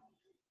lesiones.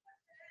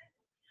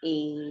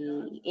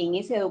 En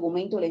ese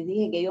documento les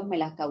dije que ellos me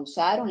las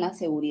causaron, la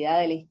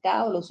seguridad del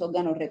Estado, los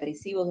órganos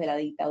represivos de la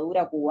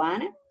dictadura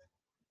cubana,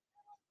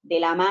 de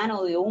la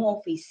mano de un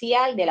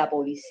oficial de la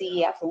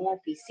policía, fue un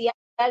oficial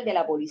de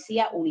la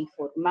policía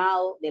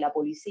uniformado, de la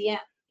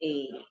policía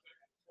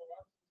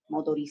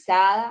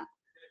motorizada,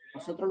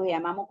 nosotros lo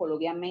llamamos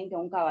coloquialmente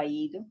un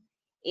caballito.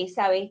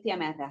 Esa bestia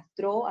me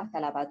arrastró hasta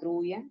la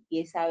patrulla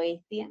y esa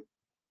bestia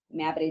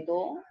me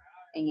apretó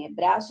en el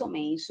brazo,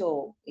 me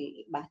hizo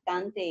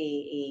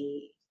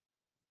bastante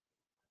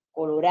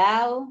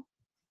colorado,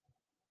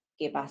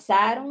 que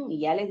pasaron,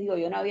 y ya les digo,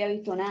 yo no había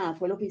visto nada,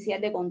 fue el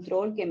oficial de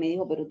control que me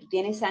dijo, pero tú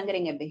tienes sangre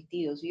en el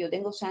vestido. Sí, yo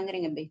tengo sangre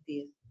en el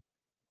vestido.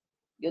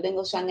 Yo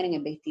tengo sangre en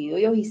el vestido.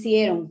 Ellos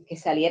hicieron que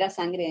saliera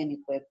sangre de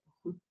mi cuerpo.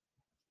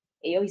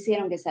 Ellos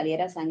hicieron que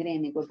saliera sangre de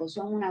mi cuerpo.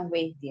 Son unas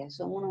bestias,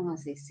 son unos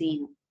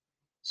asesinos.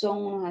 Son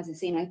unos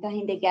asesinos. Esta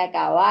gente hay que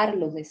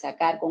acabarlos de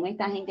sacar. Con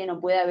esta gente no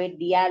puede haber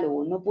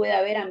diálogo, no puede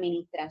haber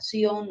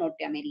administración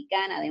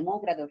norteamericana,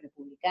 demócrata o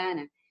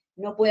republicana.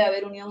 No puede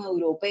haber Unión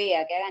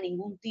Europea que haga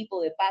ningún tipo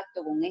de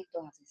pacto con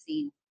estos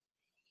asesinos.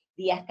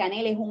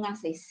 Díaz-Canel es un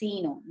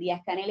asesino.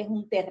 Díaz-Canel es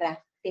un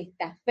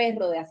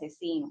testaferro de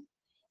asesinos.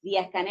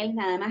 Díaz-Canel es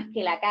nada más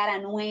que la cara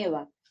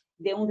nueva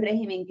de un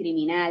régimen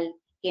criminal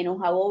que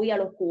nos agobia a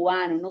los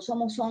cubanos. No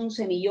somos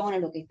 11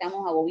 millones los que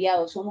estamos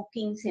agobiados, somos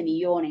 15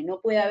 millones. No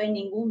puede haber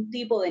ningún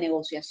tipo de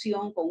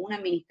negociación con una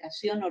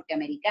administración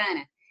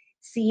norteamericana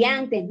si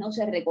antes no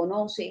se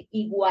reconoce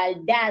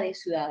igualdad de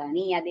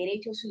ciudadanía,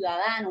 derechos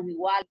ciudadanos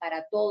igual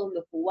para todos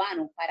los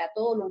cubanos, para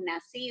todos los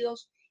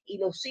nacidos y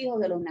los hijos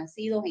de los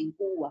nacidos en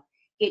Cuba,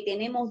 que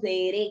tenemos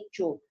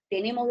derecho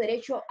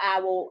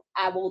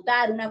a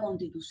votar una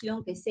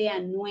constitución que sea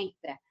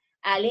nuestra,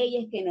 a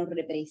leyes que nos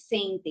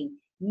representen.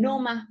 No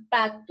más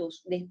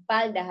pactos de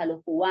espaldas a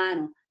los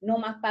cubanos, no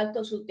más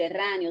pactos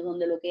subterráneos,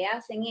 donde lo que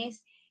hacen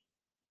es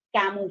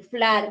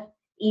camuflar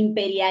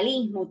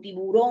imperialismo,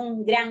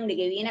 tiburón grande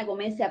que viene a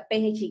comerse a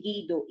peje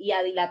chiquito y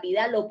a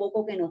dilapidar lo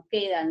poco que nos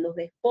quedan, los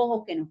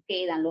despojos que nos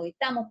quedan, los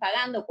estamos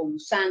pagando con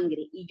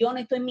sangre. Y yo no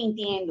estoy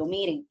mintiendo,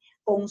 miren,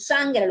 con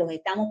sangre los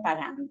estamos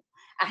pagando.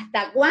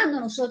 ¿Hasta cuándo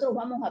nosotros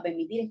vamos a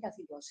permitir esta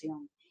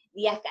situación?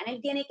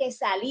 Díaz-Canel tiene que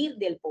salir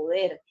del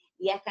poder.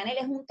 Díaz-Canel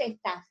es un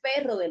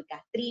testaferro del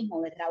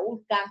castrismo, de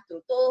Raúl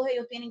Castro. Todos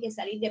ellos tienen que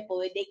salir del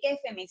poder. ¿De qué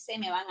FMC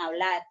me van a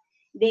hablar?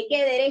 ¿De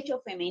qué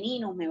derechos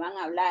femeninos me van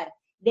a hablar?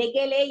 ¿De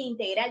qué ley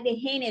integral de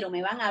género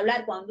me van a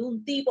hablar cuando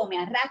un tipo me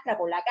arrastra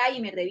por la calle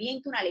y me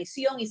revienta una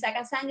lesión y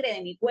saca sangre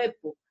de mi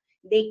cuerpo?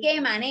 ¿De qué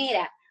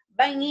manera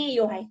van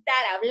ellos a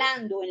estar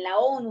hablando en la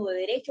ONU de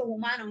Derechos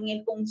Humanos, en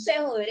el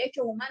Consejo de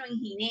Derechos Humanos en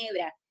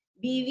Ginebra,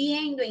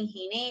 viviendo en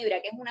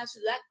Ginebra, que es una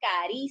ciudad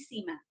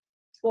carísima,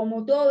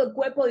 como todo el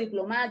cuerpo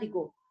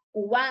diplomático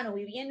cubano,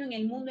 viviendo en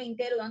el mundo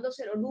entero,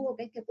 dándose los lujos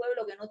que este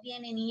pueblo que no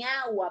tiene ni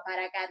agua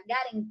para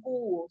cargar en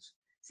cubos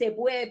se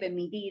puede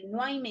permitir?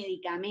 No hay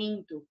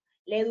medicamentos,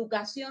 la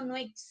educación no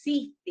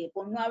existe,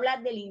 por no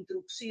hablar de la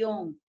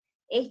instrucción.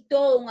 Es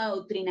todo un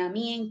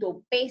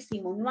adoctrinamiento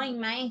pésimo, no hay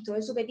maestros,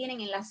 eso que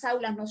tienen en las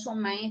aulas no son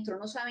maestros,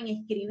 no saben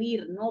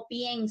escribir, no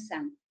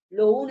piensan,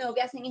 lo único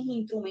que hacen es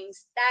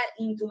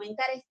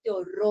instrumentar este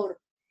horror,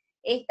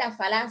 esta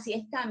falacia,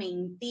 esta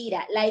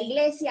mentira. La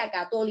Iglesia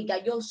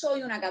Católica, yo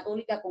soy una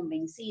católica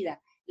convencida,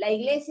 la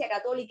Iglesia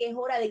Católica es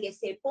hora de que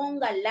se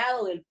ponga al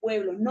lado del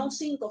pueblo, no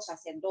 5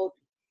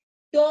 sacerdotes,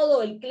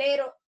 todo el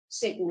clero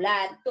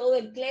secular, todo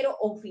el clero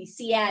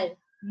oficial,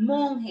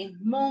 monjes,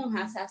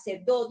 monjas,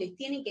 sacerdotes,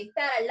 tienen que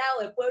estar al lado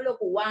del pueblo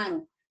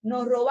cubano.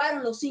 Nos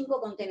robaron los 5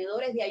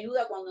 contenedores de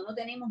ayuda cuando no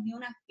tenemos ni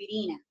una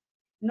aspirina.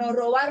 Nos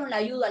robaron la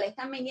ayuda, la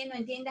están vendiendo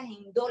en tiendas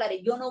en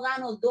dólares. Yo no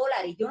gano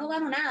dólares, yo no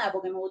gano nada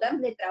porque me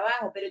botaron del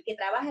trabajo, pero el que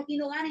trabaja aquí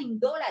no gana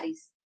en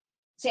dólares.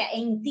 O sea,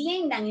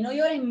 entiendan y no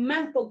lloren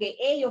más porque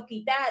ellos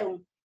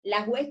quitaron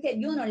las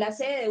Western Union, la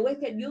sede de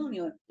Western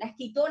Union, las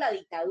quitó la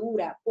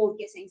dictadura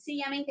porque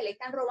sencillamente le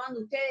están robando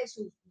a ustedes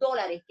sus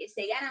dólares que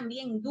se ganan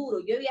bien duro.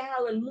 Yo he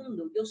viajado el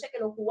mundo, yo sé que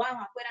los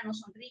cubanos afuera no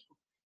son ricos.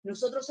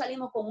 Nosotros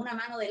salimos con una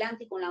mano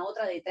delante y con la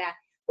otra detrás.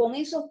 Con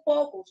esos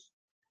pocos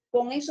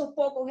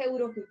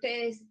euros que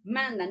ustedes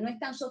mandan, no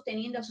están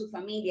sosteniendo a su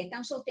familia,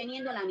 están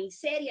sosteniendo la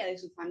miseria de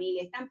su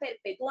familia, están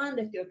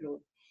perpetuando este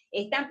horror.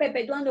 Están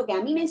perpetuando que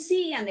a mí me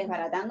sigan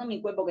desbaratando mi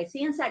cuerpo, que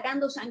sigan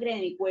sacando sangre de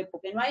mi cuerpo,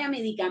 que no haya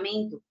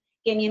medicamento,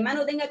 que mi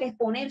hermano tenga que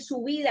exponer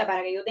su vida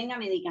para que yo tenga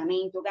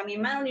medicamento, que a mi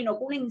hermano le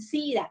inoculen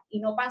SIDA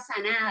y no pasa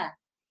nada,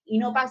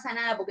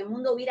 porque el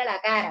mundo vira la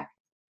cara,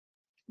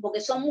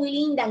 porque son muy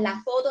lindas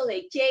las fotos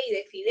de Che y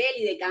de Fidel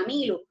y de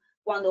Camilo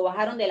cuando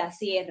bajaron de la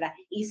sierra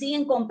y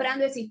siguen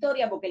comprando esa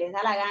historia porque les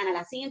da la gana,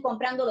 la siguen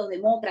comprando los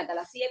demócratas,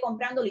 la sigue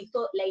comprando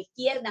la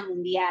izquierda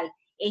mundial.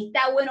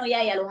 Está bueno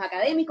ya, y a los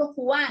académicos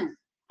cubanos,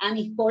 a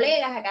mis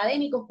colegas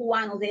académicos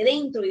cubanos de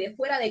dentro y de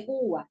fuera de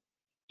Cuba,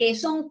 que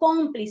son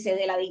cómplices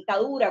de la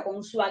dictadura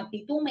con su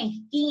actitud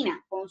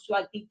mezquina, con su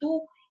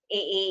actitud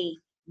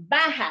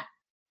baja,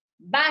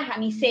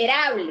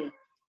 miserable,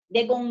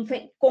 de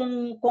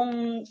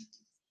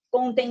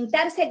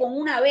contentarse con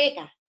una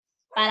beca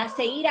para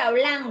seguir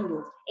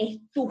hablando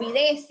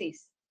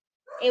estupideces,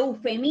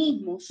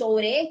 eufemismos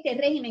sobre este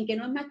régimen que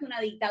no es más que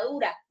una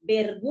dictadura.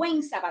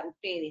 Vergüenza para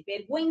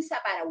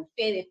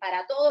ustedes,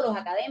 para todos los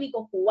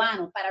académicos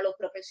cubanos, para los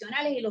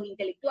profesionales y los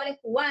intelectuales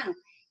cubanos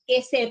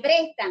que se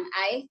prestan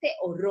a este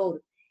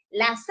horror.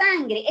 La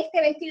sangre,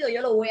 este vestido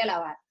yo lo voy a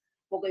lavar,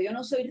 porque yo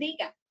no soy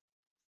rica.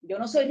 Yo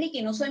no soy rica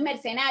y no soy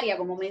mercenaria,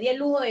 como me di el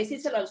lujo de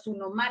decírselo al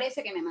subnormal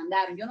ese que me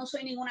mandaron. Yo no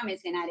soy ninguna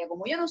mercenaria.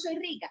 Como yo no soy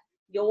rica,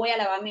 yo voy a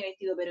lavar mi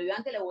vestido, pero yo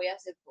antes le voy a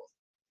hacer cosas.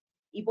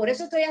 Y por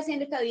eso estoy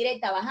haciendo esta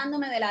directa,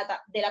 bajándome de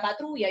la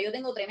patrulla. Yo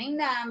tengo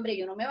tremenda hambre,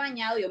 yo no me he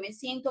bañado, yo me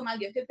siento mal,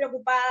 yo estoy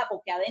preocupada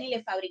porque a Denny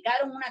le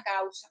fabricaron una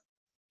causa.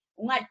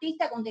 Un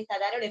artista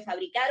contestatario le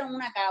fabricaron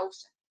una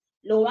causa.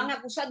 Lo van a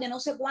acusar de no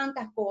sé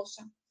cuántas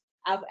cosas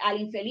al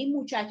infeliz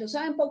muchacho.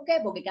 ¿Saben por qué?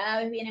 Porque cada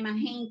vez viene más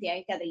gente a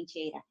esta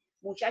trinchera.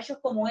 Muchachos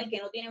como él que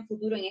no tienen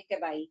futuro en este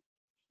país.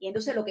 Y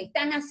entonces lo que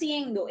están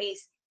haciendo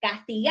es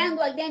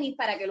castigando al Denis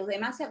para que los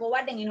demás se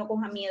acobarden y no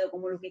cojan miedo,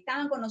 como los que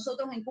estaban con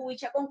nosotros en Cuba y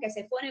Chacón, que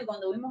se fueron y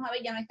cuando vimos a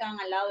ver ya no estaban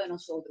al lado de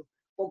nosotros.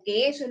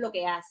 Porque eso es lo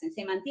que hacen,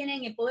 se mantienen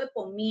en el poder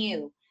por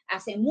miedo.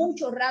 Hace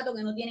mucho rato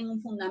que no tienen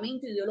un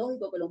fundamento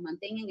ideológico que los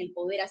mantenga en el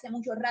poder, hace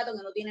mucho rato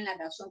que no tienen la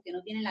razón, que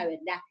no tienen la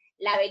verdad.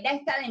 La verdad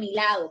está de mi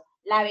lado,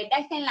 la verdad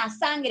está en la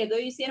sangre que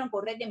hoy hicieron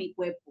correr de mi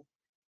cuerpo.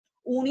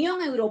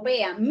 Unión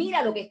Europea,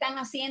 mira lo que están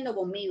haciendo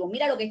conmigo,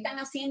 mira lo que están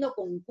haciendo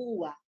con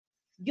Cuba.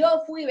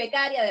 Yo fui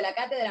becaria de la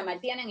Cátedra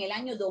Martiana en el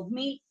año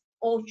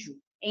 2008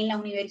 en la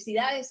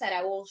Universidad de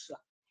Zaragoza.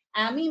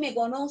 A mí me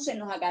conocen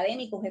los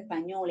académicos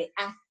españoles.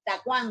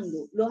 ¿Hasta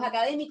cuándo? Los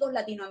académicos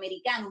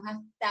latinoamericanos,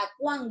 ¿hasta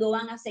cuándo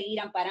van a seguir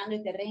amparando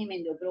este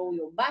régimen de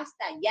oprobio?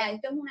 Basta ya,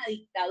 esto es una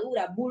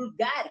dictadura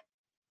vulgar,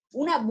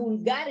 una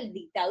vulgar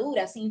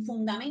dictadura sin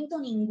fundamento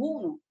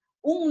ninguno.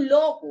 Un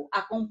loco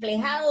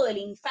acomplejado de la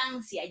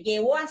infancia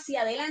llevó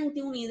hacia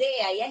adelante una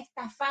idea y ha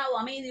estafado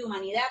a media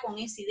humanidad con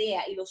esa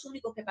idea y los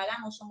únicos que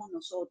pagamos somos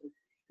nosotros.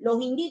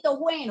 Los inditos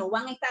buenos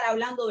van a estar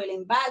hablando del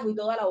embargo y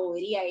toda la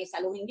bobería esa.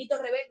 Los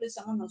inditos rebeldes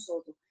somos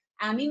nosotros.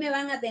 A mí me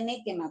van a tener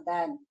que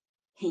matar.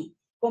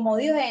 Como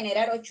dijo el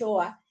general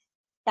Ochoa,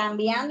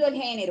 cambiando el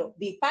género,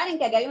 disparen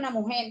que aquí hay una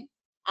mujer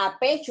a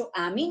pecho,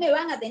 a mí me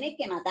van a tener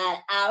que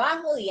matar.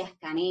 Abajo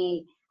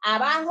Díaz-Canel,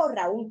 abajo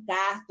Raúl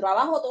Castro,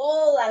 abajo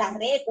toda la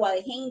recua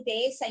de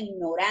gente esa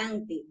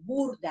ignorante,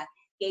 burda,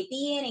 que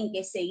tienen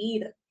que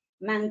seguir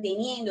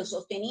manteniendo,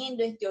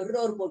 sosteniendo este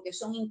horror porque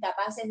son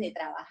incapaces de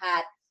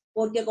trabajar,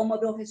 porque como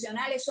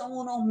profesionales son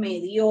unos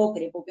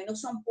mediocres, porque no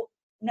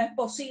es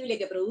posible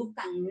que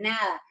produzcan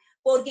nada,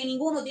 porque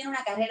ninguno tiene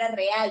una carrera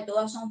real,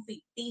 todas son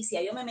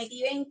ficticias. Yo me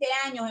metí 20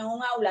 años en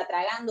un aula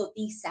tragando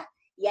tiza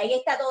y ahí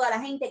está toda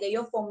la gente que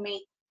yo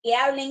formé. Que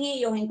hablen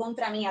ellos en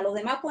contra mía. Los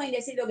demás pueden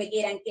decir lo que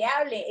quieran, que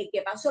hable el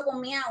que pasó con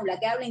mi aula,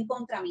 que hable en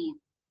contra mía.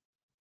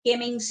 Que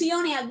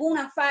mencione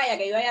alguna falla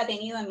que yo haya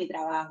tenido en mi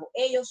trabajo.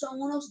 Ellos son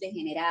unos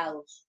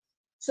degenerados,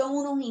 son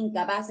unos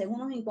incapaces,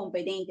 unos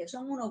incompetentes,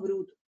 son unos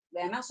brutos.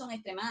 Además son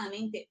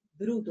extremadamente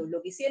brutos.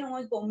 Lo que hicieron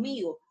hoy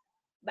conmigo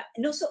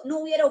no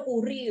hubiera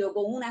ocurrido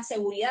con una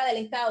seguridad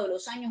del Estado de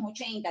los años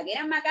 80, que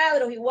eran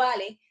macabros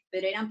iguales,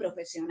 pero eran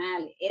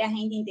profesionales, era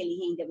gente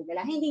inteligente, porque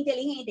la gente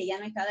inteligente ya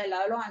no está del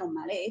lado de los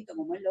anormales, esto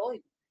como es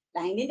lógico.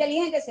 La gente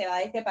inteligente se va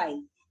de este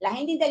país. La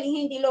gente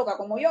inteligente y loca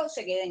como yo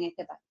se queda en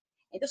este país.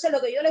 Entonces,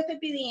 lo que yo le estoy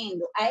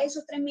pidiendo a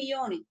esos 3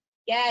 millones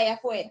que hay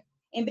afuera,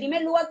 en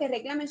primer lugar, que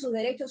reclamen sus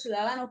derechos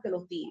ciudadanos que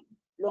los tienen,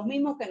 los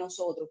mismos que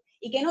nosotros,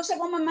 y que no se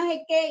coman más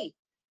el cake,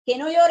 que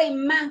no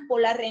lloren más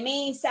por la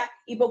remesa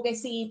y porque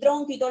si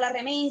Trump quitó la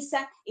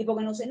remesa y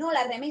porque no sé, no,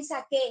 la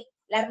remesa ¿qué?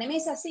 La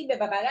remesa sirve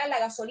para pagar la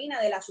gasolina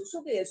de la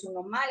Suzuki y del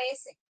subnormal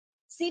ese.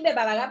 Sirve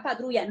para pagar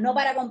patrullas, no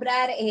para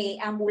comprar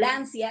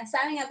ambulancias.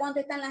 ¿Saben a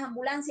cuánto están las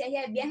ambulancias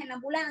ya? El viaje en la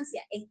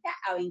ambulancia está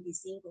a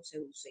 25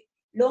 CUC.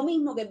 Lo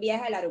mismo que el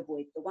viaje al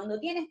aeropuerto. Cuando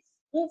tienes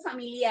un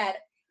familiar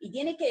y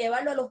tienes que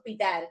llevarlo al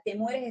hospital, te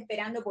mueres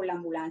esperando por la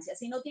ambulancia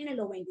si no tienes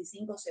los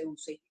 25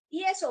 CUC.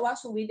 Y eso va a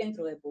subir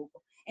dentro de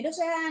poco.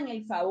 Entonces hagan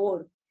el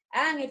favor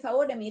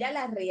de mirar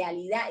la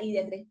realidad y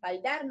de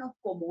respaldarnos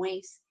como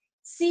es.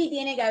 Sí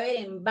tiene que haber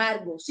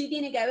embargo, sí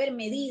tiene que haber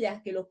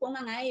medidas que los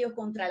pongan a ellos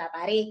contra la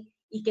pared,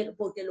 y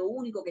porque lo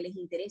único que les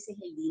interesa es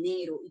el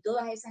dinero. Y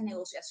todas esas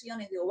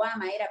negociaciones de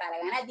Obama era para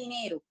ganar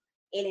dinero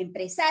el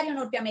empresario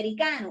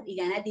norteamericano y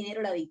ganar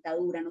dinero la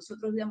dictadura.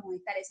 Nosotros íbamos a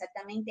estar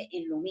exactamente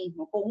en lo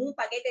mismo, con un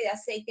paquete de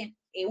aceite,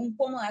 un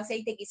pomo de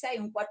aceite quizá y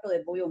un cuarto de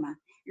pollo más.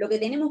 Lo que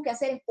tenemos que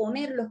hacer es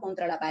ponerlos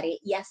contra la pared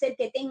y hacer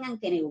que tengan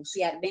que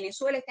negociar.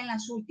 Venezuela está en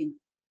las últimas.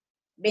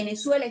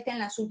 Venezuela está en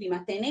las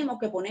últimas. Tenemos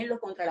que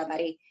ponerlos contra la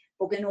pared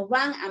porque nos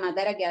van a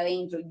matar aquí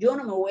adentro. Yo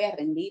no me voy a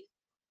rendir.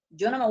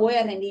 Yo no me voy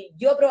a rendir.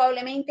 Yo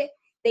probablemente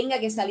tenga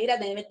que salir a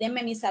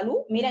tenerme mi salud.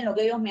 Miren lo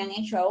que ellos me han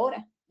hecho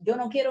ahora. Yo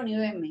no quiero ni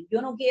verme.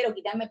 Yo no quiero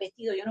quitarme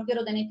vestido. Yo no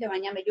quiero tener que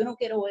bañarme. Yo no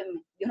quiero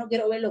verme. Yo no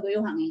quiero ver lo que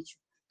ellos han hecho.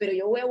 Pero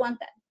yo voy a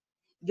aguantar.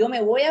 Yo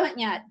me voy a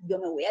bañar. Yo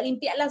me voy a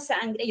limpiar la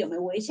sangre. Yo me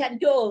voy a echar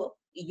yodo.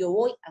 Y yo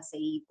voy a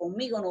seguir.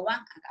 Conmigo no van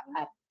a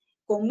acabar.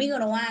 Conmigo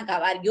no van a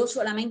acabar. Yo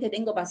solamente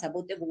tengo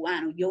pasaporte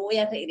cubano. Yo voy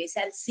a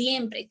regresar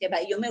siempre a este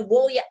país. Yo me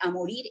voy a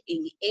morir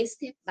en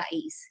este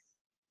país.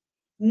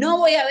 No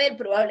voy a ver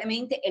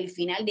probablemente el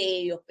final de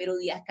ellos, pero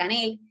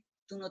Díaz-Canel,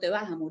 tú no te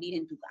vas a morir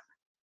en tu cama.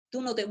 Tú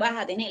no te vas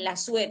a tener la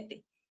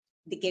suerte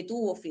de que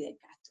tuvo Fidel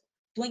Castro.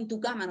 Tú en tu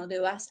cama no te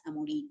vas a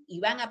morir. Y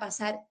van a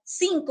pasar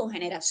 5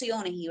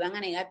 generaciones y van a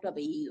negar tu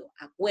apellido.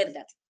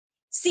 Acuérdate.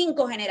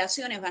 5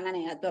 generaciones van a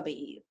negar tu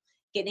apellido.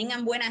 Que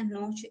tengan buenas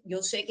noches.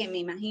 Yo sé que me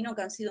imagino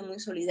que han sido muy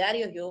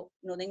solidarios. Yo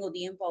no tengo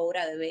tiempo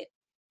ahora de ver.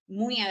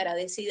 Muy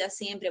agradecida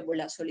siempre por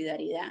la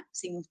solidaridad.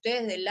 Sin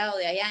ustedes del lado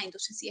de allá,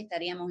 entonces sí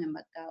estaríamos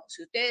embarcados.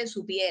 Si ustedes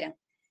supieran,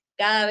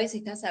 cada vez se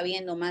está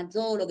sabiendo más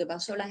todo lo que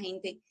pasó la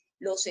gente,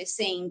 los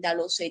 60,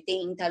 los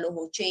 70, los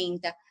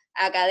 80,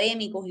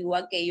 académicos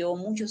igual que yo,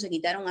 muchos se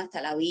quitaron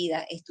hasta la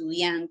vida,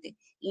 estudiantes,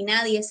 y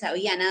nadie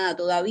sabía nada.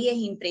 Todavía es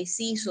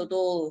impreciso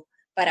todo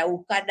para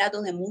buscar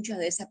datos de muchas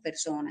de esas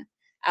personas.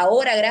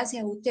 Ahora,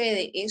 gracias a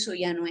ustedes, eso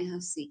ya no es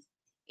así.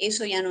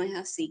 Eso ya no es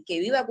así. Que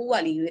viva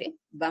Cuba libre,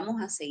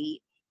 vamos a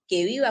seguir.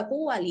 Que viva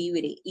Cuba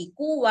libre, y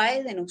Cuba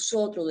es de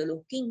nosotros, de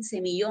los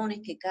 15 millones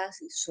que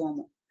casi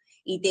somos,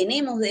 y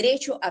tenemos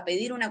derecho a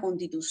pedir una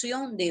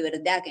constitución de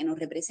verdad que nos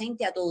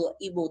represente a todos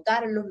y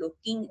votar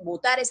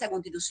esa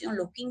constitución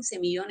los 15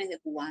 millones de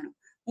cubanos,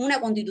 una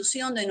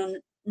constitución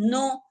donde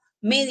no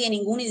medie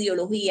ninguna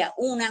ideología,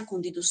 una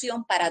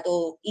constitución para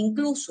todos,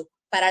 incluso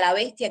para la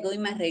bestia que hoy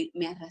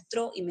me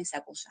arrastró y me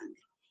sacó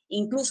sangre,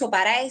 incluso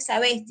para esa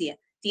bestia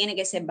tiene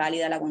que ser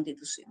válida la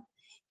constitución.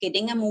 Que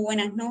tengan muy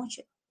buenas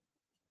noches.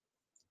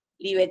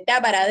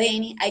 Libertad para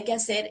Denis, hay que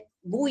hacer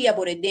bulla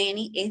por el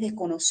Denis, es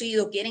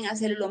desconocido, quieren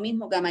hacer lo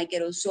mismo que a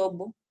Michael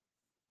Osorbo,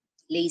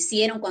 le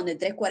hicieron cuando el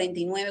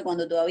 349,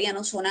 cuando todavía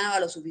no sonaba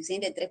lo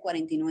suficiente el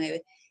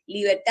 349.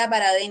 Libertad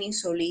para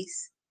Denis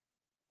Solís.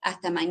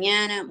 Hasta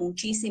mañana,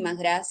 muchísimas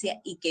gracias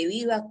y que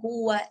viva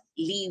Cuba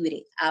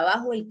libre,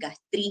 abajo el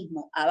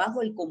castrismo,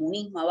 abajo el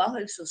comunismo, abajo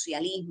el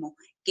socialismo,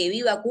 que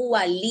viva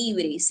Cuba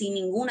libre, sin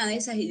ninguna de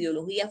esas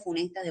ideologías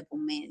funestas de por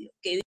medio,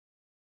 que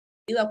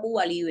viva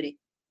Cuba libre.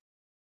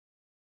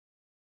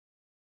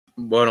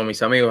 Bueno,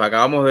 mis amigos,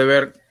 acabamos de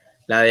ver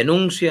la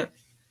denuncia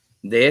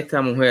de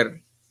esta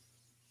mujer,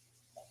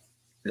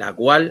 la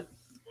cual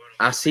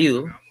ha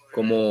sido,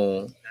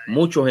 como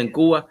muchos en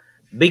Cuba,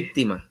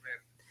 víctimas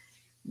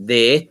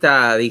de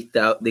esta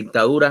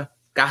dictadura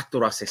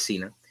Castro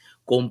asesina.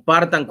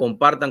 Compartan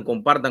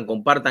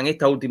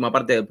esta última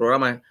parte del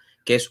programa,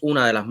 que es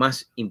una de las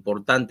más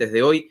importantes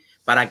de hoy,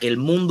 para que el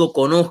mundo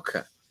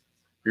conozca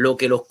lo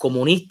que los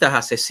comunistas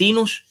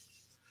asesinos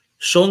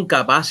son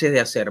capaces de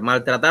hacer,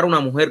 maltratar a una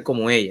mujer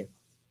como ella,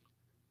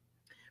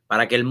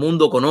 para que el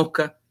mundo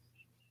conozca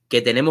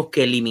que tenemos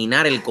que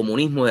eliminar el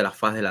comunismo de la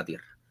faz de la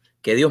tierra.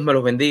 Que Dios me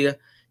los bendiga.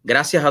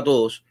 Gracias a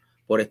todos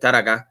por estar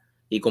acá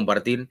y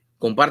compartir.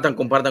 Compartan,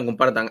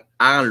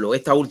 háganlo.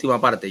 Esta última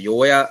parte,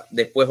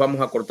 después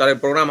vamos a cortar el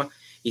programa,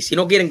 y si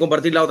no quieren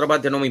compartir la otra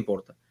parte, no me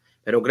importa,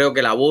 pero creo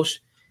que la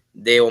voz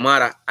de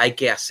Omara hay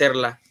que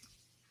hacerla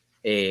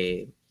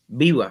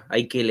viva,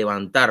 hay que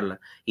levantarla,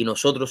 y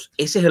nosotros,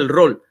 ese es el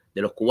rol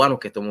de los cubanos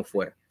que estamos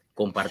fuera,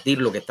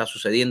 compartir lo que está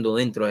sucediendo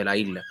dentro de la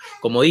isla.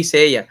 Como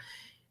dice ella,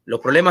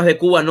 los problemas de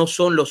Cuba no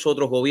son los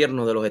otros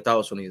gobiernos de los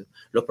Estados Unidos.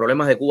 Los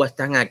problemas de Cuba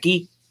están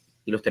aquí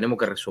y los tenemos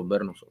que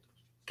resolver nosotros.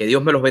 Que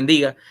Dios me los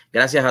bendiga.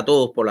 Gracias a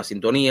todos por la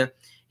sintonía.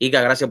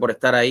 Ica, gracias por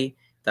estar ahí.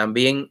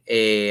 También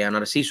a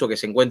Narciso, que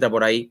se encuentra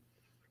por ahí.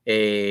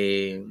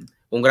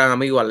 Un gran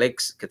amigo,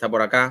 Alex, que está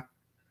por acá.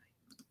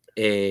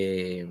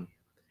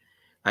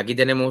 Aquí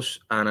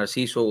tenemos a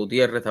Narciso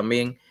Gutiérrez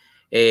también.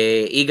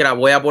 Igra,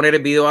 voy a poner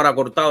el video ahora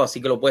cortado,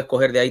 así que lo puedes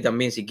coger de ahí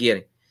también si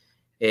quieres.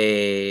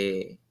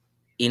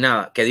 Y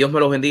nada, que Dios me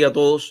los bendiga a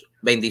todos.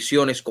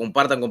 Bendiciones.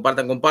 Compartan.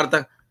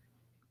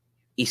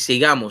 Y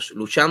sigamos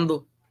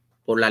luchando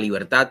por la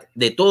libertad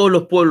de todos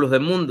los pueblos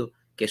del mundo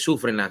que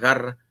sufren las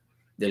garras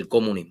del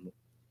comunismo.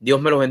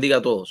 Dios me los bendiga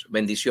a todos.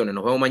 Bendiciones.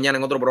 Nos vemos mañana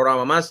en otro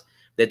programa más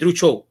de True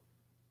Show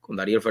con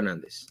Dariel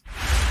Fernandez.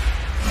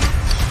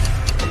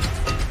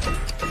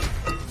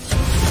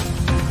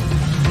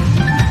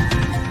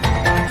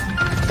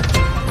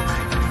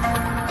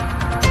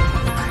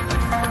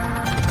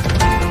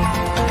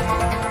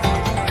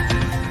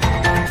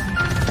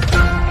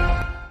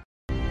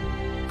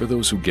 For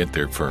those who get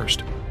there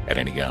first, at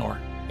any hour,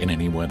 in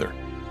any weather.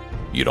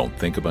 You don't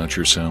think about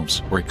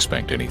yourselves or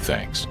expect any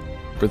thanks.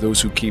 For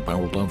those who keep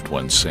our loved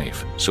ones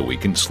safe so we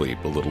can sleep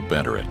a little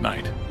better at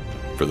night.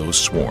 For those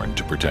sworn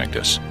to protect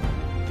us.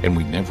 And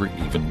we never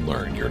even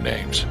learn your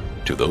names.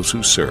 To those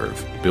who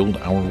serve, build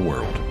our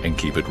world, and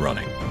keep it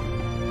running.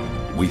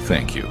 We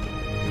thank you.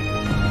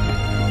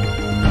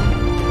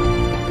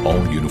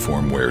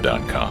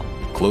 AllUniformWear.com.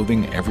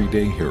 Clothing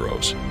everyday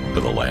heroes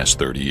for the last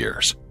 30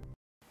 years.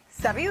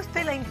 ¿Sabía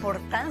usted la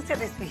importancia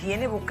de su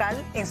higiene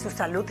bucal en su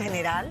salud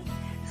general?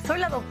 Soy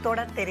la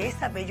doctora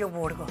Teresa Bello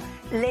Burgo.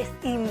 Les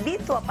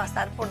invito a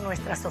pasar por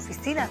nuestras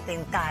oficinas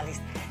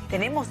dentales.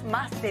 Tenemos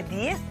más de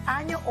 10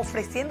 años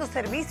ofreciendo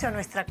servicio a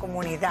nuestra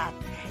comunidad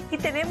y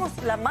tenemos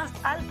la más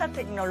alta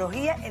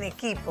tecnología en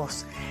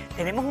equipos.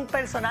 Tenemos un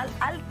personal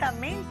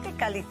altamente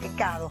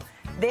calificado.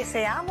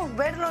 Deseamos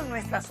verlo en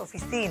nuestras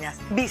oficinas.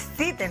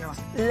 Visítenos.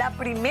 La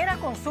primera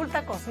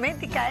consulta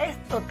cosmética es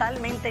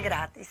totalmente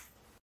gratis.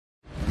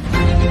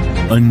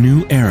 A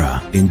new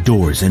era in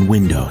doors and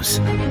windows.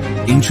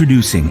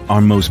 Introducing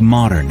our most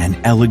modern and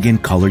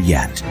elegant color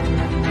yet.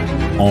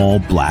 All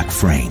black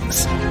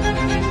frames.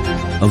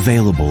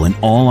 Available in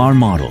all our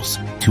models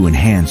to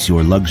enhance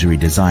your luxury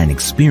design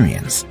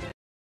experience.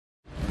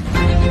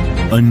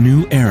 A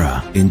new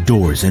era in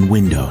doors and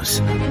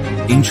windows.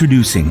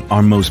 Introducing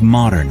our most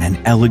modern and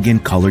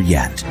elegant color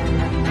yet.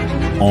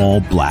 All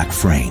black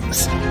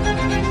frames.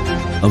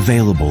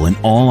 Available in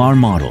all our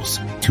models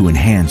to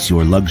enhance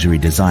your luxury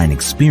design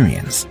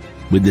experience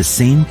with the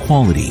same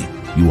quality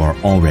you are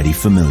already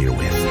familiar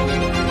with.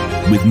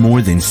 With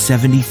more than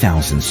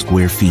 70,000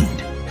 square feet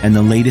and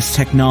the latest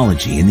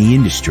technology in the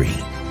industry,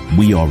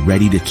 we are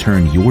ready to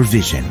turn your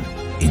vision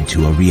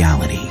into a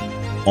reality.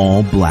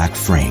 All black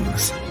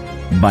frames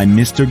by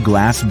Mr.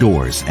 Glass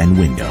Doors and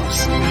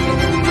Windows.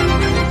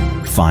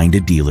 Find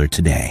a dealer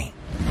today.